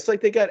 Yeah, it's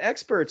like they got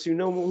experts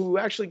who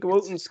actually go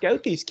out and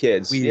scout these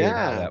kids.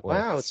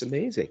 Wow, it's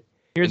amazing.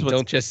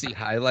 Don't just see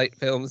highlight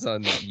films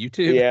on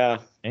YouTube. Yeah.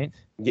 Right?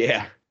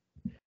 Yeah.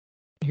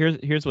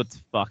 Here's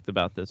what's fucked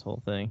about this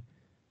whole thing,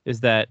 is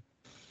that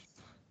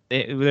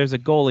there's a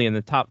goalie in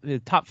the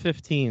top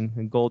 15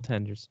 in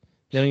goaltenders.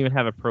 They don't even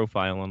have a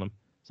profile on them.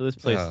 So this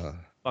place,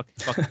 fuck.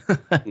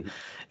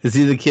 Is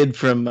he the kid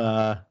from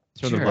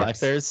It's from The the Black Bucks.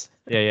 Bears.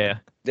 Yeah.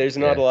 There's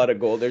not Yeah. a lot of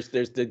goal. There's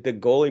the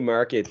goalie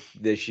market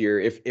this year.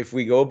 If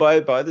we go by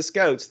the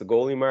scouts, the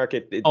goalie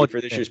market Oh, for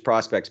this thin. year's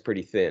prospects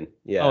pretty thin.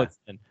 Yeah. Oh, it's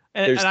thin.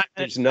 And, there's and I,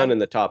 there's and none in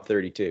the top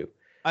 32.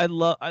 I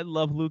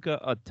love Luca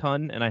a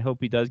ton, and I hope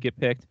he does get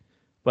picked.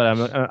 But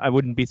I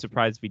wouldn't be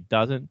surprised if he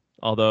doesn't.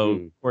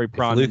 Although Corey If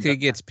Pron, Luca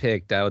gets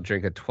picked, I'll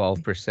drink a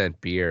 12%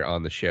 beer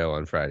on the show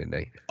on Friday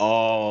night.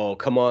 Oh,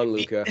 come on,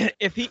 Luca.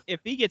 if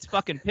he gets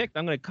fucking picked,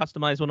 I'm gonna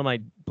customize one of my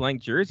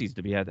blank jerseys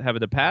to have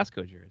a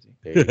Pasco jersey.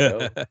 There you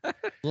go.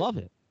 Love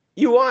it.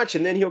 You watch,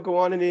 and then he'll go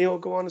on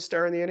to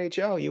star in the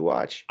NHL. You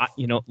watch.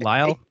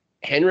 Lyle.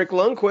 Henrik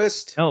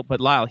Lundqvist. No,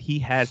 but Lyle, he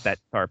has that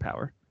star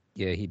power.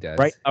 Yeah, he does.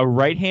 Right, a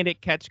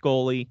right-handed catch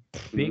goalie,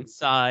 Mm-hmm. big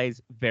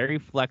size, very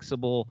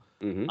flexible,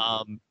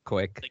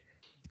 Quick.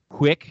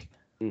 quick.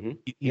 Mhm.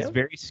 He's Yeah.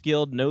 very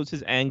skilled, knows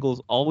his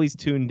angles, always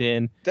tuned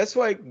in. That's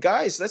why,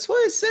 guys. That's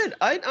why I said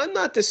I'm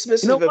not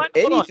dismissive You know of what?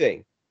 Hold on.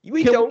 anything.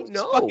 We Can don't just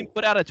know. Fucking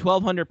put out a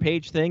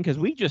 1,200-page thing because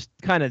we just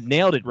kind of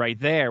nailed it right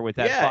there with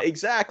that. Yeah,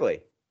 exactly.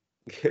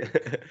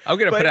 I'm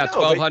gonna But put out no,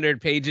 but-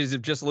 1,200 pages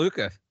of just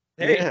Luca.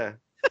 Yeah.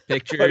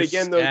 Pictures. But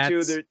again, though, too,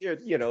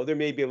 stats. there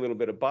may be a little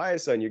bit of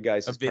bias on your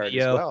guys' A part as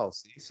video. well.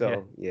 See?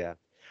 So yeah.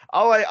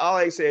 All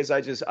I say is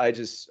I just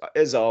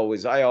as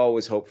always I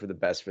always hope for the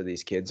best for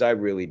these kids. I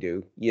really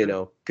do,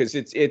 because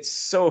it's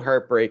so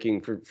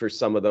heartbreaking for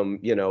some of them,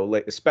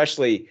 like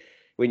especially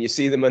when you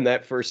see them on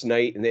that first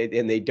night and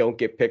they don't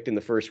get picked in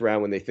the first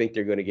round when they think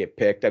they're going to get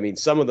picked. I mean,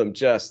 some of them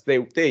just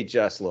they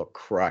just look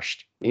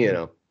crushed,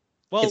 Well,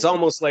 It's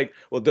almost like,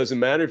 well, it doesn't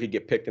matter if you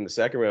get picked in the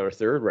second round or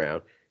third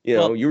round.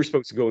 Well- You were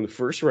supposed to go in the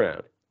first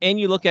round. and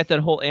you look at that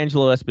whole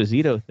Angelo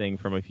Esposito thing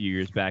from a few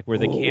years back where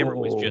the camera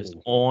was just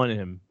on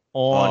him.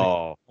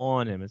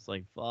 It's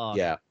like, fuck.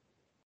 Yeah.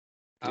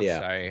 I'm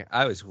sorry.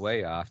 I was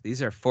way off.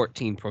 These are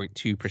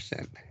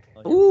 14.2%.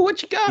 Ooh,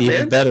 what you got, Even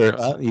man?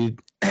 better. You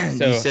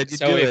So, said you'd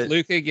so do if it.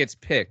 Luca gets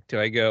picked, do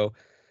I go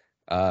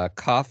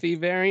coffee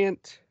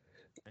variant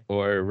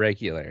or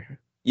regular?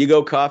 You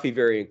go coffee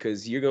variant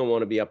because you're going to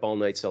want to be up all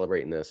night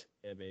celebrating this.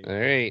 Yeah, baby. All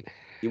right.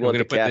 You I'm want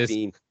the gonna put this-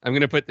 caffeine. I'm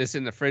gonna put this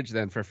in the fridge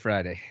then for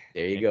Friday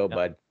There you go,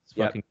 bud. Let's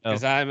Yep. fucking go.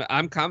 because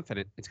I'm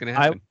confident it's gonna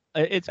happen.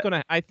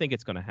 I think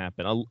it's gonna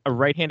happen. A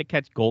right-handed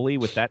catch goalie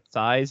with that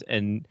size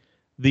and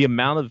the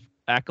amount of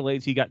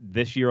accolades he got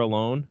this year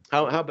alone.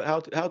 How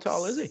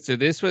tall is he? So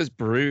this was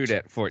brewed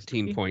at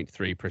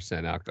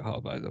 14.3%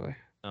 alcohol, by the way.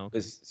 What'd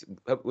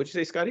you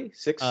say, Scotty?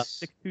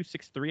 6'2",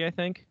 6'3", I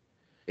think.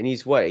 And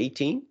he's what,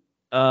 18?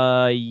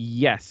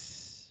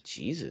 Yes.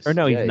 Jesus. Or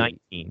no, Yeah, he's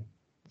 19.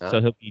 Huh?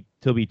 So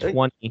he'll be Hey.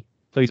 20.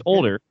 So he's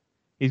older.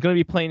 He's going to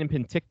be playing in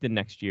Penticton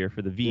next year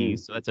for the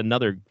V's. So that's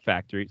another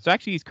factor. So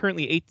actually, he's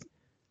currently 8.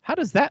 How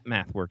does that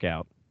math work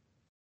out?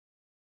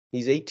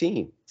 He's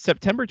 18.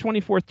 September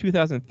 24th,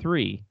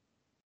 2003.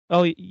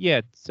 Oh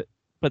yeah,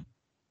 but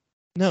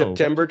no.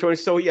 September 20.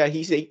 So yeah,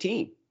 he's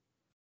 18.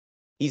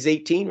 He's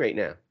 18 right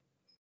now.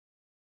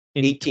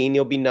 18.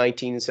 He'll be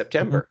 19 in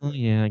September. Oh,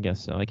 yeah, I guess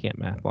so. I can't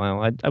math.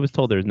 Well, I was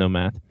told there's no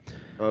math.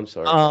 I'm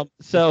sorry.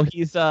 So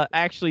he's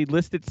actually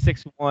listed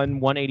 6'1",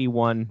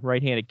 181,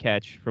 right-handed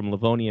catch from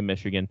Livonia,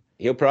 Michigan.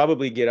 He'll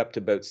probably get up to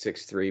about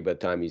 6'3" by the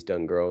time he's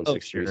done growing. Oh,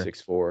 6'3", sure.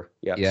 6'4".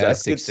 Yeah, Yeah, so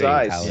that's good 6'3"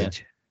 size.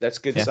 college. That's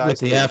good Yeah. size. With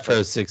the for- Afro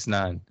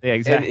 6'9". Yeah,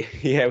 exactly.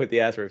 And, yeah, with the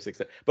Afro 6'9".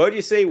 But what do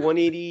you say,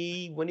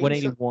 180?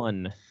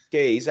 181.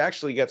 Okay, he's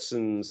actually got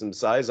some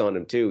size on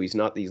him too. He's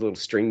not these little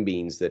string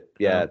beans that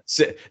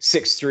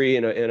 6'3"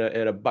 and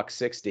a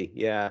 $160.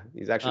 Yeah,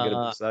 he's actually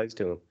got a good size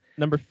to him.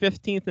 Number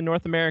 15th in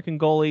North American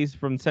goalies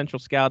from Central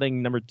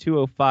Scouting. Number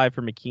 205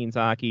 for McKean's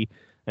Hockey.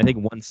 I think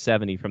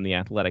 170 from the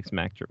Athletics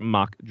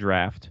mock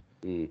draft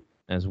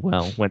as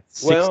well. Went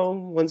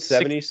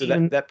 170. So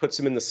 16. that puts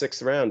him in the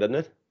 6th round, doesn't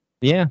it?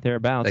 Yeah,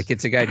 thereabouts. That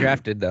gets a guy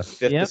drafted though.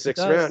 5th Yep, to it 6th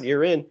does. round,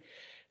 you're in.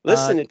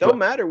 Listen, it don't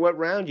matter what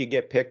round you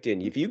get picked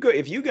in. If you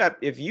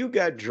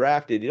got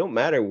drafted, it don't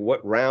matter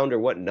what round or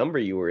what number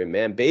you were in,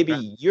 man.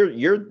 Baby,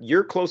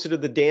 you're closer to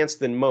the dance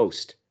than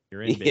most.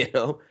 You're in, baby.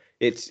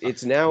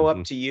 It's now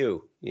up to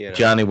you.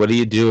 Johnny, what do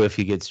you do if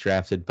he gets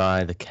drafted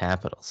by the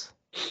Capitals?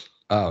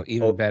 Oh,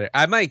 even better.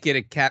 I might get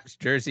a Caps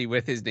jersey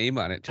with his name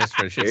on it just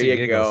for shits There and you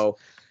giggles. go.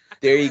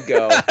 There you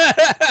go.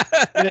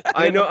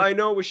 I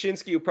know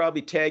Wyshynski will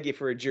probably tag you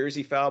for a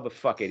jersey foul, but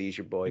fuck it, he's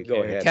your boy.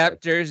 Go ahead. Cap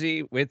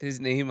jersey with his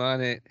name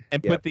on it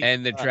And Yeah. put the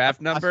and the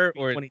draft number apostrophe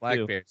or 22.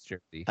 Black Bears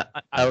jersey.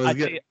 I'd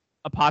say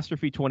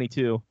apostrophe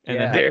 22. And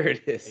Yeah. then There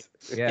it is.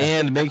 Yeah.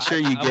 And make sure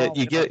you I'm all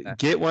in about that.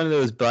 get one of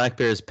those Black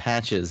Bears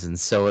patches and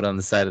sew it on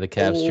the side of the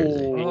Caps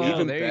jersey. Oh,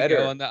 Even there better.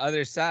 you go on the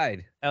other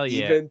side. hell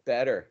yeah. Even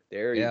better.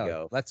 There Yeah, you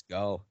go. let's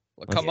go.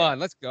 Well, Let's come go. on,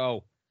 let's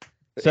go.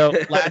 So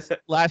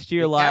last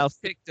year, The Lyle. Caps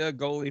picked a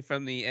goalie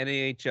from the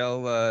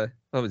NAHL.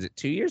 What was it?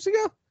 2 years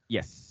ago?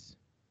 Yes.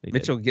 they did.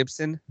 Mitchell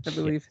Gibson, I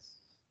believe.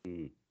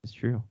 It's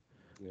true.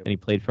 Yep. And he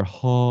played for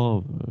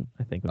Harvard,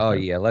 I think. Oh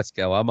yeah, let's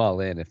go. I'm all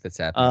in if this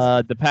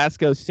happens. The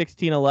Pasco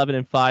 16, 11,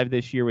 and 5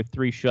 this year with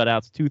 3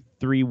 shutouts,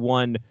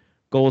 2-3-1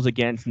 goals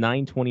against,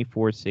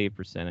 924 save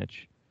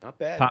percentage. Not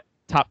bad.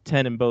 Top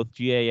 10 in both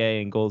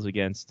GAA and goals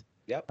against.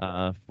 Yep.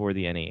 For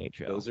the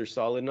NAHL. Those are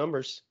solid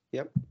numbers.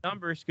 Yep.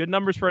 Good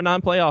numbers for a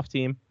non-playoff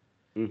team.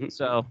 Mm-hmm.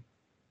 So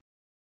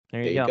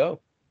there There you you go.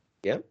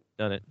 Yep.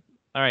 Done it.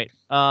 All right.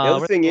 The other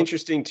let's thing go-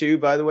 interesting too,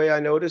 by the way, I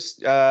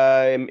noticed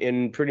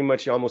in pretty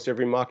much almost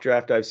every mock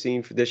draft I've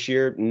seen for this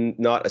year,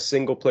 not a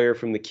single player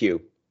from the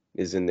Q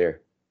is in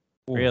there.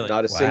 Really?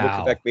 Not a single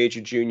Wow. Quebec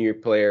Major Junior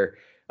player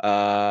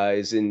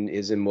is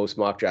in most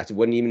mock drafts. It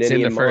wasn't even It's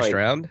any in the first mine.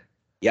 round.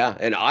 Yeah,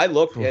 and I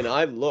looked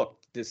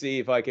to see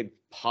if I could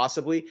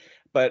possibly,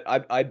 but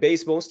I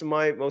base most of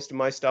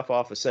my stuff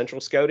off of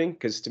Central Scouting,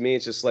 because to me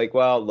it's just like,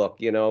 well, look,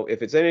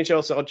 if it's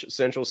NHL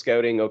Central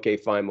Scouting, okay,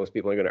 fine. Most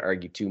people aren't going to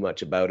argue too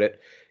much about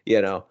it,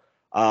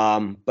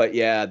 But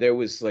yeah, there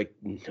was like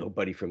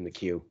nobody from the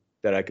Q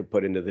that I could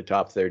put into the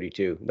top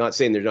 32. Not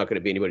saying there's not going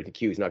to be anybody at the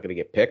Q who's not going to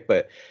get picked,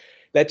 but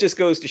that just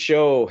goes to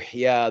show,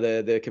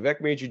 the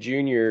Quebec Major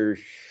Junior.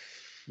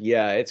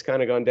 Yeah, it's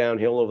kind of gone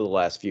downhill over the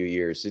last few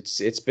years.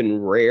 It's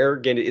been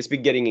rare. It's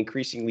been getting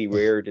increasingly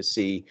rare to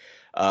see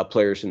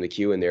players from the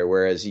Q in there.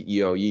 Whereas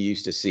you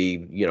used to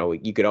see,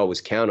 you could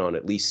always count on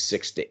at least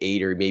 6 to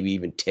 8 or maybe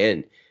even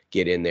 10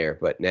 get in there.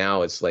 But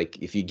now it's like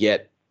if you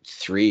get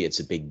 3, it's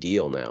a big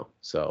deal now.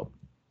 So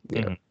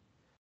yeah. Mhm.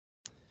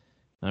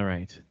 All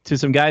right. To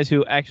some guys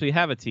who actually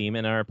have a team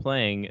and are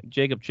playing,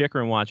 Jacob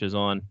Chikrin watches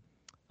on.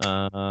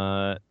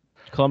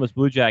 Columbus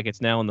Blue Jackets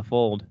now in the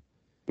fold.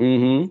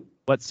 Mm-hmm.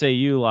 What say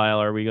you,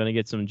 Lyle? Are we going to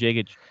get some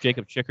Jacob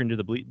Chikrin to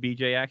the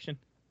BJ action?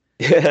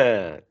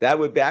 That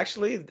would be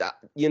actually,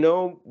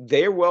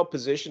 they're well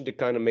positioned to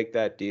kind of make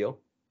that deal.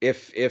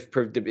 If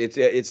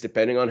it's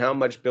depending on how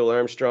much Bill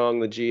Armstrong,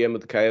 the GM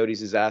of the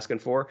Coyotes, is asking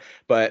for,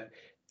 but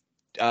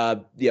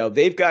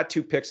they've got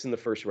 2 picks in the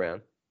first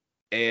round,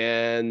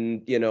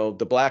 and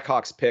the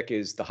Blackhawks pick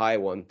is the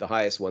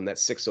highest one.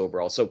 That's 6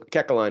 overall. So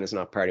Kekalainen is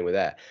not partying with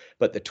that,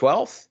 but the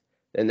 12th,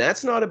 and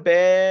that's not a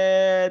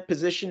bad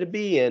position to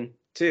be in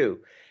too.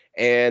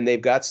 And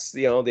they've got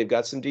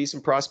some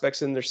decent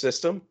prospects in their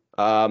system.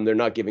 They're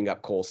not giving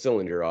up Cole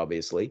Cylinder,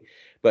 obviously,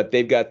 but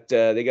they got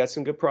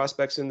some good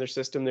prospects in their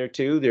system there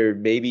too. There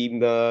may be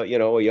a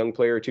young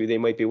player or two they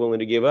might be willing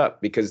to give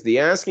up, because the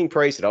asking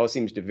price, it always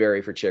seems to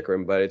vary for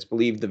Chikrin, but it's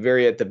believed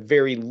at the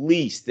very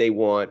least they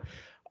want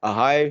a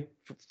high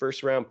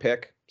first round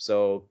pick.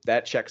 So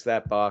that checks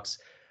that box.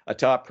 A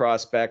top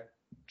prospect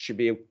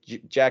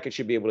Jacket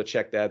should be able to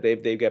check that.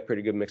 They've got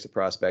pretty good mix of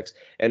prospects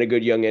and a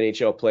good young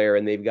NHL player,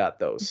 and they've got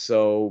those.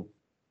 So,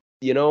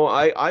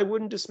 I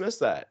wouldn't dismiss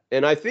that,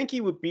 and I think he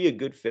would be a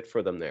good fit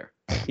for them there.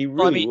 He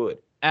really would.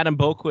 Adam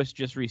Boquist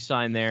just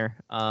re-signed there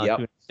Yep.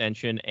 to an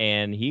extension,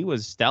 and he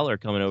was stellar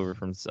coming over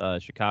from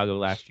Chicago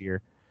last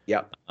year.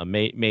 Yeah,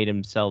 made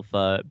himself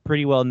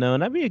pretty well known.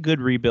 That'd be a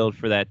good rebuild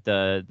for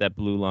that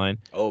blue line.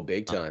 Oh,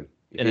 big time.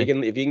 And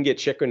If you can get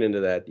Chikrin into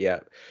that, yeah.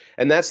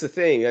 And that's the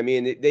thing. I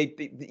mean, they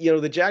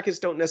the Jackets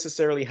don't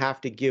necessarily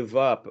have to give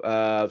up,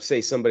 say,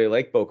 somebody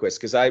like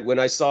Boquist, because when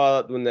I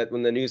saw when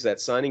the news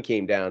that signing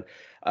came down,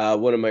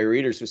 one of my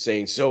readers was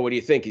saying, so what do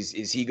you think? Is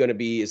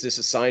this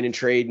a sign and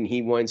trade and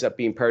he winds up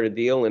being part of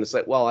the deal? And it's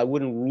like, well, I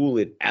wouldn't rule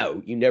it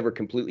out. You never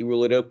completely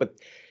rule it out, but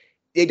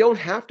they don't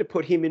have to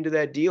put him into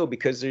that deal,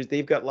 because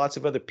they've got lots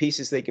of other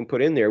pieces they can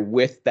put in there,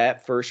 with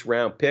that first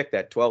round pick,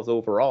 that 12th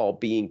overall,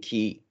 being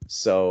key.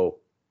 So,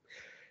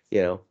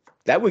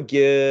 that would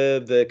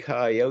give the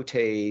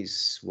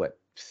Coyotes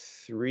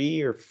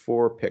 3 or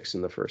 4 picks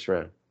in the first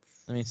round.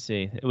 Let me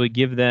see. It would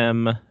give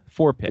them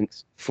 4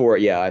 picks. 4,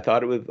 yeah. I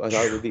thought it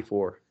would be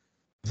 4.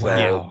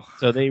 Wow.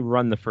 So they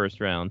run the first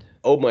round.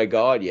 Oh my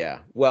God, yeah.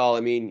 Well,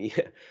 I mean,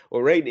 yeah.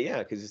 Well, right, yeah,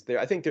 because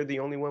I think they're the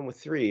only one with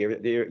 3.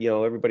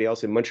 Everybody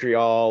else in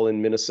Montreal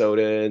and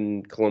Minnesota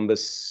and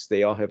Columbus,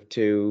 they all have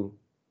 2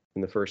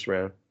 in the first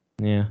round.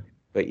 Yeah.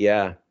 But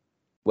yeah.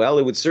 Well,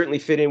 it would certainly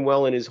fit in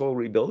well in his whole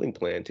rebuilding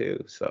plan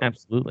too. So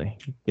Absolutely.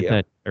 Get Yeah.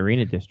 that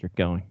arena district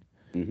going.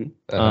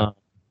 Mhm.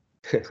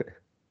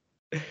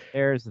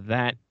 There's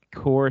that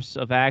course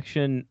of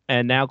action.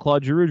 And now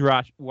Claude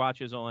Giroux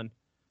watches on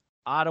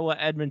Ottawa,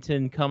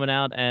 Edmonton coming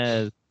out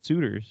as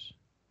suitors.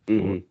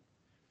 Mhm.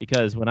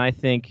 Because when I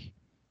think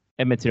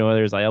Edmonton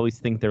Oilers, I always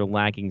think they're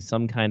lacking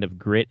some kind of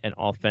grit and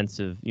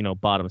offensive,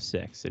 bottom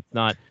 6. It's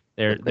not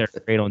they're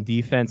great on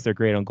defense, they're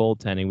great on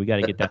goaltending. We got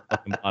to get that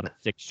fucking bottom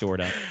 6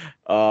 short up.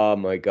 Oh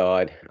my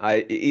God.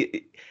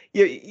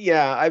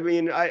 Yeah. I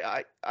mean,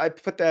 I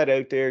put that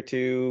out there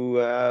too,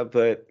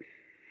 but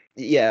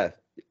yeah,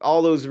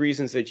 all those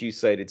reasons that you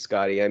cited,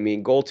 Scotty. I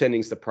mean,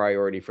 goaltending's the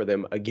priority for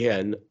them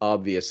again,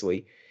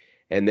 obviously,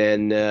 and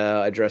then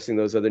addressing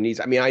those other needs.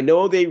 I mean, I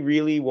know they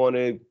really want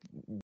to.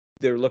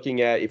 They're looking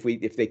at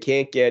if they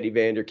can't get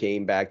Evander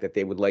Kane back, that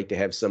they would like to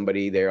have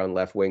somebody there on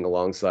left wing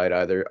alongside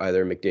either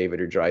McDavid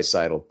or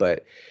Draisaitl.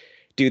 But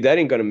dude, that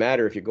ain't gonna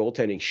matter if your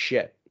goaltending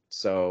shit.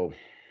 So,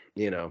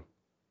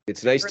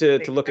 it's nice to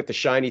look at the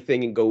shiny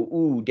thing and go,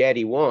 ooh,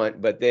 Daddy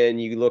want, but then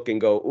you look and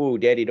go, ooh,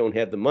 Daddy don't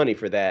have the money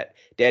for that.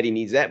 Daddy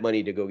needs that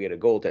money to go get a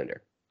goaltender.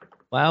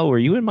 Wow, were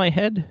you in my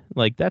head?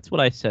 Like, that's what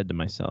I said to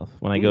myself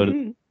when I go to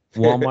Mhm.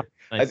 Walmart.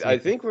 I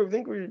think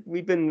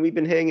we've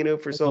been hanging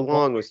out for so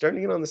long. We're starting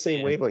to get on the same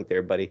Yeah. wavelength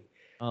there, buddy.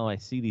 Oh, I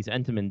see these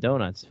Entenmann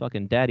donuts.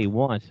 Fucking daddy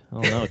want. Oh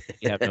no,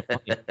 you have no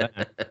money for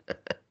that.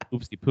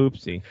 Oopsie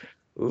poopsie.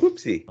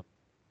 Oopsie.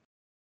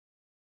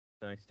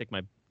 So I stick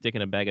my dick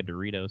in a bag of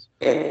Doritos.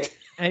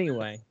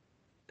 Anyway,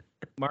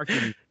 Mark,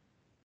 you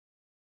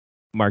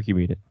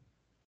mute it.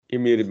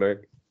 You're muted,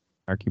 Mark.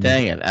 Mark, you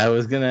Dang it! I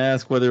was gonna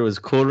ask whether it was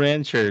Cool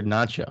Ranch or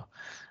Nacho.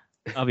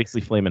 Obviously,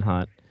 flaming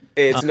hot.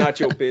 Hey, it's not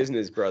your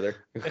business, brother.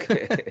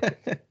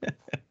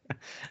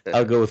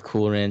 I'll go with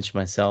Cool Ranch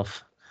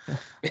myself.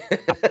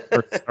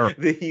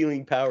 The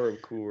healing power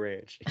of Cool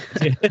Ranch.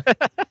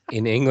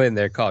 In England,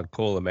 they're called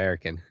Cool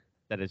American.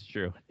 That is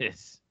true.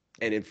 Yes.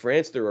 And in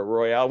France, they're a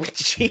Royale with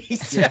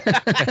cheese. I'm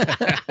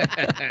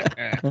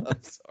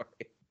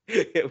sorry.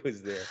 It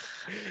was there.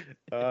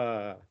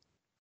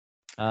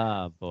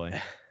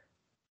 Boy.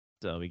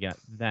 So we got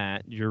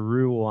that.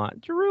 Giroux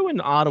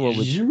in Ottawa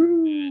was a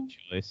good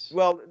choice.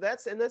 Well,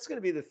 that's going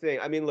to be the thing.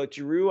 I mean, look,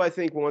 Giroux, I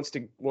think wants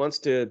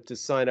to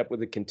sign up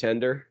with a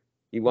contender.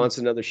 He wants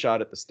another shot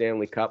at the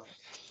Stanley Cup.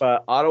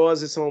 But Ottawa's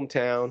his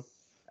hometown.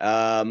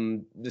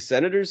 The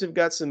Senators have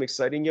got some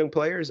exciting young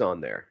players on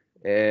there,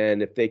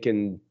 and if they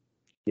can,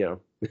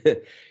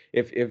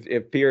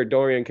 if Pierre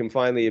Dorion can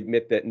finally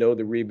admit that no,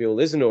 the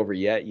rebuild isn't over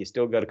yet, you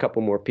still got a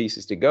couple more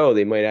pieces to go.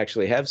 They might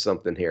actually have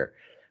something here.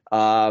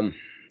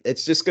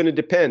 It's just going to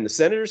depend. The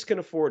Senators can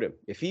afford him.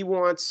 If he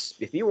wants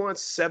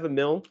 $7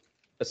 million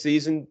a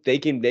season, they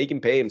can pay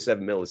him $7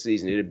 million a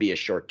season. It'd be a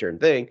short-term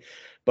thing,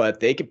 but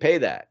they could pay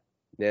that.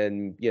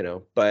 And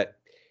but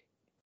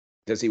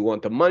does he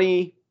want the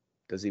money?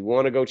 Does he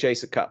want to go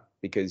chase a cup?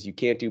 Because you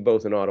can't do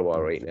both in Ottawa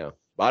right now.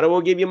 Ottawa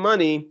will give you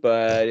money,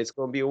 but it's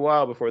going to be a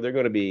while before they're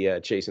going to be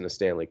chasing a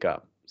Stanley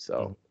Cup.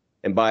 So,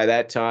 and by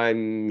that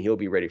time, he'll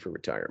be ready for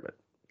retirement.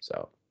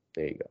 So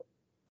there you go.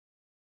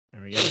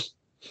 There we go.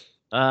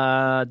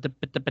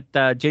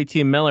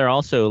 JT Miller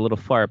also a little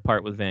far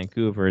apart with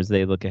Vancouver as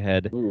they look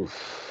ahead to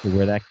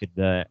where that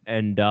could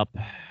end up.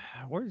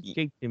 Where's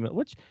JT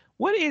Miller?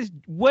 What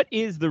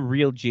is the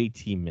real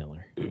JT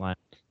Miller?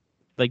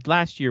 Like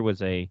last year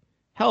was a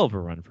hell of a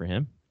run for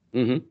him.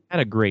 Mm-hmm. Had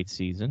a great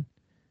season.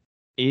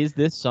 Is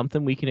this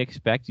something we can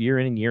expect year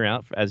in and year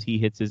out as he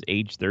hits his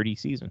age 30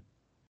 season?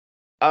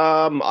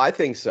 I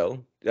think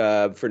so.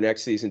 For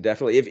next season,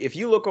 definitely. If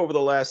you look over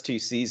the last two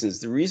seasons,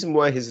 the reason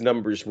why his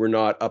numbers were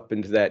not up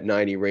into that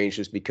 90 range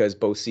is because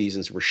both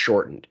seasons were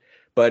shortened.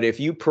 But if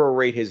you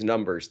prorate his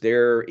numbers,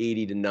 they're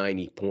 80 to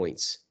 90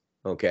 points.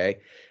 Okay.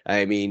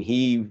 I mean,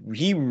 he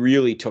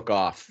really took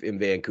off in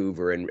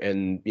Vancouver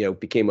and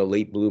became a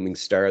late blooming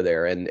star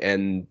there.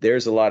 And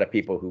there's a lot of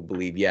people who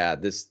believe,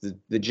 the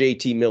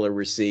JT Miller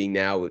we're seeing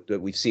now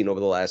that we've seen over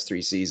the last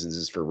 3 seasons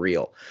is for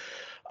real.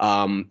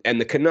 And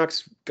the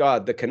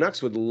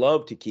Canucks would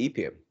love to keep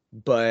him,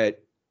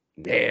 but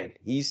man,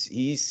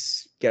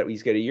 he's got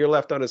a year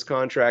left on his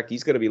contract.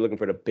 He's going to be looking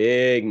for the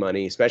big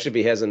money, especially if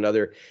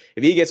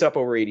he gets up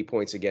over 80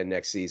 points again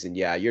next season.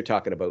 Yeah, you're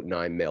talking about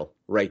 $9 million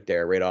right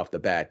there, right off the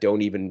bat.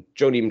 Don't even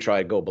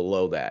try to go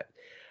below that.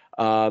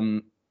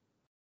 And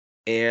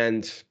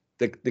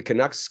the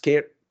Canucks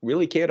can't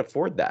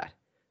afford that.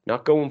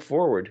 Not going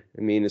forward.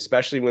 I mean,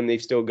 especially when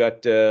they've still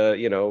got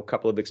a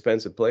couple of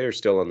expensive players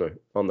still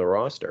on the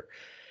roster,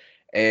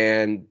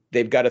 and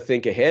they've got to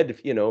think ahead.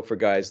 For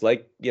guys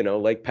like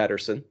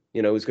Pettersson,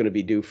 who's going to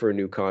be due for a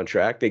new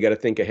contract. They got to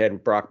think ahead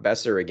with Brock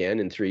Besser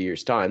again in 3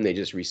 years' time. They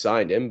just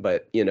re-signed him,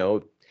 but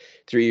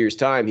 3 years'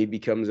 time he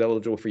becomes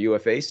eligible for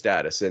UFA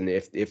status, and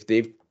if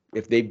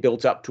they've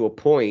built up to a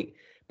point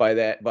by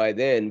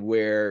then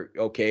where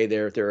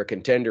they're a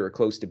contender or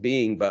close to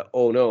being, but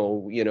oh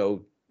no,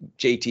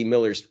 JT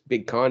Miller's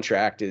big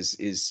contract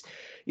is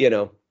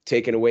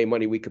taking away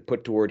money we could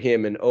put toward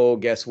him, and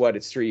guess what?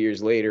 It's 3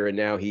 years later, and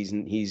now he's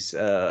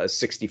a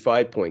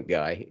 65-point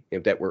guy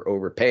that we're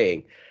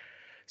overpaying.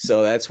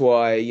 So that's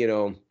why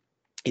you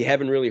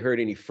haven't really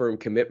heard any firm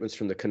commitments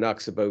from the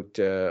Canucks about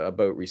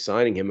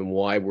re-signing him, and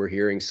why we're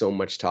hearing so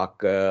much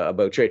talk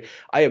about trade.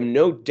 I have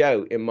no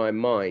doubt in my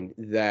mind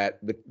that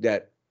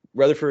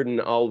Rutherford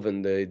and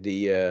Alvin,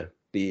 the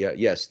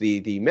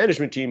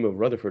management team of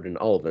Rutherford and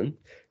Alvin,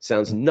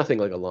 sounds nothing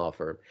like a law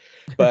firm,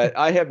 but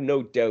I have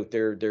no doubt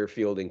they're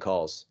fielding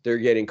calls. They're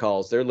getting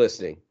calls. They're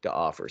listening to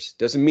offers.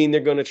 Doesn't mean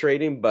they're going to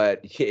trade him, but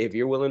if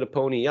you're willing to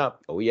pony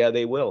up,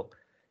 they will.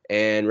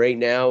 And right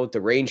now, the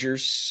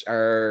Rangers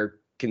are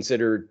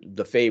considered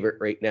the favorite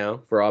right now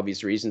for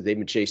obvious reasons. They've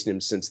been chasing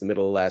him since the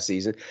middle of last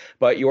season.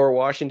 But your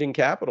Washington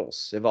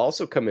Capitals have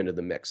also come into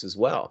the mix as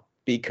well,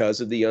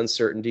 because of the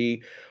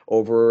uncertainty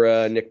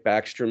over Nick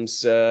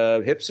Backstrom's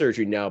hip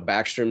surgery. Now,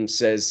 Backstrom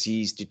says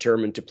he's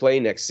determined to play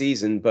next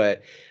season,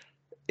 but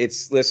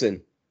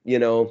the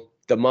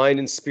mind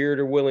and spirit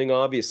are willing,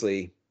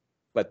 obviously,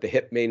 but the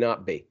hip may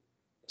not be.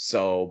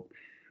 So,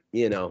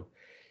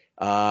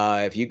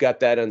 if you got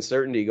that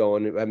uncertainty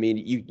going, I mean,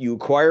 you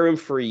acquire him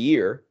for a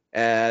year,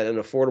 at an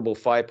affordable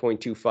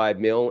 5.25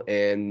 mil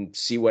and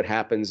see what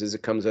happens as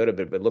it comes out of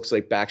it. If it looks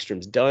like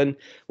Backstrom's done,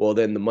 well,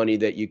 then the money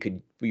that you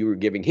were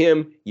giving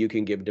him, you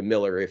can give to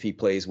Miller if he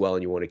plays well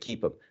and you want to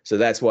keep him. So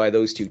that's why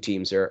those two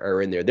teams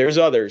are in there. There's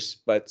others,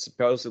 but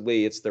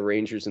supposedly it's the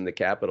Rangers and the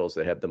Capitals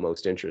that have the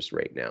most interest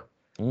right now.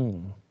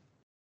 Mm.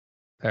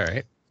 All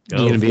right. You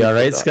gonna be all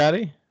right,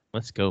 Scotty?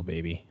 Let's go,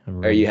 baby.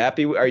 Are you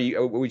happy?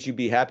 Would you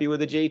be happy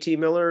with a JT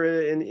Miller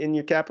in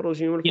your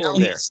Capitals uniform? You know,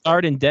 he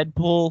starred in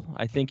Deadpool.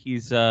 I think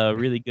he's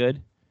really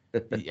good.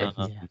 Yeah,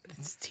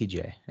 it's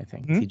TJ, I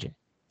think. Hmm?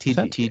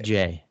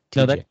 TJ.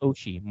 No, that's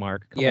Oshie,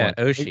 Mark. Come Yeah,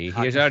 on. Oshie.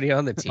 He was already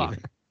on the team.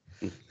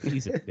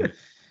 He's a good.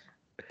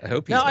 I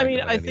hope he's No, not I mean,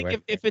 going I anywhere.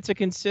 think if it's a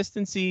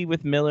consistency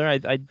with Miller, I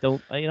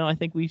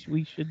think we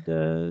should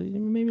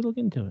maybe look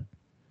into it.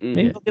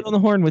 Maybe we'll get on the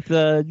horn with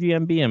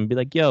GMB and be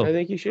like, yo, I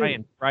think you should.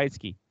 Ryan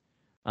Brietzky.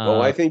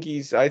 I think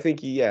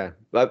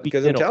but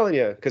because I'm telling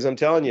you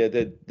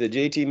that the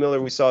JT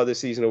Miller we saw this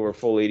season over a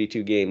full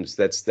 82 games,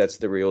 that's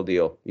the real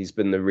deal. He's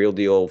been the real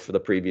deal for the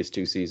previous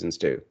 2 seasons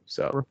too.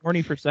 So we're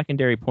horny for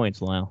secondary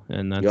points, Lyle,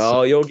 and that's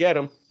you'll get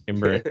him.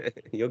 Timber.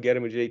 You'll get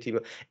him with JT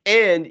Miller.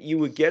 And you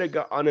would get a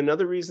guy on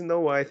another reason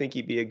though why I think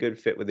he'd be a good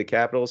fit with the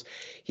Capitals.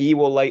 He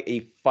will light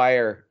a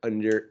fire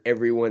under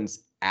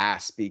everyone's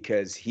ass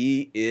because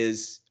he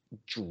is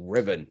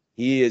driven.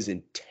 He is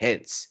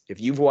intense. If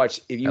you've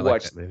watched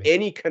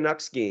any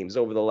Canucks games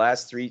over the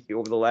last 3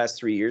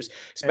 years,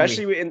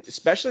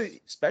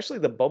 especially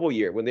the bubble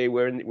year when they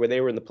were in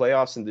the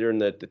playoffs and during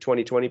the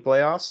 2020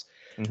 playoffs,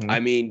 I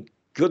mean,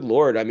 good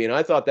Lord. I mean,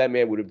 I thought that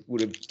man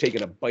would have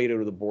taken a bite out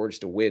of the boards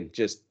to win.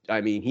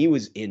 He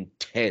was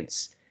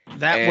intense.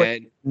 That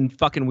was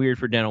fucking weird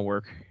for dental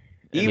work.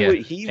 He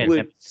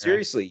would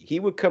seriously,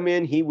 he would come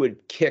in, he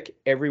would kick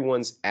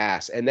everyone's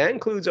ass. And that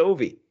includes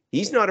Ovi.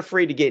 He's not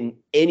afraid to get in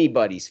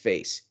anybody's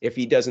face if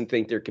he doesn't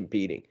think they're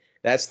competing.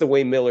 That's the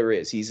way Miller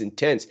is. He's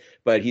intense,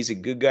 but he's a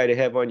good guy to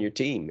have on your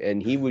team.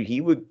 And he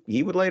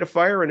would light a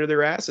fire under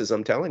their asses.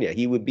 I'm telling you,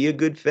 he would be a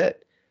good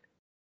fit.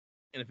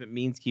 And if it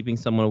means keeping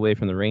someone away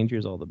from the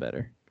Rangers, all the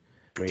better.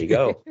 There you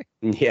go.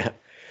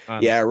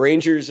 Yeah.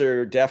 Rangers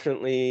are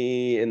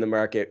definitely in the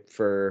market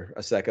for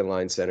a second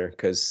line center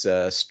because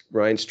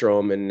Ryan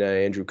Strome and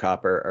Andrew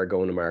Copper are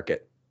going to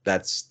market.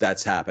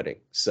 That's happening.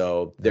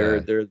 So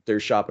they're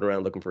shopping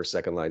around looking for a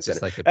second line center.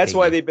 Like that's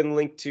why they've been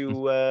linked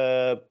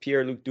to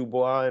Pierre-Luc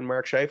Dubois and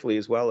Mark Scheifele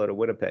as well out of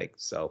Winnipeg.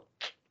 So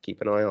keep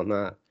an eye on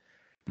that.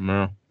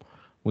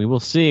 We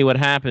will see what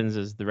happens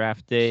as the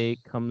draft day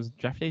comes.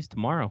 Draft day's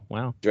tomorrow.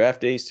 Wow.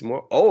 Draft day's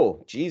tomorrow.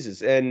 Oh,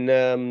 Jesus. And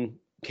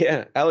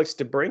Alex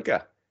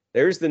DeBrincat.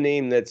 There's the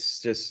name that's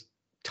just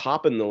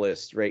topping the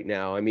list right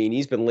now. I mean,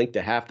 he's been linked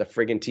to half the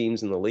friggin'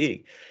 teams in the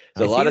league.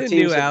 There's a lot of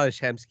teams. Alex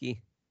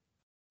Hemsky.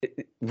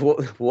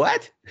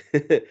 What?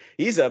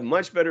 He's a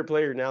much better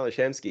player than Alex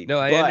Hemsky. No,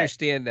 I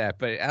understand that,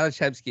 but Alex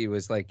Hemsky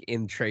was like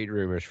in trade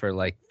rumors for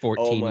like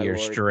 14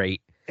 years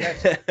straight.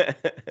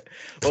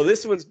 Well,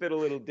 this one's been a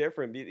little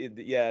different.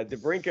 Yeah,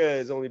 DeBrincat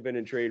has only been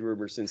in trade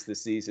rumors since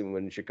this season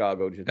when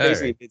Chicago,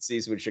 basically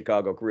mid-season when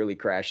Chicago really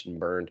crashed and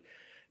burned.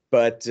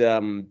 But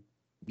the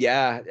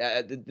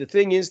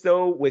thing is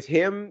though, with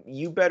him,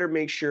 you better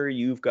make sure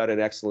you've got an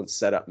excellent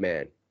setup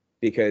man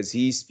because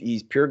he's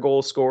pure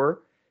goal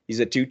scorer. He's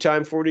a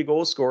 2-time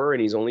 40-goal scorer,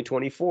 and he's only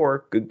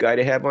 24. Good guy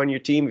to have on your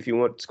team if you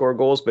want to score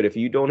goals. But if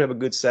you don't have a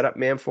good setup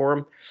man for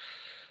him,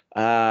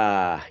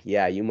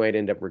 you might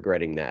end up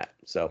regretting that.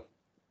 So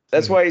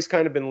that's why he's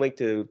kind of been linked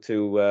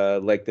to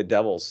like the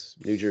Devils,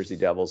 New Jersey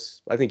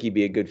Devils. I think he'd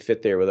be a good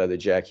fit there with either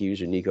Jack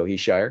Hughes or Nico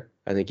Hischier.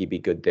 I think he'd be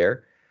good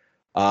there.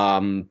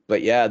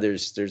 But yeah,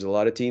 there's a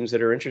lot of teams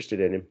that are interested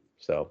in him.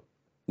 So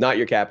not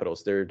your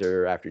Capitals.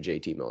 They're after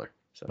JT Miller.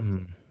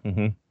 So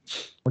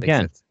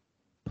again.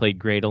 Played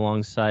great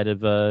alongside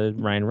of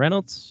Ryan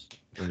Reynolds.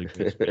 Really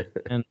great,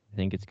 and I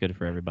think it's good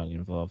for everybody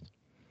involved.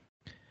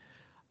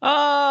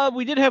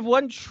 We did have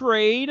one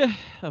trade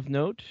of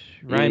note.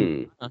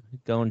 Ryan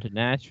going to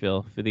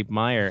Nashville, Philippe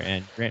Meyer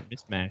and Grant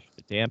Mismash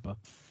to Tampa.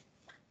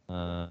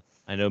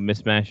 I know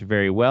Mismash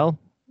very well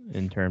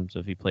in terms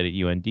of he played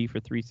at UND for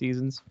 3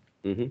 seasons.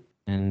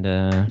 And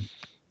a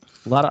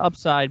lot of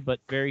upside, but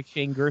very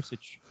Shane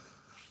Gersich.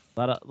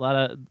 A lot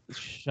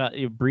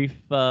of brief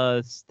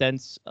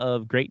stints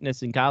of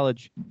greatness in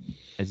college,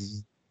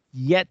 has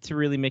yet to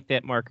really make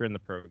that marker in the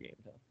pro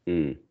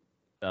game.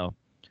 So,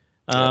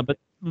 but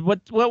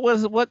what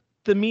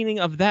the meaning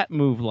of that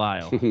move,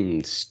 Lyle?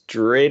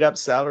 Straight up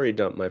salary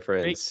dump, my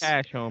friends. Straight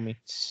cash, homie.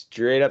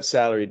 Straight up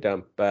salary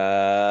dump.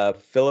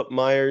 Philip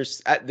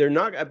Myers. They're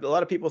not. A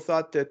lot of people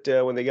thought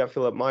that when they got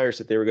Philip Myers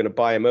that they were going to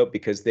buy him out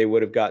because they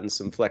would have gotten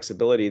some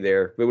flexibility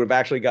there. They would have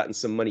actually gotten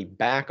some money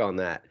back on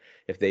that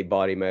if they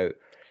bought him out.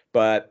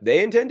 But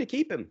they intend to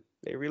keep him.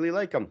 They really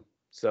like him.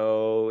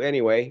 So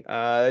anyway,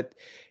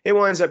 it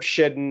winds up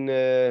shedding,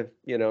 a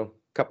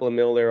couple of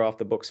mil there off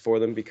the books for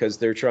them because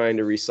they're trying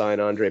to re-sign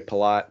Andre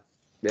Palat.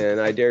 And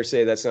I dare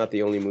say that's not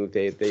the only move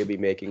they'll be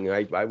making.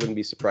 I wouldn't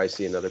be surprised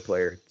to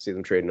see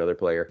them trade another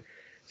player.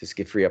 Just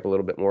get free up a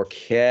little bit more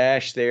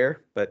cash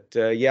there. But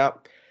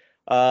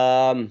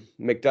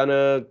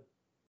McDonough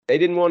They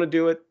didn't want to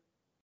do it.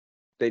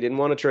 They didn't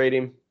want to trade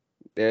him,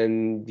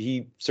 and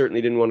he certainly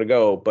didn't want to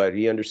go, but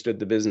he understood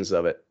the business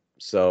of it.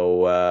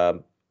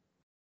 So,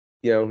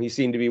 he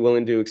seemed to be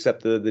willing to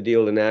accept the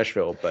deal to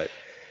Nashville. But,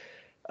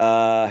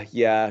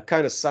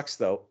 kind of sucks,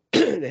 though,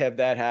 to have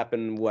that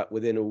happen,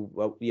 within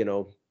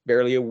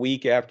barely a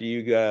week after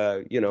you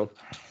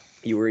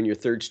were in your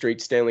third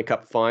straight Stanley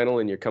Cup final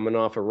and you're coming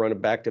off a run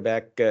of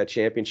back-to-back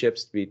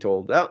championships to be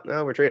told, oh,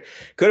 no, we're trading.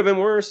 Could have been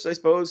worse, I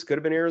suppose. Could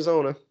have been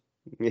Arizona.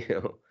 Yeah.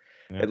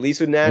 At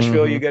least with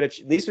Nashville, at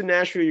least with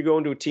Nashville, you're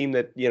going to a team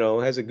that,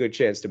 has a good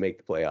chance to make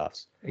the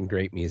playoffs. And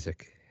great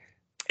music.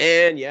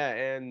 And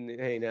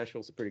hey,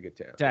 Nashville's a pretty good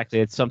town. Exactly.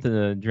 It's something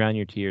to drown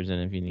your tears in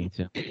if you need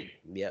to.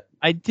 Yep.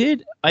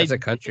 That's a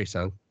country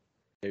song.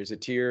 There's a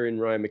tear in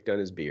Ryan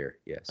McDonough's beer.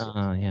 Yes.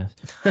 Yes.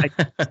 I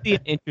see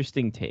an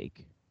interesting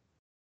take.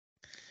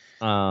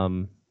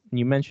 You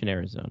mentioned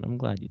Arizona. I'm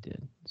glad you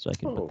did. So I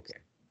can. Okay.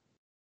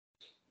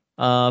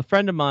 A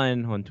friend of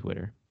mine on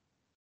Twitter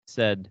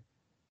said,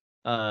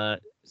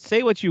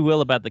 "Say what you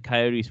will about the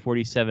Coyotes'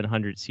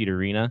 4,700 seat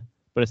arena,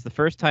 but it's the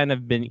first time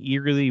I've been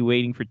eagerly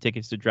waiting for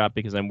tickets to drop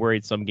because I'm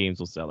worried some games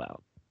will sell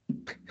out."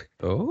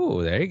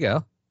 Oh, there you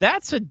go.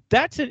 That's an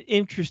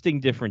interesting,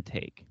 different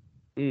take.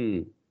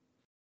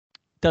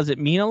 Does it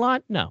mean a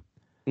lot? No.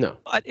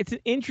 But it's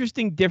an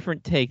interesting,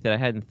 different take that I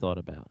hadn't thought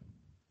about.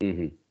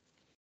 Mm-hmm.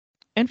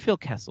 And Phil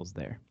Kessel's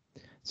there.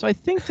 So I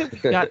think that we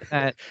got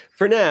that.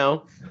 For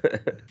now.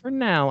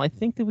 I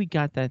think that we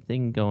got that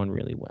thing going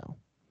really well.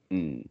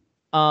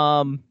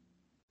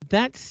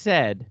 That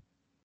said,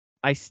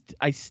 I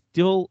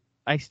still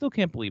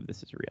can't believe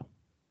this is real.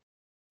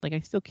 Like, I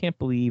still can't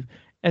believe.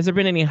 Has there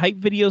been any hype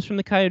videos from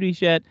the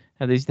Coyotes yet?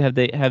 It'd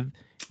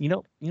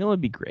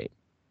be great.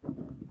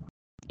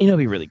 It'd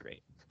be really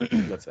great.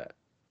 What's that?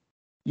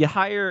 You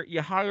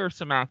hire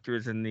some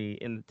actors in the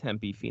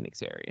Tempe,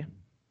 Phoenix area.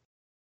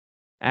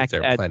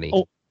 There are plenty.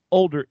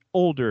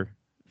 Older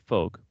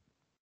folk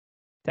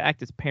to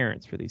act as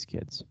parents for these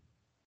kids.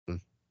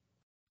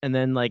 And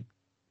then, like,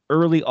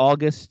 early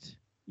August,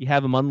 you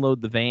have them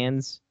unload the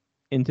vans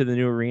into the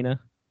new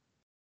arena.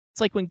 It's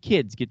like when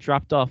kids get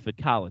dropped off at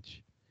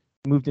college,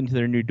 moved into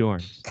their new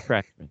dorms,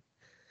 freshmen.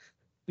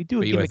 We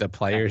do it. You want the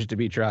players to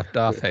be dropped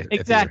off at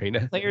the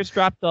arena? Players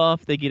dropped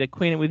off. They get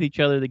acquainted with each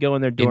other. They go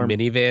in their dorm. In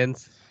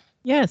minivans?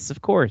 Yes,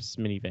 of course,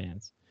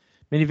 minivans.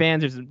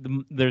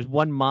 Minivans, there's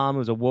one mom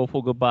who's a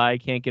woeful goodbye,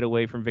 can't get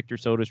away from Victor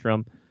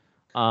Soderstrom.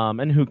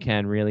 And who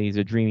can, really? He's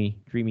a dreamy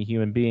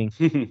human being.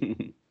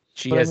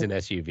 She has an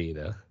SUV,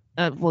 though.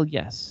 Well,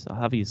 yes,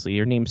 obviously.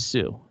 Her name's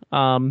Sue.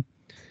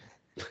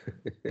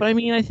 But I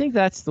mean, I think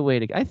that's the way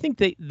to go. I think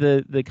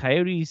the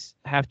Coyotes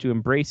have to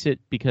embrace it,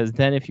 because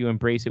then if you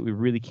embrace it, we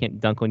really can't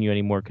dunk on you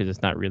anymore because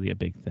it's not really a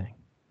big thing.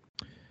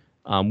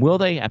 Will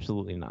they?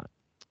 Absolutely not.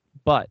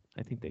 But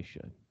I think they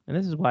should. And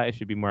this is why I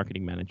should be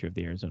marketing manager of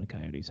the Arizona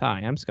Coyotes.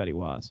 Hi, I'm Scotty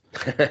Waz.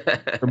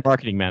 For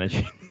marketing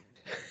manager.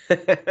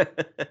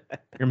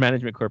 Your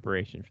management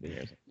corporation for the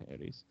Arizona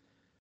Coyotes.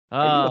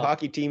 Are you a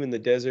hockey team in the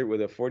desert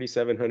with a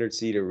 4,700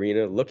 seat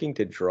arena looking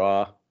to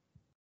draw?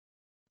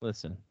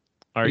 Listen.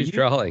 Who's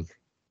drawing?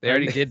 They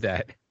already did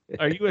that.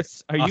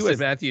 Austin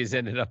Matthews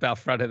ended up out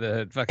front of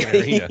the fucking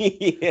arena.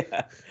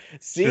 Yeah.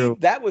 See, True.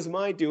 That was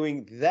my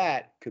doing.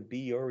 That could be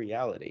your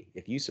reality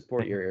if you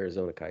support your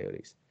Arizona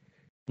Coyotes.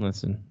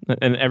 Listen,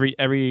 and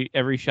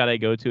every shot I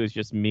go to is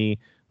just me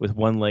with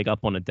one leg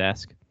up on a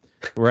desk.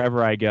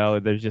 Wherever I go,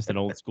 there's just an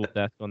old school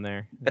desk on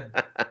there.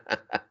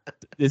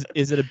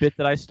 Is it a bit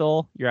that I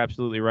stole? You're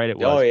absolutely right. It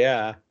was. Oh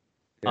yeah.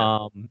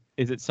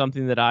 Is it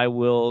something that I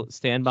will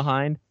stand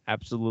behind?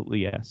 Absolutely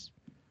yes.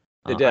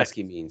 The desk,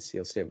 he means.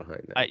 He'll stand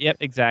behind that. Yep,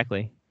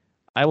 exactly.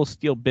 I will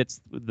steal bits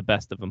with the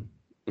best of them,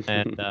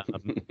 and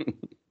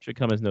should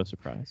come as no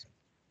surprise.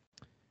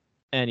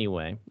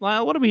 Anyway,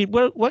 Lyle,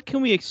 what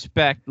can we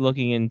expect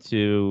looking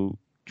into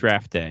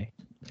draft day,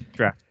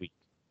 draft week,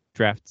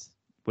 drafts,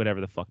 whatever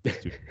the fuck this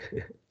do?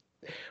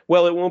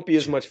 Well, it won't be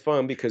as much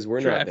fun because we're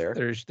not there.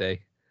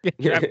 Thursday.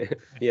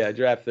 Yeah,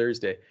 draft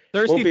Thursday.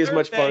 Won't be as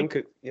much fun.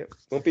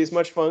 Won't be as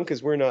much fun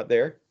because we're not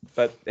there.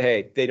 But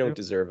hey, they don't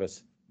deserve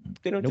us.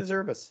 They don't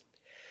deserve us.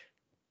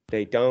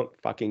 They don't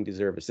fucking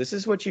deserve us. This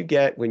is what you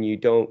get when you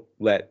don't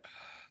let,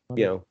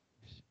 the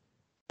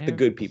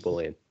good people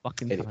in.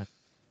 Fucking anyway.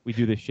 We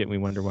do this shit and we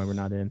wonder why we're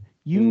not in.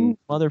 You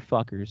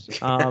motherfuckers.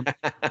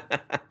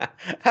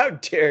 How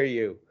dare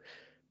you?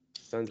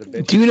 Sons of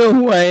bitches. Do you know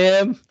who I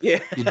am? Yeah.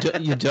 You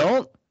don't? You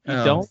don't?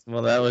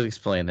 Well, that would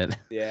explain it.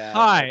 Yeah.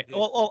 Hi.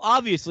 Well,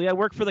 obviously, I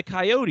work for the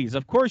Coyotes.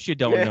 Of course you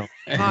don't know.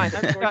 Hi,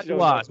 I'm Scott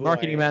Waz,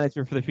 marketing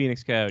manager for the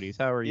Phoenix Coyotes.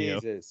 How are you?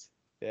 Jesus.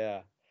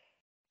 Yeah.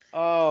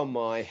 Oh,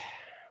 my.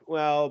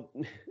 Well,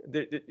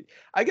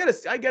 I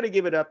gotta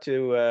give it up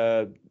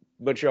to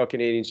Montreal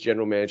Canadiens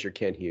general manager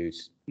Ken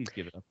Hughes. Please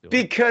give it up to him.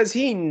 Because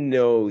he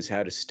knows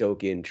how to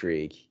stoke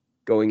intrigue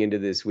going into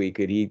this week.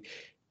 And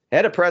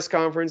had a press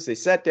conference. They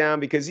sat down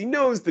because he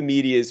knows the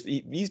media is.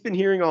 He's been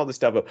hearing all the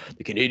stuff of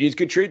the Canadians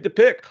could trade the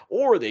pick,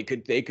 or they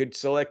could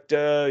select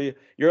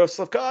Yaro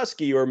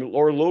Slavkovsky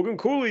or Logan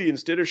Cooley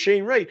instead of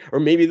Shane Wright, or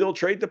maybe they'll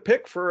trade the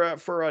pick for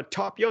a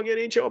top young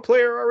NHL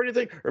player or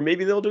anything, or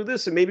maybe they'll do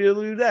this and maybe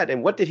they'll do that.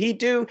 And what did he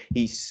do?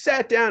 He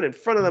sat down in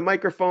front of the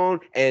microphone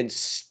and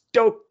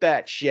stoked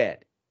that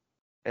shit.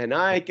 And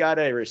I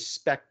gotta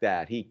respect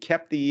that. He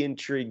kept the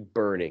intrigue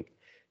burning.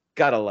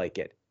 Gotta like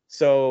it.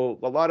 So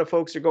a lot of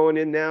folks are going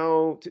in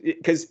now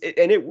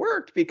and it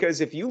worked, because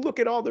if you look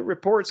at all the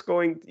reports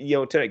going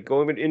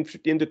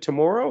into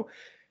tomorrow,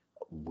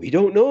 we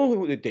don't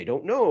know. They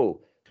don't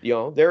know.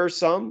 There are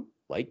some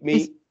like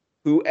me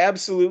who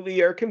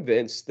absolutely are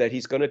convinced that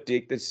he's going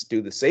to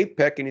do the safe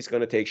pick and he's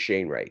going to take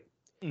Shane Wright.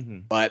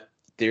 Mm-hmm. But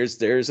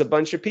there's a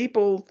bunch of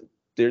people.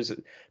 There's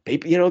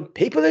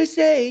people are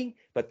saying.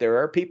 But there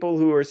are people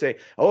who are saying,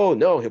 oh,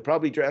 no, he'll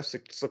probably draft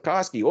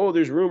Slavkovsky. Oh,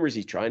 there's rumors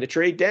he's trying to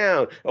trade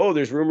down. Oh,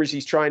 there's rumors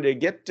he's trying to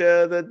get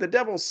the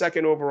Devils'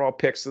 second overall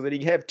pick so that he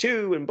can have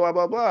two and blah,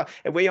 blah, blah.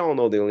 And we all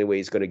know the only way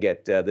he's going to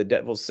get the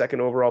Devils'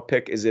 second overall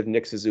pick is if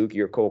Nick Suzuki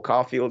or Cole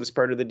Caulfield is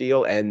part of the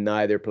deal, and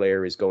neither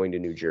player is going to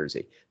New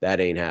Jersey. That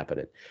ain't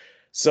happening.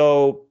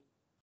 So,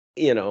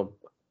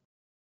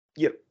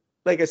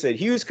 like I said,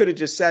 Hughes could have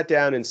just sat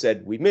down and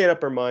said, we've made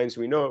up our minds.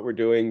 We know what we're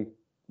doing.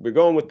 We're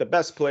going with the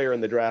best player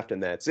in the draft,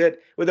 and that's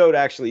it, without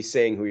actually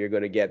saying who you're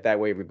going to get. That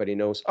way everybody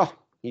knows, oh,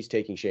 he's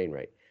taking Shane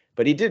Wright.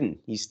 But he didn't.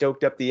 He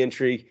stoked up the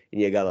intrigue,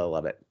 and you got to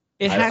love it.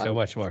 It has so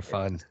much more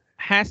fun.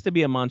 Has to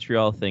be a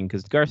Montreal thing,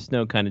 because Garth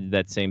Snow kind of did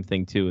that same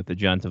thing, too, with the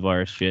John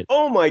Tavares shit.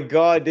 Oh, my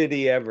God, did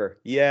he ever?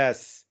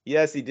 Yes.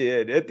 Yes, he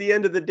did. At the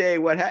end of the day,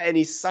 and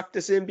he sucked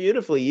us in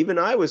beautifully. Even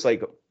I was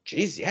like,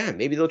 geez, yeah,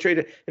 maybe they'll trade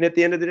it. And at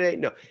the end of the day,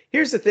 no.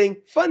 Here's the thing.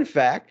 Fun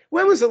fact.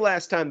 When was the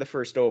last time the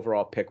first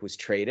overall pick was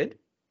traded?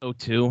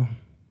 02,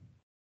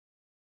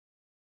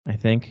 I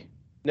think.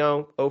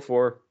 No,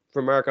 04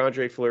 for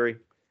Marc-Andre Fleury.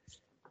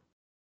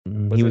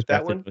 He was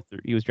that one?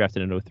 He was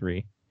drafted in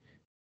 03.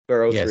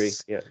 Or 03,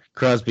 Yes. yeah.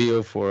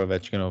 Crosby 04,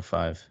 Ovechkin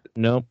 05.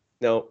 Nope.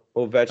 No,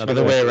 Ovechkin.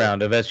 Other way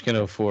around.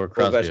 Ovechkin 04,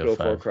 Crosby Ovechkin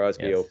 05.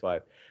 Crosby Yes.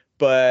 05.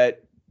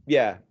 But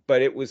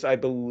it was, I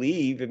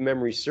believe, if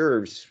memory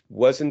serves,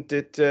 wasn't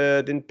it,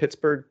 didn't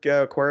Pittsburgh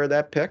acquire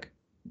that pick?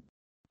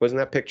 Wasn't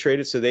that pick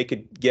traded so they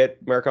could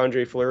get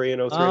Marc-Andre Fleury in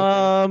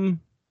 03?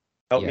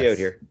 Help me out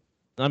here.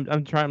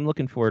 I'm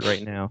looking for it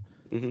right now.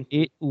 Mhm.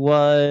 It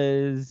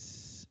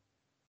was,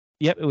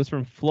 it was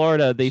from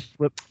Florida. They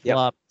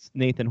flip-flopped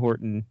Nathan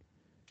Horton.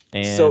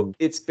 And So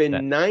it's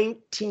been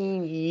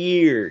 19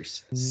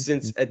 years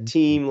since a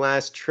team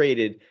last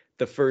traded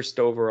the first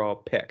overall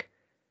pick.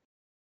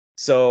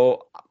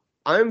 So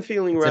I'm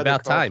feeling It's rather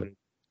about time. confident.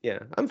 Yeah,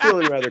 I'm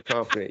feeling rather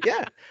confident.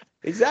 Yeah,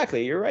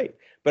 exactly. You're right.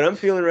 But I'm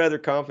feeling rather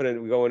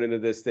confident going into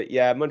this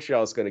that,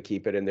 Montreal's going to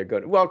keep it, and they're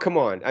going to. Well, come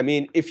on. I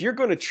mean, if you're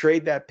going to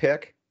trade that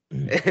pick,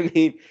 and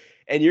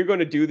you're going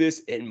to do this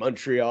in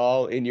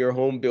Montreal, in your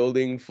home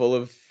building full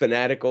of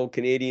fanatical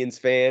Canadiens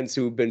fans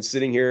who've been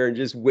sitting here and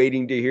just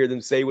waiting to hear them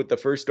say what the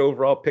first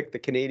overall pick the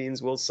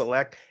Canadiens will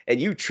select,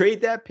 and you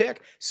trade that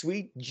pick,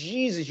 sweet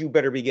Jesus, you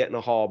better be getting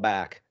a haul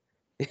back.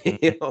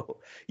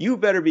 You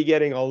better be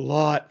getting a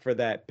lot for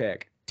that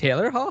pick.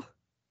 Taylor Hall?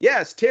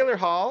 Yes, Taylor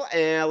Hall,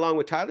 and along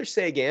with Tyler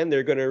Seguin,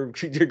 they're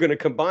gonna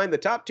combine the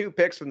top two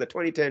picks from the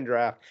 2010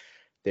 draft.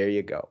 There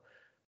you go.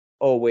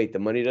 Oh wait, the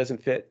money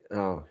doesn't fit.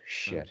 Oh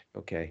shit.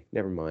 Okay,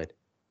 never mind.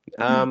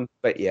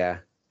 But yeah,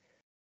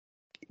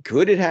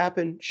 could it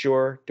happen?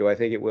 Sure. Do I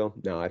think it will?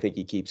 No, I think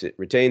he keeps it,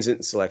 retains it,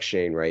 and selects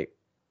Shane Wright.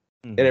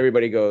 And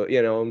everybody go,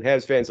 and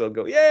Habs fans will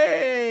go,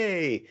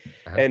 yay!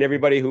 And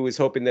everybody who was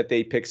hoping that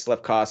they pick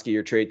Slavkovsky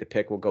or trade the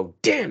pick will go,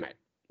 damn it!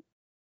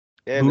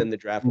 And then the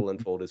draft will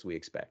unfold as we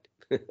expect.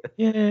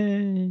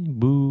 Yay!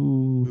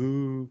 Boo!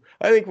 Ooh.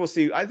 I think we'll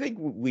see. I think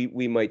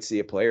we might see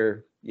a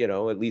player,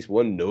 at least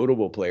one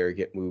notable player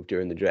get moved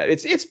during the draft.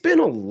 It's been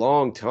a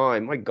long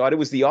time. My God, it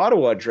was the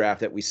Ottawa draft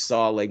that we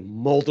saw like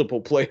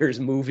multiple players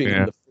moving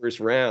in the first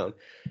round.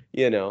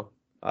 That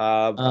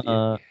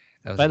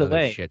was By the another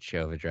way, shit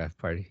show of a draft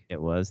party.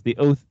 it was the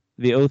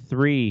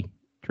 03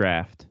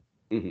 draft.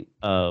 Mhm.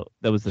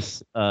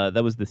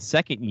 That was the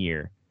second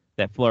year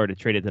that Florida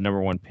traded the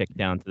number 1 pick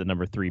down to the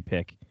number 3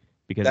 pick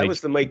because that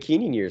was the Mike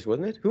Keenan years,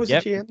 wasn't it? Who was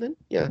the GM then?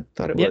 Yeah,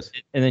 thought it was.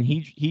 And then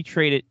he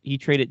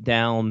traded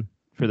down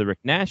for the Rick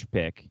Nash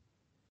pick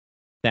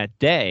that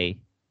day.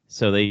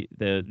 So the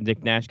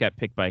Nick Nash got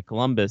picked by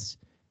Columbus,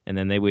 and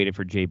then they waited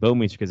for Jay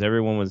Bouwmeester because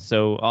everyone was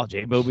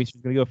Jay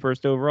Bouwmeester's going to go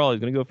first overall. He's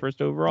going to go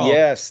first overall.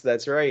 Yes,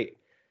 that's right.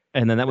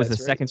 And then that was the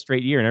That's right. second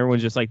straight year, and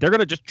everyone's just like, they're going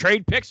to just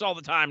trade picks all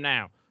the time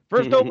now.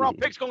 First overall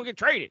pick's going to get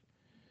traded.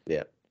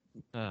 Yeah.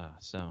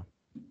 So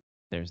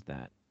there's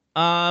that.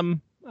 All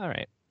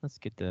right. Let's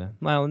get to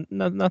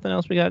nothing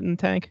else we got in the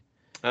tank.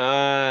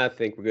 I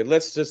think we're good.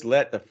 Let's just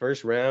let the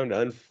first round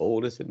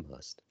unfold as it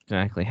must.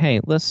 Exactly. Hey,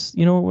 let's.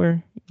 You know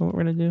what we're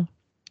gonna do?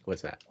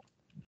 What's that?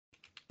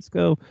 Let's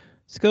go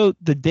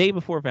the day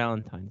before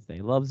Valentine's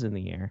Day. Love's in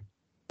the air.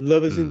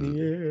 Love is in the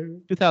air.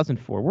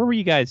 2004. Where were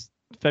you guys?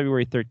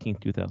 February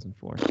 13th,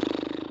 2004.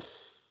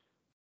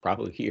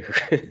 Probably here.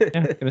 Yeah, I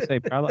was gonna say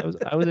probably.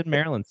 I was in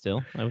Maryland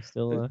still. I was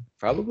still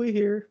Probably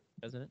here.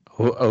 president.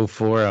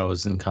 04, I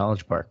was in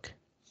College Park.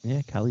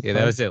 Yeah, Cali. Yeah,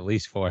 that was at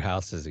least 4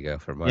 houses ago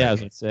for Mark. Yeah, I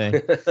was gonna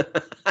say.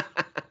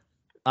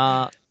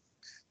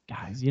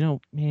 Guys,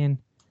 man,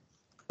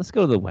 let's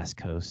go to the West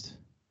Coast.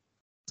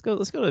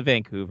 Let's go to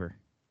Vancouver.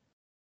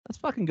 Let's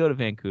fucking go to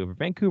Vancouver.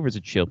 Vancouver's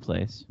a chill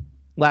place.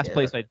 Last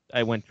place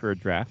I went for a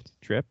draft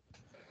trip,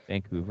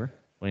 Vancouver,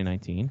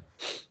 2019.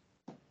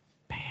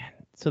 Man,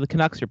 so the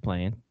Canucks are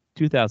playing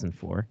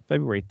 2004,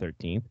 February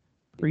 13th,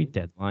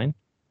 pre-deadline.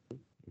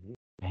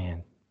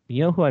 Man,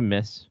 you know who I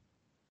miss?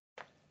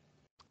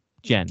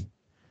 Jen.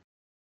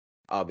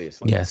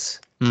 Obviously. Yes.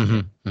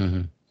 Mm-hmm.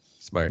 Mm-hmm.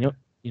 Smart.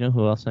 You know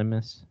who else I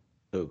miss?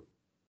 Who?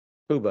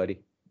 Who,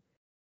 buddy?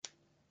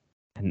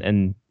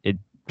 And it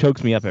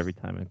chokes me up every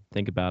time I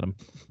think about him.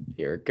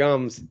 Here it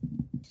comes.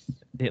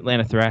 The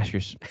Atlanta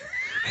Thrashers.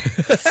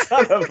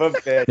 Son of a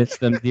bitch. Miss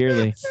them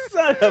dearly.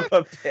 Son of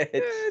a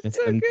bitch. Miss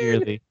them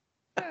dearly.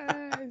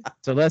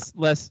 So let's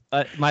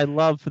my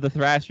love for the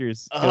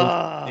Thrashers goes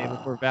the day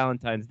before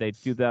Valentine's Day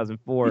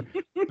 2004.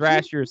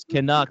 Thrashers,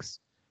 Canucks.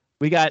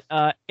 We got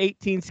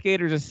 18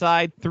 skaters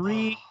aside,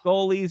 3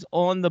 goalies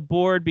on the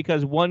board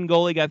because one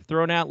goalie got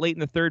thrown out late in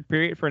the third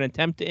period for an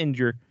attempt to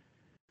injure.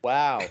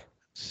 Wow.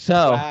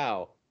 So,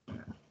 Wow.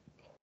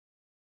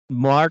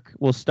 Mark,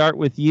 we'll start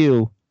with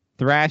you.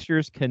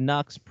 Thrashers,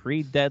 Canucks,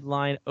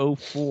 pre-deadline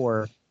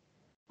 04.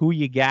 Who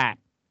you got?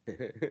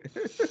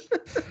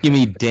 Give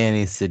me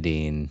Danny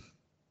Sedin.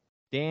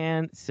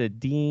 Dan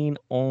Sedin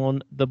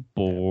on the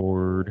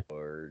board.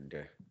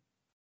 Lord.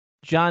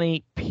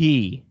 Johnny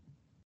P.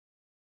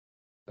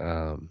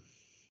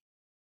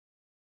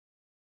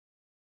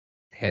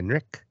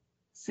 Henrik?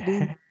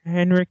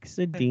 Henrik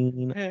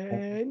Sedin.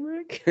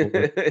 Henrik.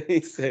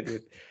 He said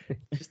it.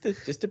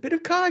 Just a bit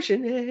of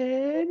caution,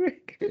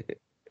 Henrik.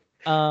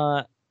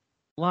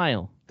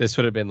 Lyle. This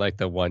would have been like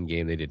the one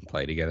game they didn't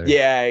play together.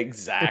 Yeah,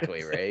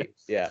 exactly, right?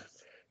 Yeah.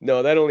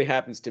 No, that only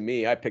happens to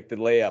me. I picked the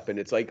layup and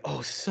it's like,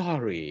 oh,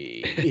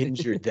 sorry.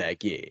 Injured that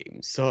game.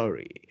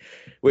 Sorry.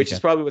 Which is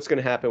probably what's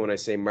going to happen when I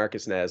say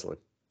Marcus Naslin.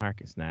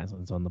 Marcus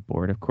Naslin's on the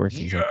board. Of course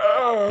he's Yes!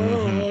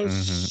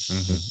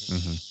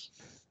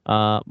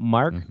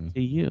 Mark,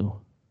 to you.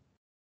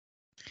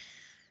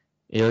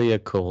 Ilya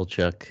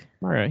Kovalchuk.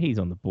 Mario, he's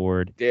on the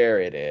board. There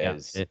it Yeah,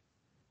 is.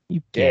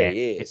 You There get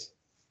he it. is.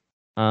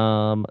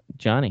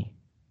 Johnny.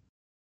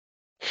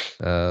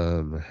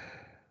 Norm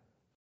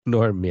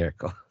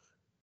Miracle.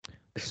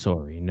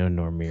 Sorry, no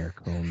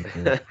Miracle on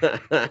the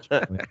board.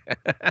 Isn't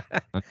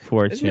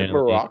Unfortunately. it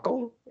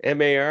Morocco?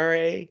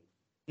 M-A-R-A?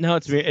 No,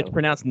 it's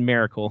pronounced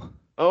Miracle.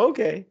 Oh,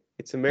 okay.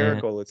 It's a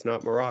miracle. It's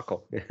not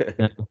Morocco.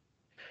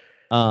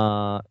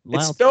 Lyle,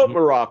 It's spelled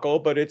Morocco,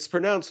 but it's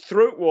pronounced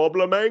throat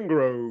wobbler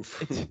mangrove.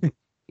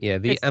 Yeah,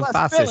 the It's less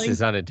emphasis filling,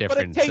 is on a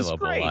different tastes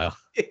syllable. great. Lyle.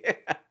 Yeah.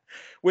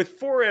 With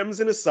 4 M's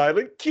and a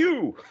silent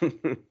Q.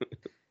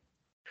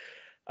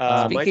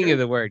 Speaking of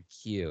the word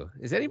Q,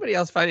 does anybody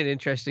else find it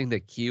interesting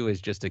that Q is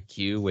just a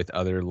Q with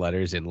other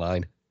letters in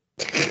line?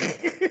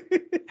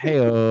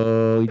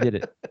 Hey-oh, you did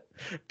it.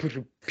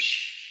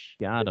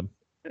 Got him.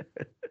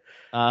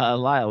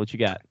 Lyle, what you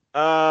got?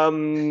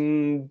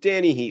 Danny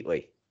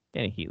Heatley.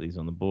 Danny Heatley's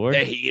on the board. The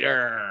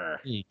heater.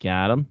 You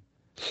got him.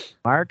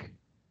 Mark?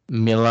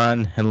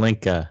 Milan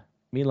Helinka.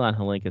 Milan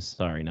Helinka,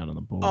 sorry, not on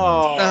the board.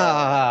 Oh.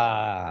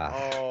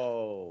 Ah.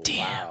 Oh.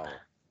 Damn. Wow.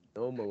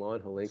 No Milan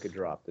Helinka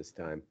drop this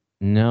time.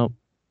 Nope.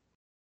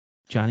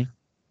 Johnny?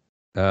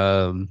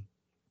 Mm-hmm.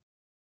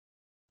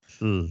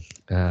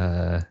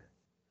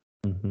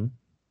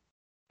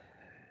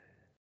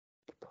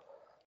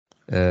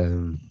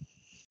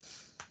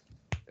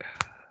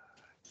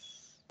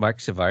 Mark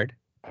Savard.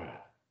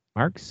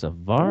 Mark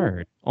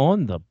Savard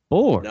on the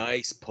board.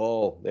 Nice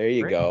pull. There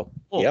you Great go.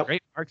 pull. Yep.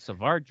 Great Mark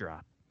Savard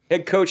drop.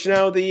 Head coach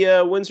now of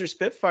the Windsor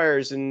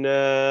Spitfires and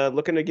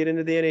looking to get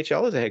into the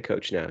NHL as a head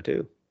coach now,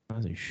 too.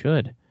 As he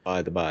should.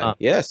 By the by.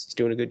 Yes, he's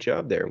doing a good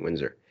job there in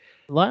Windsor.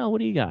 Lyle, what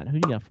do you got? Who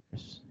do you got for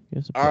us?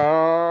 Give us a pick.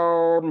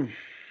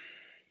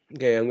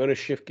 Okay, I'm going to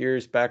shift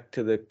gears back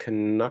to the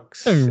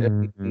Canucks.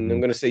 And I'm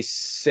going to say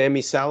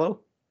Sammy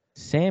Salo.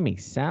 Sammy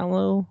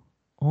Salo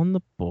on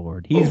the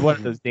board. He's one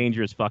of those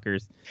dangerous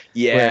fuckers.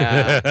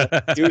 Yeah.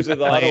 He was with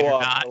Playing or Ottawa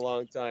not. for a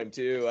long time,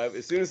 too.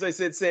 As soon as I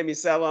said Sammy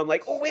Salo, I'm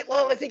like, oh, wait,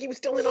 lol, I think he was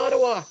still in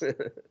Ottawa. Ugh.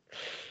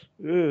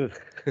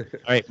 All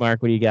right,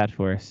 Mark, what do you got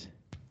for us?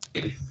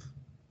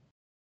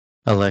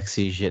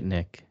 Alexei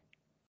Zhitnik.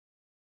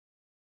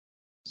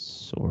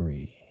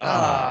 Sorry.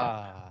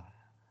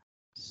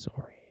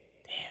 Sorry.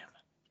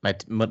 My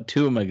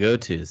two of my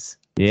go-tos.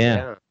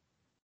 Yeah.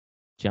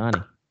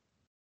 Johnny.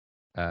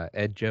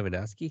 Ed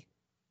Jovanovski.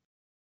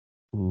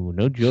 Ooh,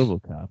 no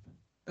Jovocop.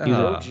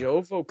 No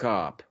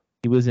Jovocop.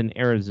 He was in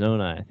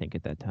Arizona, I think,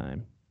 at that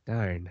time.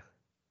 Darn.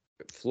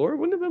 Florida?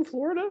 Wouldn't have been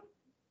Florida?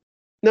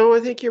 No, I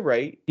think you're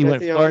right. He went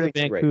Tatiana, I Florida,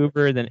 think you're right.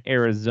 Vancouver, then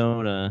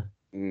Arizona,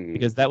 Mm,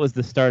 because that was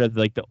the start of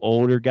like the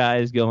older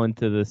guys going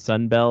to the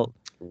Sun Belt,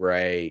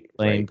 right.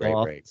 playing Right.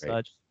 golf Right. and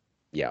Right. such.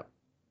 Yeah.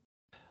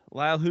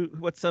 Lyle,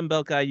 what Sun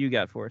Belt guy you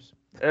got for us?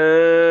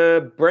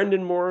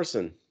 Brendan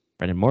Morrison.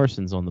 Brendan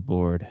Morrison's on the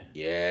board.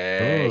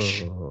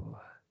 Yes. Oh.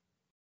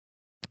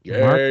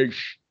 Yes.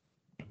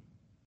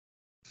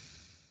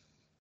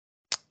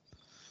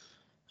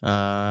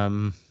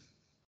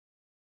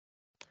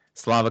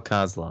 Slava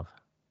Kozlov.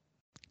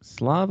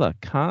 Slava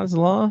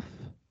Kozlov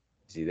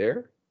Is he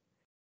there?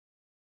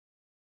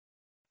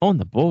 on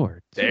the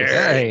board.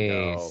 There you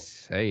go.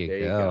 Nice. There you There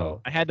you go.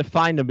 go. I had to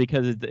find him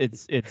because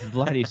it's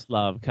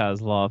Vladislav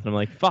Kozlov, and I'm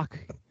like, fuck,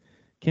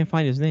 can't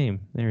find his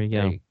name. There you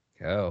There go. you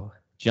go.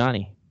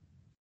 Johnny.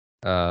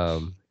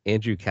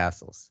 Andrew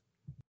Castles.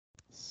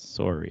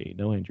 Sorry,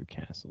 no Andrew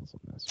Castles on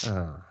this one,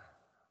 Oh.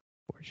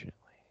 fortunately.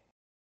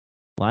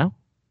 Lyle?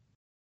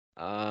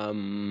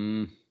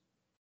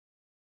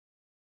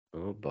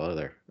 Oh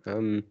bother.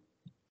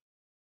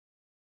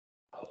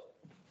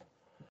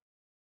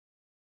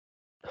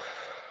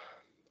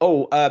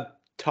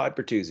 Todd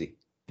Bertuzzi.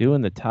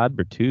 Doing the Todd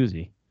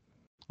Bertuzzi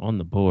on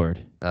the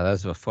board. Oh, that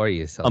was before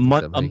you sold A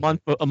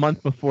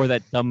month before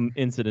that dumb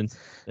incident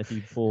that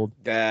he pulled.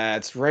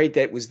 That's right.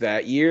 That was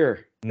that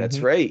year. That's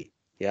Mhm. right.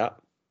 Yeah.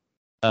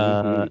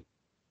 To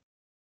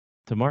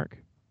Mark.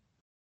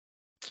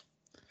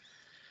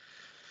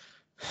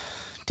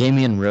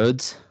 Damian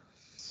Rhodes.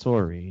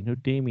 Sorry, no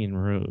Damian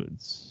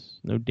Rhodes.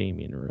 No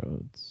Damian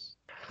Rhodes.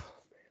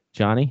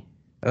 Johnny?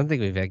 I don't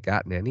think we've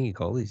gotten any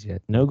goalies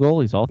yet. No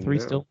goalies. All three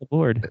No. still on the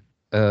board.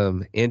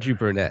 Andrew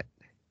Burnett.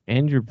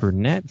 Andrew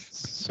Burnett.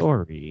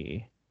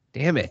 Sorry.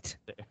 Damn it.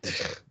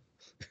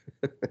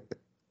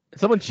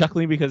 Someone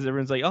chuckling because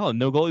everyone's like, oh,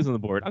 no goalies on the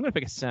board. I'm going to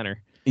pick a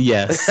center.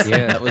 Yes.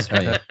 Yeah. that was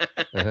me.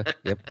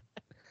 Yep.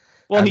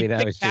 Well, I he mean,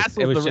 picked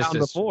Castles the round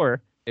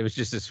before. It was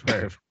just a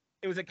swerve.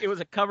 It was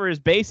a cover his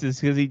bases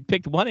because he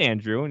picked one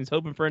Andrew and he's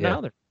hoping for Yeah.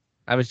 another.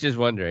 I was just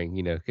wondering,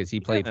 because he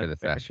played for the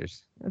that's fair.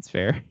 Thrashers. That's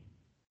fair.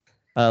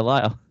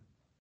 Lyle.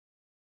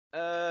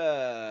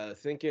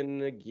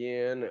 Thinking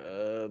again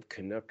of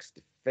Canucks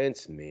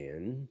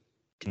defenseman.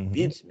 Mhm.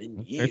 Defenseman,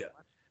 Okay.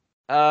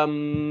 yeah.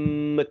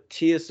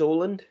 Matthias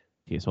Oland.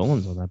 T.S.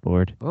 Olin's on that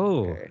board.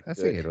 Oh, Okay,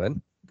 that's good. a good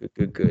one.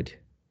 Good.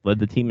 Led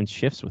the team in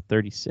shifts with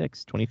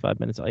 36, 25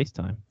 minutes ice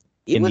time.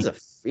 He In was a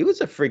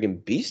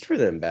friggin' beast for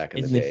them back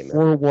in the day, man.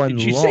 4-1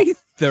 Did you loss. say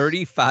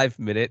 35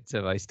 minutes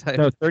of ice time?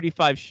 No,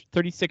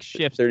 36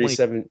 shifts. 36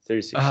 Oh,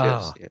 shifts.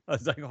 Yeah. I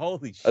was like,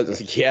 holy I shit. was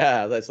like,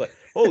 yeah, that's like,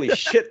 holy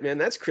shit, man.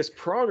 That's Chris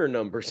Pronger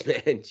numbers,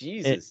 man.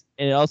 Jesus.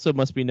 And it also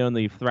must be known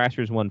the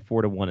Thrashers won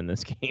 4-1 in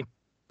this game.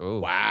 Oh,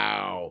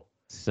 Wow.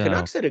 So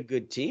Canucks had a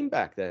good team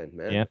back then,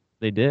 man. yeah,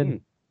 they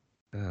did.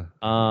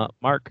 Oh.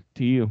 Mark,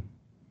 to you.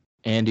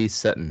 Andy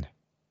Sutton.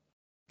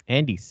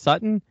 Andy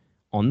Sutton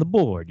on the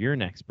board. You're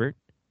an expert.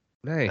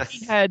 Nice.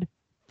 He had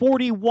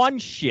 41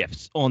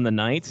 shifts on the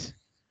night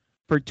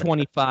for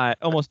 25,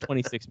 almost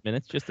 26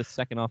 minutes, just a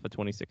second off of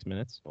 26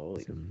 minutes. Holy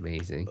That's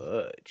amazing.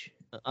 fudge.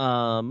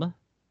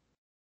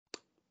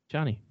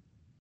 Johnny.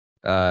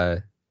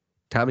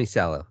 Tommy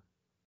Sallow.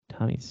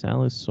 Tommy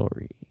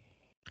Salusori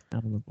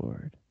out on the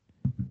board.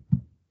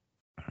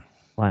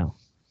 Wow.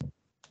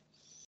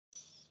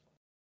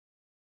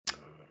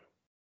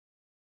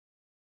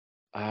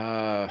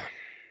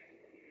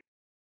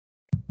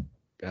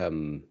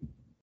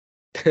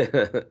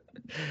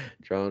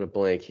 Drawing a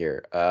blank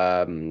here.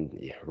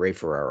 Ray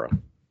Ferraro.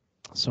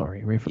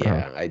 Sorry, Ray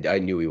Ferraro. Yeah, I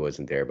knew he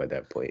wasn't there by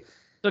that point.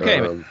 Okay,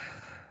 Um,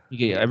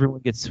 everyone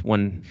gets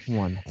one.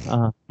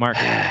 Mark.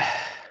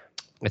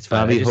 It's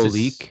fine. Bobby I just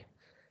Holik.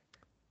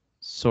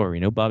 Sorry,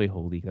 no Bobby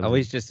Holik. I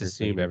always just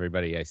assume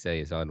everybody I say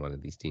is on one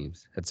of these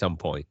teams at some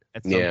point.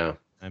 At some yeah.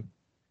 time.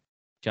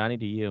 Johnny,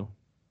 to you.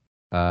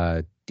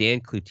 Dan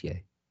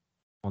Cloutier.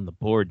 On the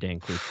board, Dan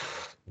Cloutier.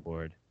 On the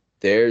board.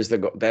 There's the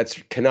goal. That's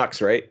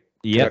Canucks, right?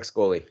 Yep. Canucks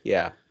goalie.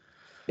 Yeah.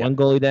 One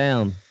goalie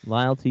down.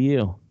 Lyle, to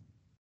you.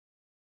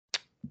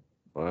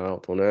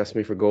 Wow. Don't ask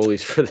me for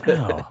goalies for that.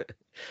 Wow.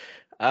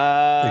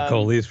 The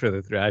goalies for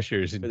the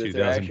Thrashers in for the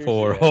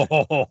 2004. Thrashers,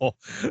 Oh,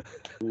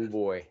 Oh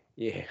boy.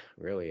 Yeah,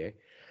 really, eh?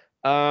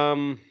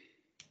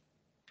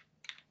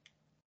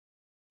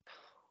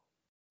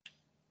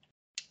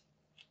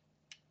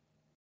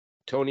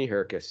 Tony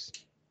Herkus.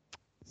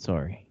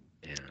 Sorry,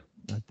 Yeah.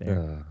 not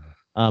there.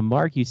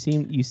 Mark, you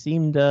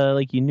seemed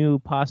like you knew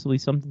possibly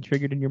something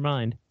triggered in your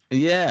mind.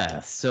 Yeah.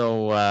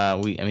 So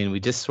we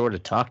just sort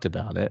of talked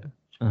about it.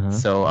 Uh-huh.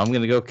 So I'm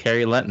gonna go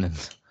Kerry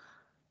Lettinen.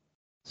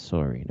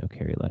 Sorry, no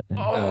Kerry Lettinen.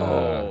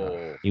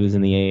 Oh. He was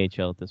in the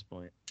AHL at this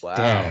point.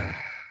 Wow.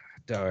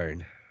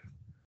 darn.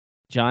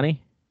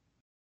 Johnny,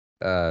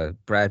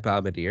 Brad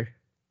Bombardier.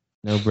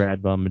 no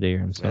Brad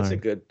Bombardier. I'm sorry. That's a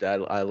good.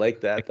 I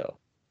like that though.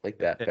 Like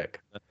that pick.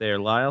 Not there,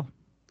 Lyle.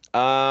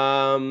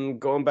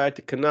 Going back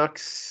to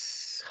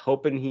Canucks,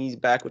 hoping he's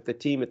back with the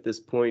team at this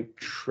point.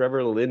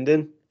 Trevor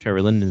Linden.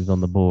 Trevor Linden's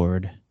on the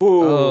board.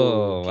 Ooh,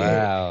 Oh, okay.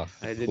 wow.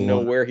 I didn't know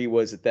where he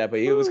was at that,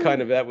 but he was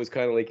that was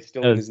kind of like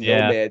still in his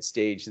Yeah. nomad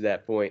stage to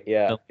that point.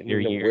 Yeah, Still I in your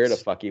didn't know where the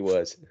years. fuck he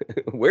was.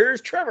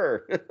 Where's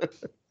Trevor?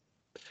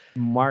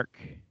 Mark.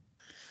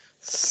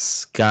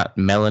 Scott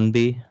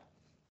Mellenby.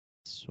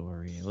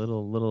 Sorry, a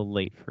little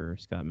late for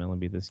Scott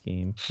Mellenby this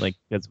game. Like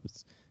that's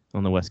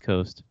on the West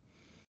Coast.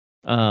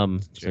 So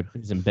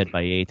he's in bed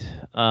by 8.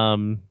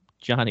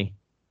 Johnny.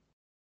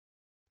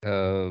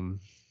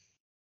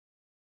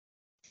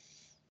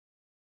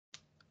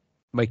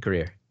 My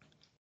career.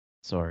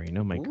 Sorry,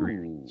 no, my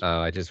career. Ooh. Oh,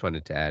 I just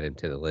wanted to add him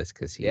to the list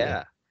because he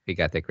got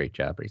that great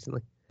job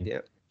recently.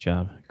 Great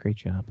job.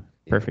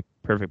 Yeah.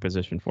 Perfect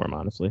position for him,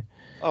 honestly.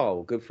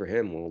 Oh, good for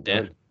him. Well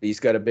Yeah. done. He's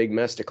got a big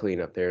mess to clean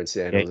up there in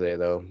San Jose,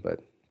 though. But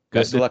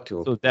best Good- of luck to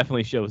him. So it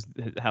definitely shows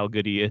how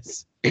good he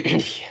is.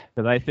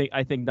 Because I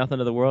think nothing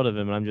of the world of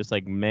him, and I'm just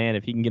like, man,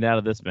 if he can get out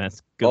of this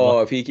mess, good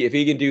luck. if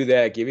he can do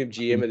that, give him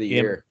GM of the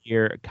year.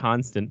 Year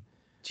constant.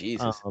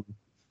 Jesus.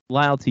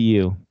 Lyle, to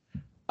you.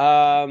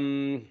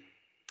 Yannick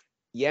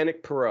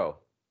Perreault.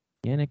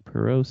 Yannick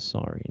Perreault,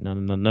 sorry.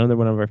 Another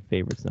one of our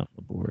favorites not on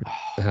the board.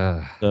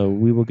 Uh, So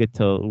we will get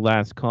to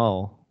last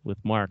call with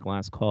Mark.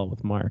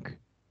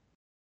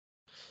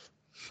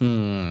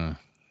 That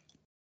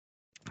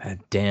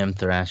damn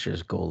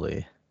Thrashers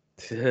goalie.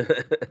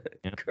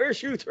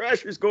 Curse you,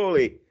 Thrashers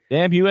goalie.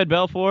 Damn you, Ed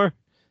Belfour.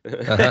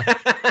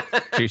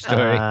 true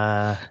story.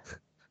 I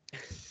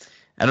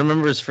don't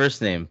remember his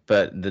first name,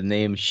 but the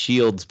name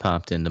Shields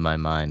popped into my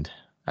mind.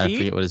 I Steve?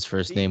 forget what his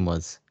first name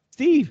was.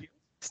 Steve.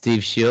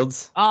 Steve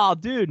Shields? Oh,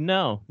 dude,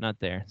 no, not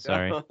there.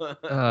 Sorry. How do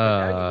you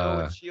know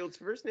what Shields'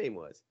 first name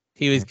was?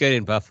 He was good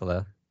in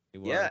Buffalo.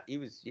 Yeah, he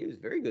was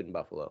very good in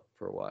Buffalo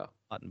for a while.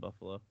 Hot in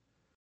Buffalo.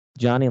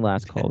 Johnny,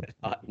 last call.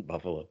 Hot in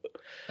Buffalo.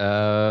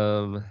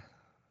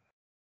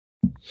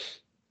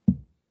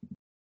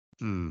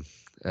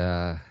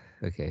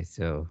 Okay,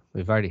 so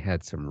we've already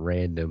had some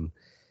random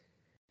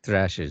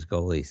Thrashers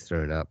goalies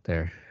thrown out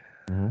there.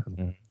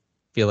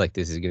 Feel like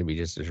this is going to be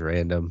just as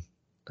random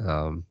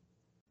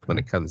when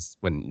it comes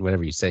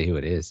whenever you say who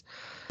it is.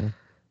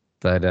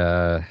 But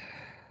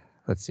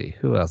let's see,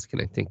 who else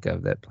can I think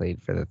of that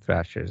played for the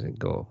Thrashers in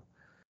goal?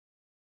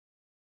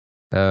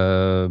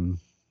 I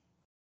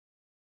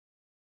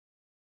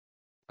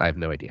have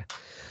no idea.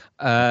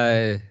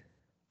 I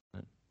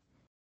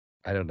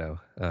don't know.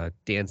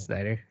 Dan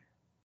Snyder.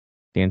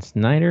 Dan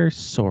Snyder,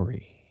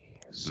 sorry.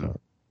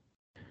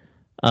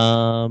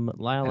 Lyle,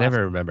 I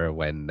never remember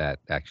when that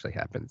actually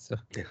happened. So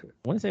I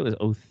want to say it was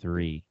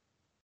 03.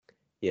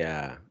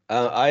 Yeah.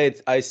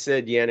 I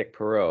said Yannick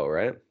Perreault,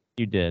 right?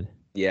 You did.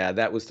 Yeah,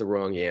 that was the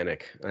wrong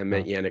Yannick. I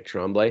meant Yannick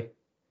Tremblay.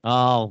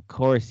 Oh, of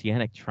course,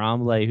 Yannick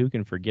Tremblay. Who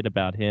can forget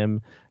about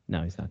him?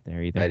 No, he's not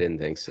there either. I didn't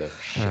think so.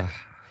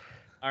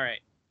 All right.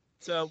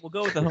 So we'll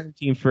go with the home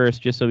team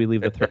first, just so we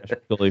leave the Thrashers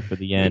goalie for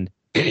the end.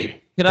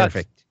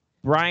 perfect.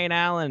 Brian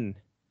Allen,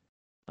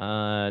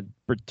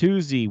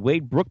 Bertuzzi,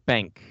 Wade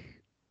Brookbank,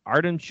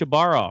 Artem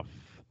Chabarov,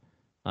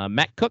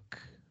 Matt Cook,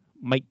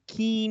 Mike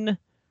Keane,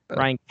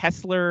 Ryan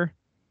Kessler.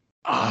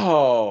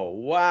 Oh,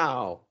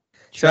 wow.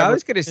 So I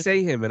was going to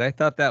say him, and I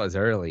thought that was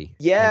early.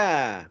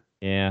 Yeah.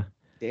 Yeah.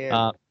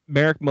 Damn.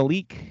 Merrick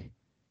Malik,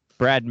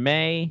 Brad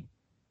May,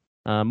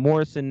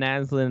 Morrison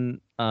Naslin,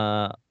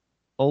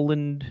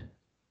 Oland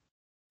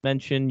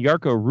mentioned.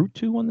 Jarkko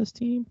Ruutu on this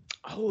team.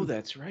 Oh,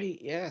 that's right.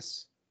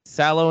 Yes.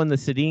 Salo and the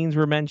Sedins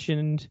were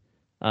mentioned.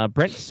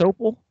 Brent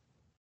Sopel,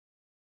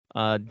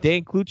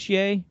 Dan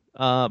Cloutier,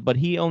 but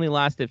he only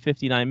lasted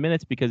 59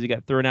 minutes because he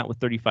got thrown out with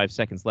 35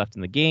 seconds left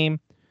in the game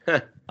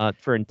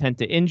for intent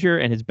to injure,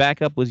 and his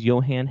backup was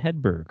Johan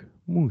Hedberg.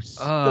 Moose.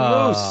 Oh,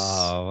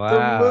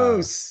 wow. The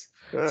Moose.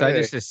 So I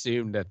just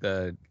assumed that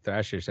the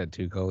Thrashers had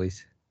two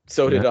goalies.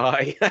 So did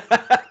I.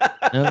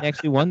 No, they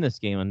actually won this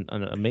game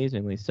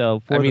amazingly. So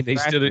for I mean,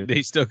 the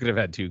they still could have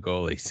had two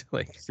goalies.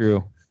 Like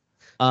true.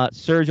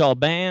 Serge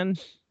Alban,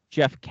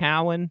 Jeff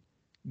Cowan,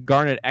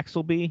 Garnet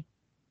Exelby,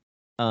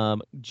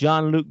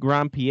 Jean-Luc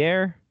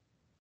Grandpierre,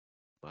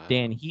 Wow.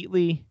 Dan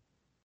Heatley,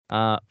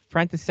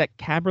 František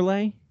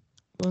Kaberle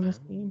on this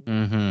team.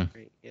 Mm-hmm.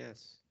 Right,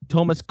 yes.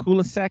 Thomas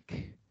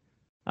Kulisek,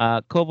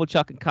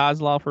 Kovalchuk and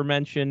Kozlov were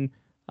mentioned.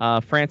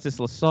 Francis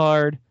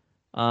Lassard,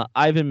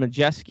 Ivan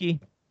Majeski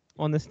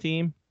on this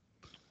team.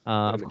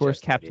 Of course,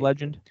 Majeski, Caps yeah.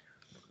 legend.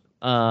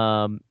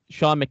 Sean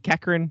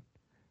McEachran,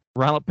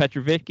 Ronald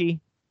Petrovicki.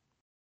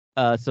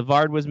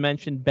 Savard was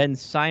mentioned. Ben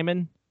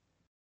Simon,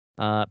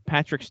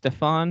 Patrick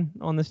Stefan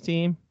on this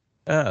team.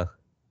 oh,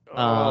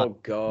 Oh,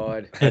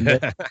 God. And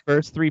the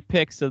first 3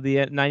 picks of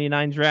the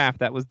 99 draft,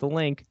 that was the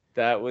link.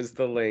 That was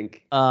the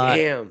link. Uh,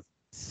 Damn.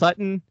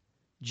 Sutton,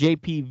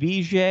 JP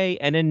Vijay,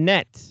 and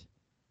Annette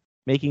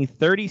making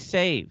 30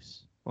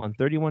 saves on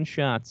 31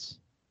 shots.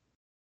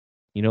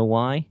 You know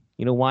why?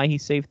 You know why he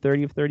saved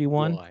 30 of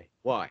 31?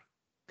 Why?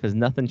 Because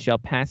nothing shall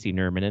pass you,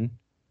 Nurminen.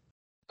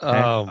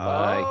 oh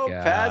my Oh,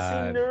 God!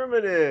 passing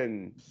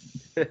Nurminen.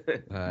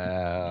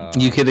 Wow.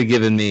 You could have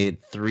given me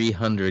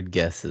 300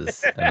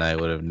 guesses, and I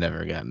would have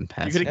never gotten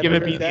past. You could have it.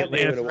 given me the That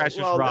name Atlanta in a while.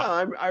 Thrashers Well,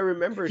 rock. no, I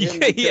remember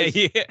him. yeah.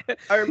 because-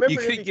 I remember You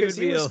him could've because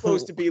given he me was a-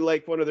 supposed to be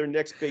like one of their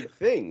next big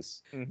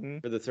things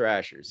for the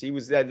Thrashers. He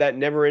was that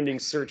never-ending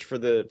search for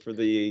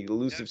the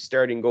elusive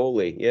starting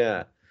goalie.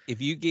 Yeah. If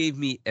you gave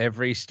me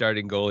every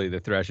starting goalie the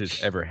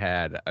Thrashers ever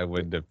had, I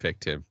wouldn't have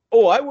picked him.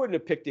 Oh, I wouldn't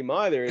have picked him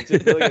either. It's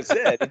just, like I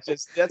said, it's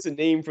just that's a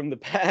name from the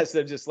past.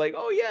 I'm just like,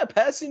 oh yeah,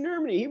 Passy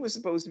Nurminen. He was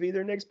supposed to be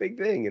their next big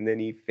thing, and then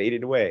he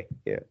faded away.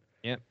 Yeah.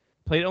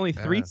 Played only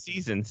 3 Ah.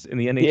 seasons in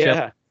the NHL.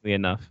 Yeah. Weirdly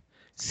enough,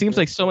 seems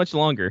like so much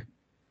longer.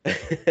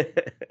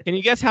 Can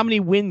you guess how many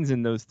wins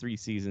in those 3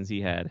 seasons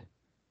he had?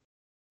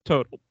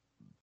 Total.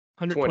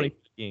 120 20.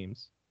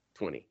 games.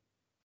 20.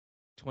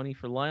 20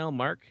 for Lyle.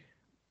 Mark.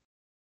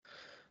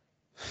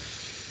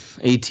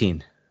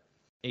 18.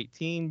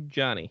 18.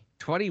 Johnny.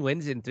 20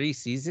 wins in 3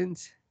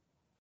 seasons.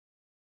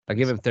 I'll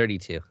give him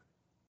 32.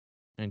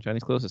 And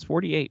Johnny's closest.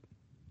 48.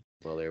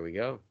 Well, there we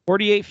go.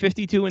 48,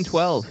 52, and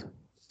 12.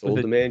 Sold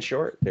the- the man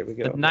short. There we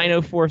A go.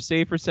 904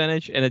 save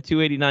percentage and a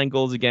 289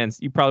 goals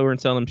against. You probably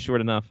weren't selling them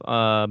short enough.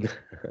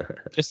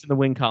 Just in the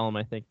win column,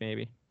 I think,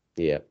 maybe.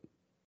 Yeah.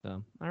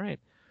 So, all right.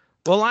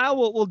 Well,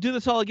 Lyle, we'll do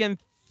this all again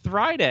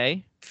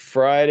Friday.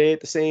 Friday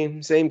at the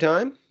same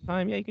time.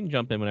 Yeah, you can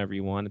jump in whenever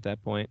you want at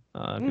that point.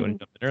 If you want to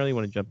jump in early, you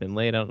want to jump in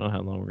late. I don't know how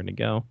long we're going to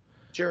go.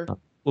 Sure.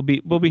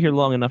 We'll be here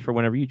long enough for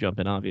whenever you jump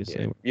in,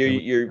 obviously. Yeah.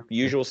 Your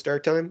usual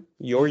start time?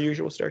 Your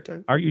usual start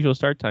time? Our usual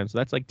start time. So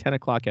that's like 10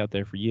 o'clock out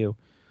there for you.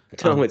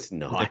 No, it's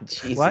not.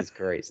 Jesus what?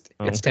 Christ.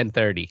 Oh, It's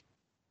 10:30.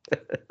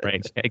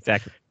 right.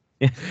 Exactly.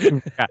 Yeah,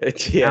 Hour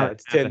it's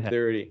and a half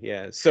 10:30.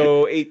 Yeah.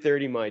 So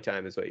 8:30 my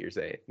time is what you're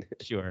saying.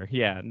 Sure.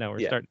 Yeah. No, we're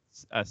Yeah. starting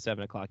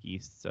 7 o'clock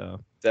East.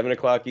 So 7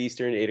 o'clock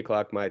Eastern, 8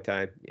 o'clock my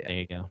time. Yeah. there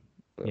you go.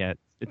 Yeah.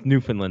 It's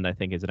Newfoundland, I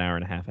think, is an hour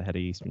and a half ahead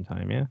of Eastern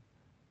time. Yeah.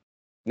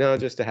 No,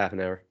 just a half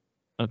an hour.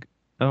 Okay.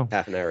 Oh.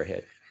 Half an hour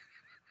ahead.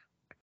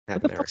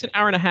 What the fuck's an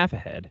hour and a half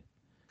ahead?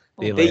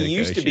 The They Atlantic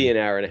used to Ocean. be an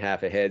hour and a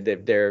half ahead.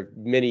 They're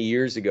many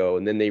years ago,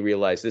 and then they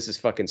realized this is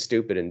fucking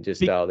stupid and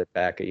just dialed it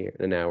back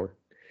an hour.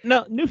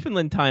 No,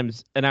 Newfoundland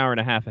time's an hour and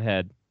a half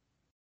ahead.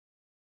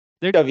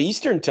 Of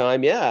Eastern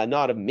time, yeah,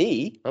 not of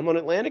me. I'm on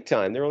Atlantic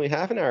time. They're only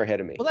half an hour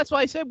ahead of me. Well, that's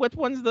why I said which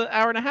one's the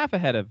hour and a half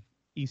ahead of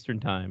Eastern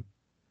time.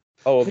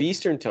 Oh, of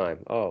Eastern time.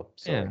 Oh,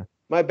 sorry. Yeah.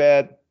 My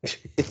bad.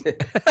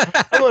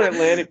 I'm on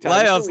Atlantic time.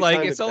 Lyle's the like,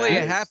 time it's that only a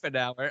matters. half an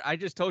hour. I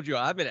just told you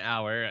I'm an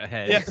hour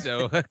ahead. Yeah.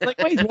 So Like,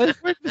 wait,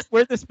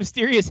 where'd this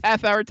mysterious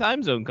half-hour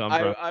time zone come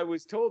from? I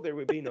was told there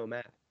would be no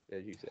math,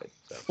 as you said.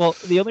 So. Well,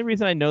 the only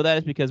reason I know that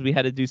is because we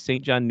had to do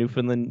St. John,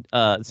 Newfoundland,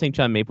 St.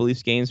 John Maple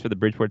Leafs games for the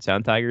Bridgeport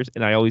Sound Tigers,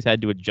 and I always had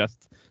to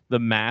adjust the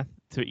math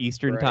to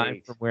Eastern time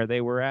Right. from where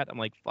they were at. I'm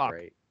like, fuck,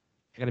 Right.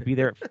 I gotta be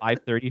there at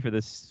 5:30 for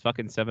this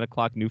fucking 7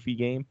 o'clock Newfie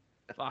game.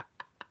 Fuck.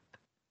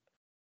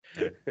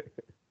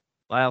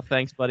 Lyle,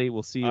 thanks, buddy.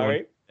 We'll see you All on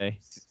right. Friday.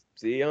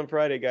 See you on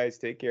Friday, guys.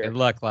 Take care. good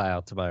luck,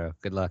 Lyle, tomorrow.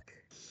 Good luck.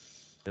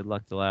 Good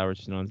luck to Lyle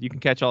Richardson. You can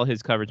catch all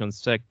his coverage on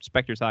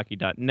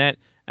SpectorsHockey.net,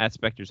 at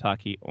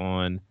SpectorsHockey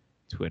on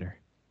Twitter.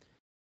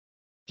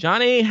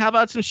 Johnny, how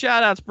about some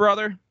shout-outs,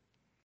 brother?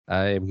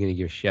 I am going to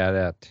give a shout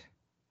out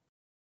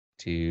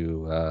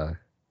to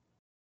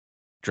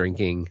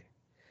drinking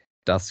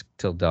Dusk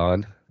Till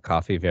Dawn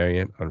coffee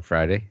variant on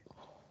Friday.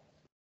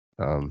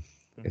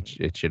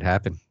 It should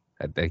happen.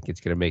 I think it's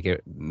going to make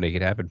it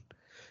happen.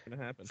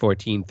 Gonna happen.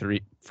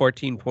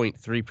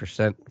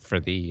 14.3% for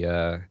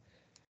the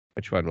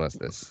which one was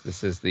this?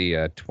 This is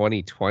the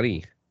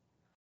 2020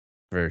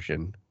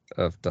 version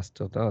of Dusk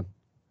Till Dawn.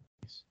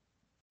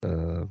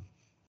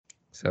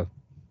 So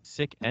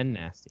Sick and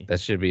nasty. that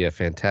should be a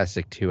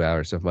fantastic 2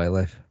 hours of my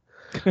life.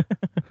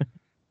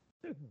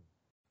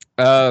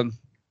 I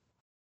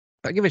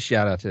give a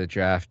shout out to the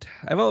draft.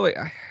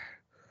 I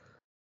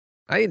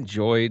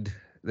enjoyed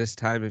this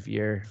time of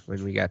year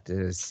when we got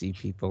to see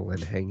people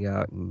and hang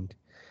out and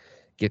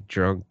get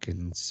drunk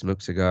and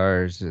smoke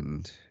cigars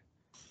and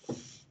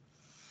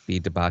be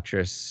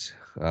debaucherous.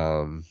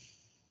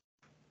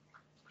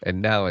 And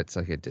now it's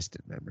like a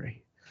distant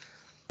memory.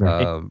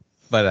 Right.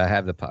 But I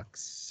have the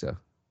pucks, so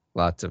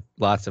lots of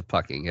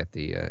pucking at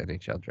the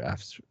NHL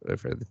drafts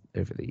over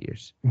the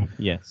years.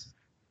 Yes.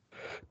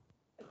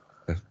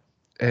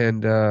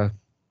 And I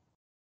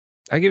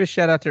give a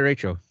shout out to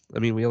Rachel. I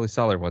mean, we only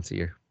saw her once a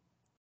year.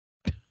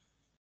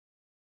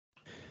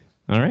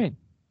 All right.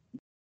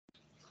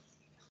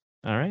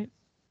 All right.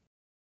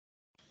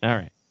 All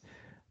right.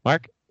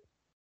 Mark?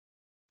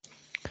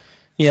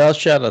 Yeah, I'll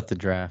shout out the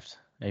draft,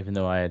 even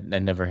though I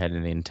never had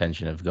any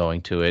intention of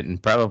going to it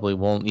and probably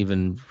won't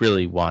even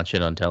really watch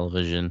it on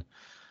television.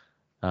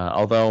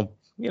 Although,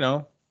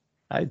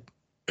 I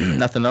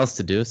nothing else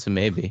to do, so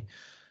maybe.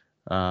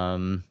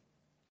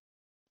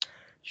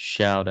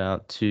 Shout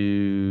out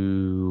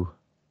to,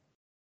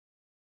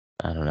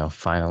 I don't know,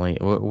 finally,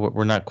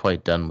 we're not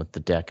quite done with the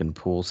deck and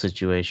pool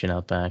situation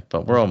out back,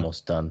 but we're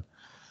almost done.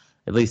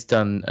 At least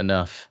done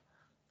enough.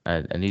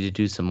 I need to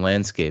do some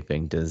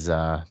landscaping. Does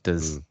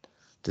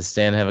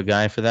Stan have a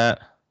guy for that?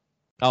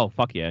 Oh,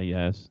 fuck yeah, he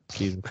has.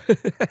 Jesus.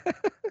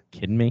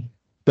 Kidding me?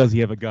 Does he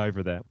have a guy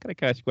for that? What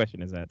kind of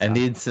question is that? I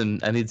need some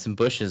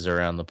bushes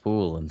around the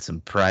pool and some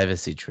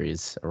privacy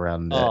trees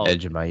around the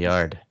edge of my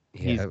yard.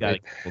 He's Yeah, got a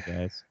couple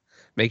guys.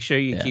 Make sure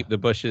you Yeah. keep the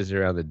bushes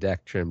around the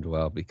deck trimmed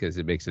well because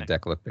it makes the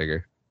deck look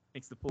bigger.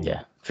 Makes the pool.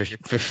 Yeah, for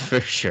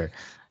sure.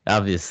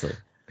 Obviously.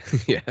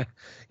 Yeah,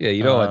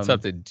 you don't want Um,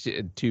 something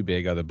too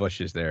big on the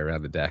bushes there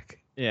around the deck.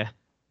 Yeah.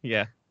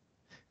 Yeah.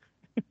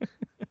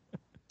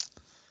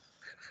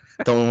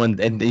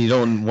 And you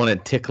don't want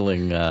it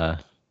tickling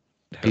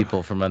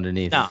people from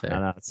underneath No, there. no,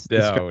 no. It's,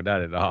 No,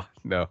 not at all.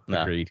 No,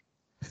 No. agreed.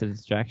 it's a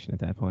distraction at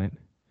that point.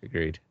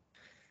 Agreed.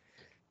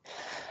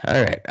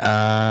 All right.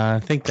 I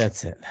think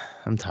that's it.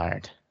 I'm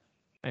tired.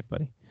 Hey,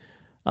 buddy.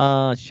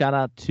 Shout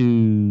out to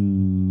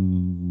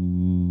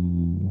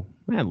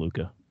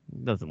Luca.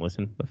 Doesn't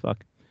listen, but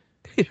fuck.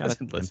 He Shout out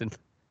doesn't to him. listen.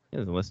 He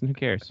doesn't listen. Who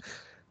cares?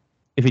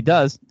 If he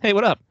does, hey,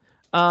 what up?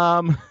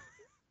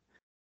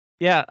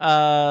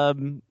 Yeah.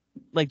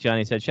 Like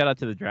Johnny said, shout out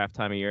to the draft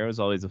time of year. It was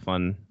always a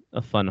fun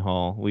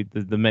haul.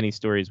 The many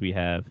stories we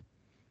have,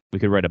 we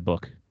could write a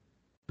book.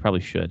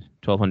 Probably should.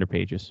 1,200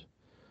 pages.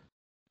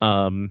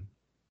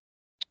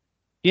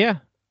 Yeah.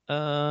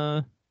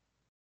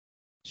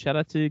 Shout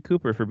out to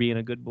Cooper for being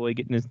a good boy,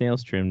 getting his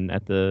nails trimmed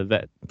at the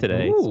vet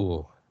today.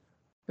 Ooh.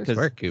 Nice 'Cause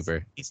work,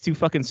 Cooper. He's too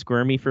fucking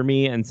squirmy for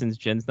me, and since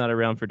Jen's not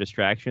around for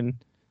distraction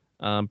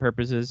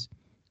purposes,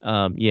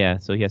 yeah,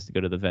 so he has to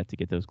go to the vet to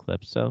get those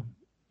clips. So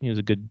he was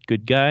a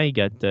good guy. He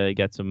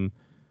got some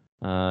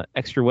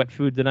extra wet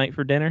food tonight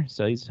for dinner,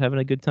 so he's having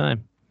a good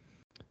time.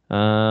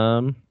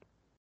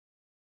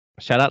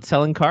 Shout out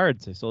selling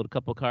cards. I sold a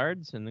couple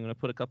cards, and I'm gonna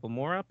put a couple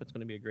more up. It's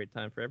gonna be a great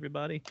time for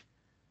everybody.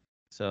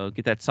 So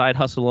get that side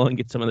hustle on,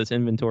 get some of this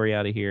inventory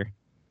out of here.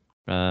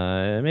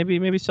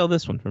 Maybe sell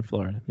this one from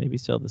Florida. Maybe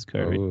sell this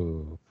card.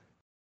 Ooh.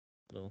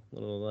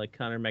 Little like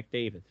Connor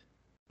McDavid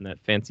in that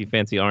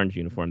fancy orange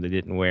uniform they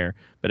didn't wear,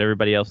 but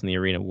everybody else in the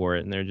arena wore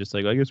it, and they're just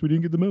like, I guess we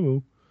didn't get the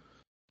memo.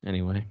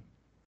 Anyway,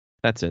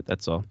 that's it.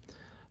 That's all.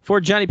 For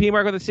Johnny P.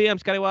 Mark with the C, I'm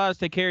Scotty Waz.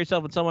 Take care of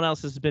yourself and someone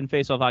else. This has been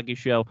Face Off Hockey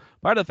Show,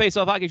 part of the Face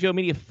Off Hockey Show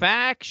media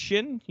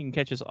faction. You can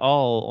catch us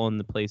all on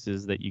the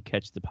places that you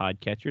catch the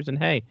podcatchers, and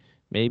hey,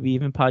 maybe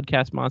even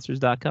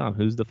podcastmonsters.com.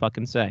 Who's the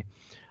fucking say?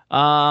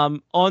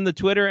 On the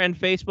Twitter and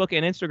Facebook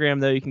and Instagram,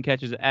 though, you can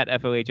catch us at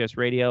FOHS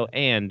Radio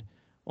and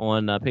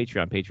on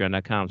Patreon,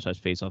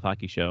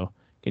 patreon.com/faceoffhockeyshow.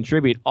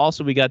 Contribute.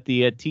 Also, we got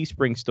the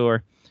Teespring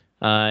store.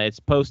 It's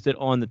posted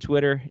on the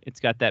Twitter.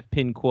 It's got that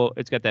pin quote.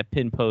 It's got that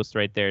pin post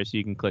right there, so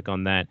you can click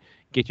on that.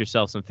 Get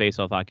yourself some Face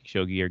Off Hockey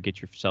Show gear. Get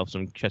yourself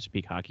some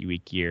Chesapeake Hockey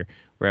Week gear.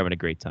 We're having a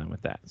great time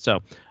with that.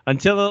 So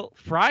until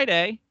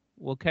Friday,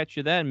 we'll catch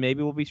you then.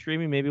 Maybe we'll be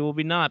streaming, maybe we'll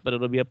be not, but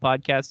it'll be a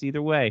podcast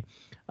either way.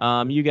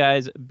 You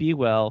guys be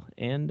well,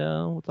 and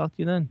we'll talk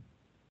to you then.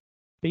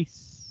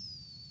 Peace.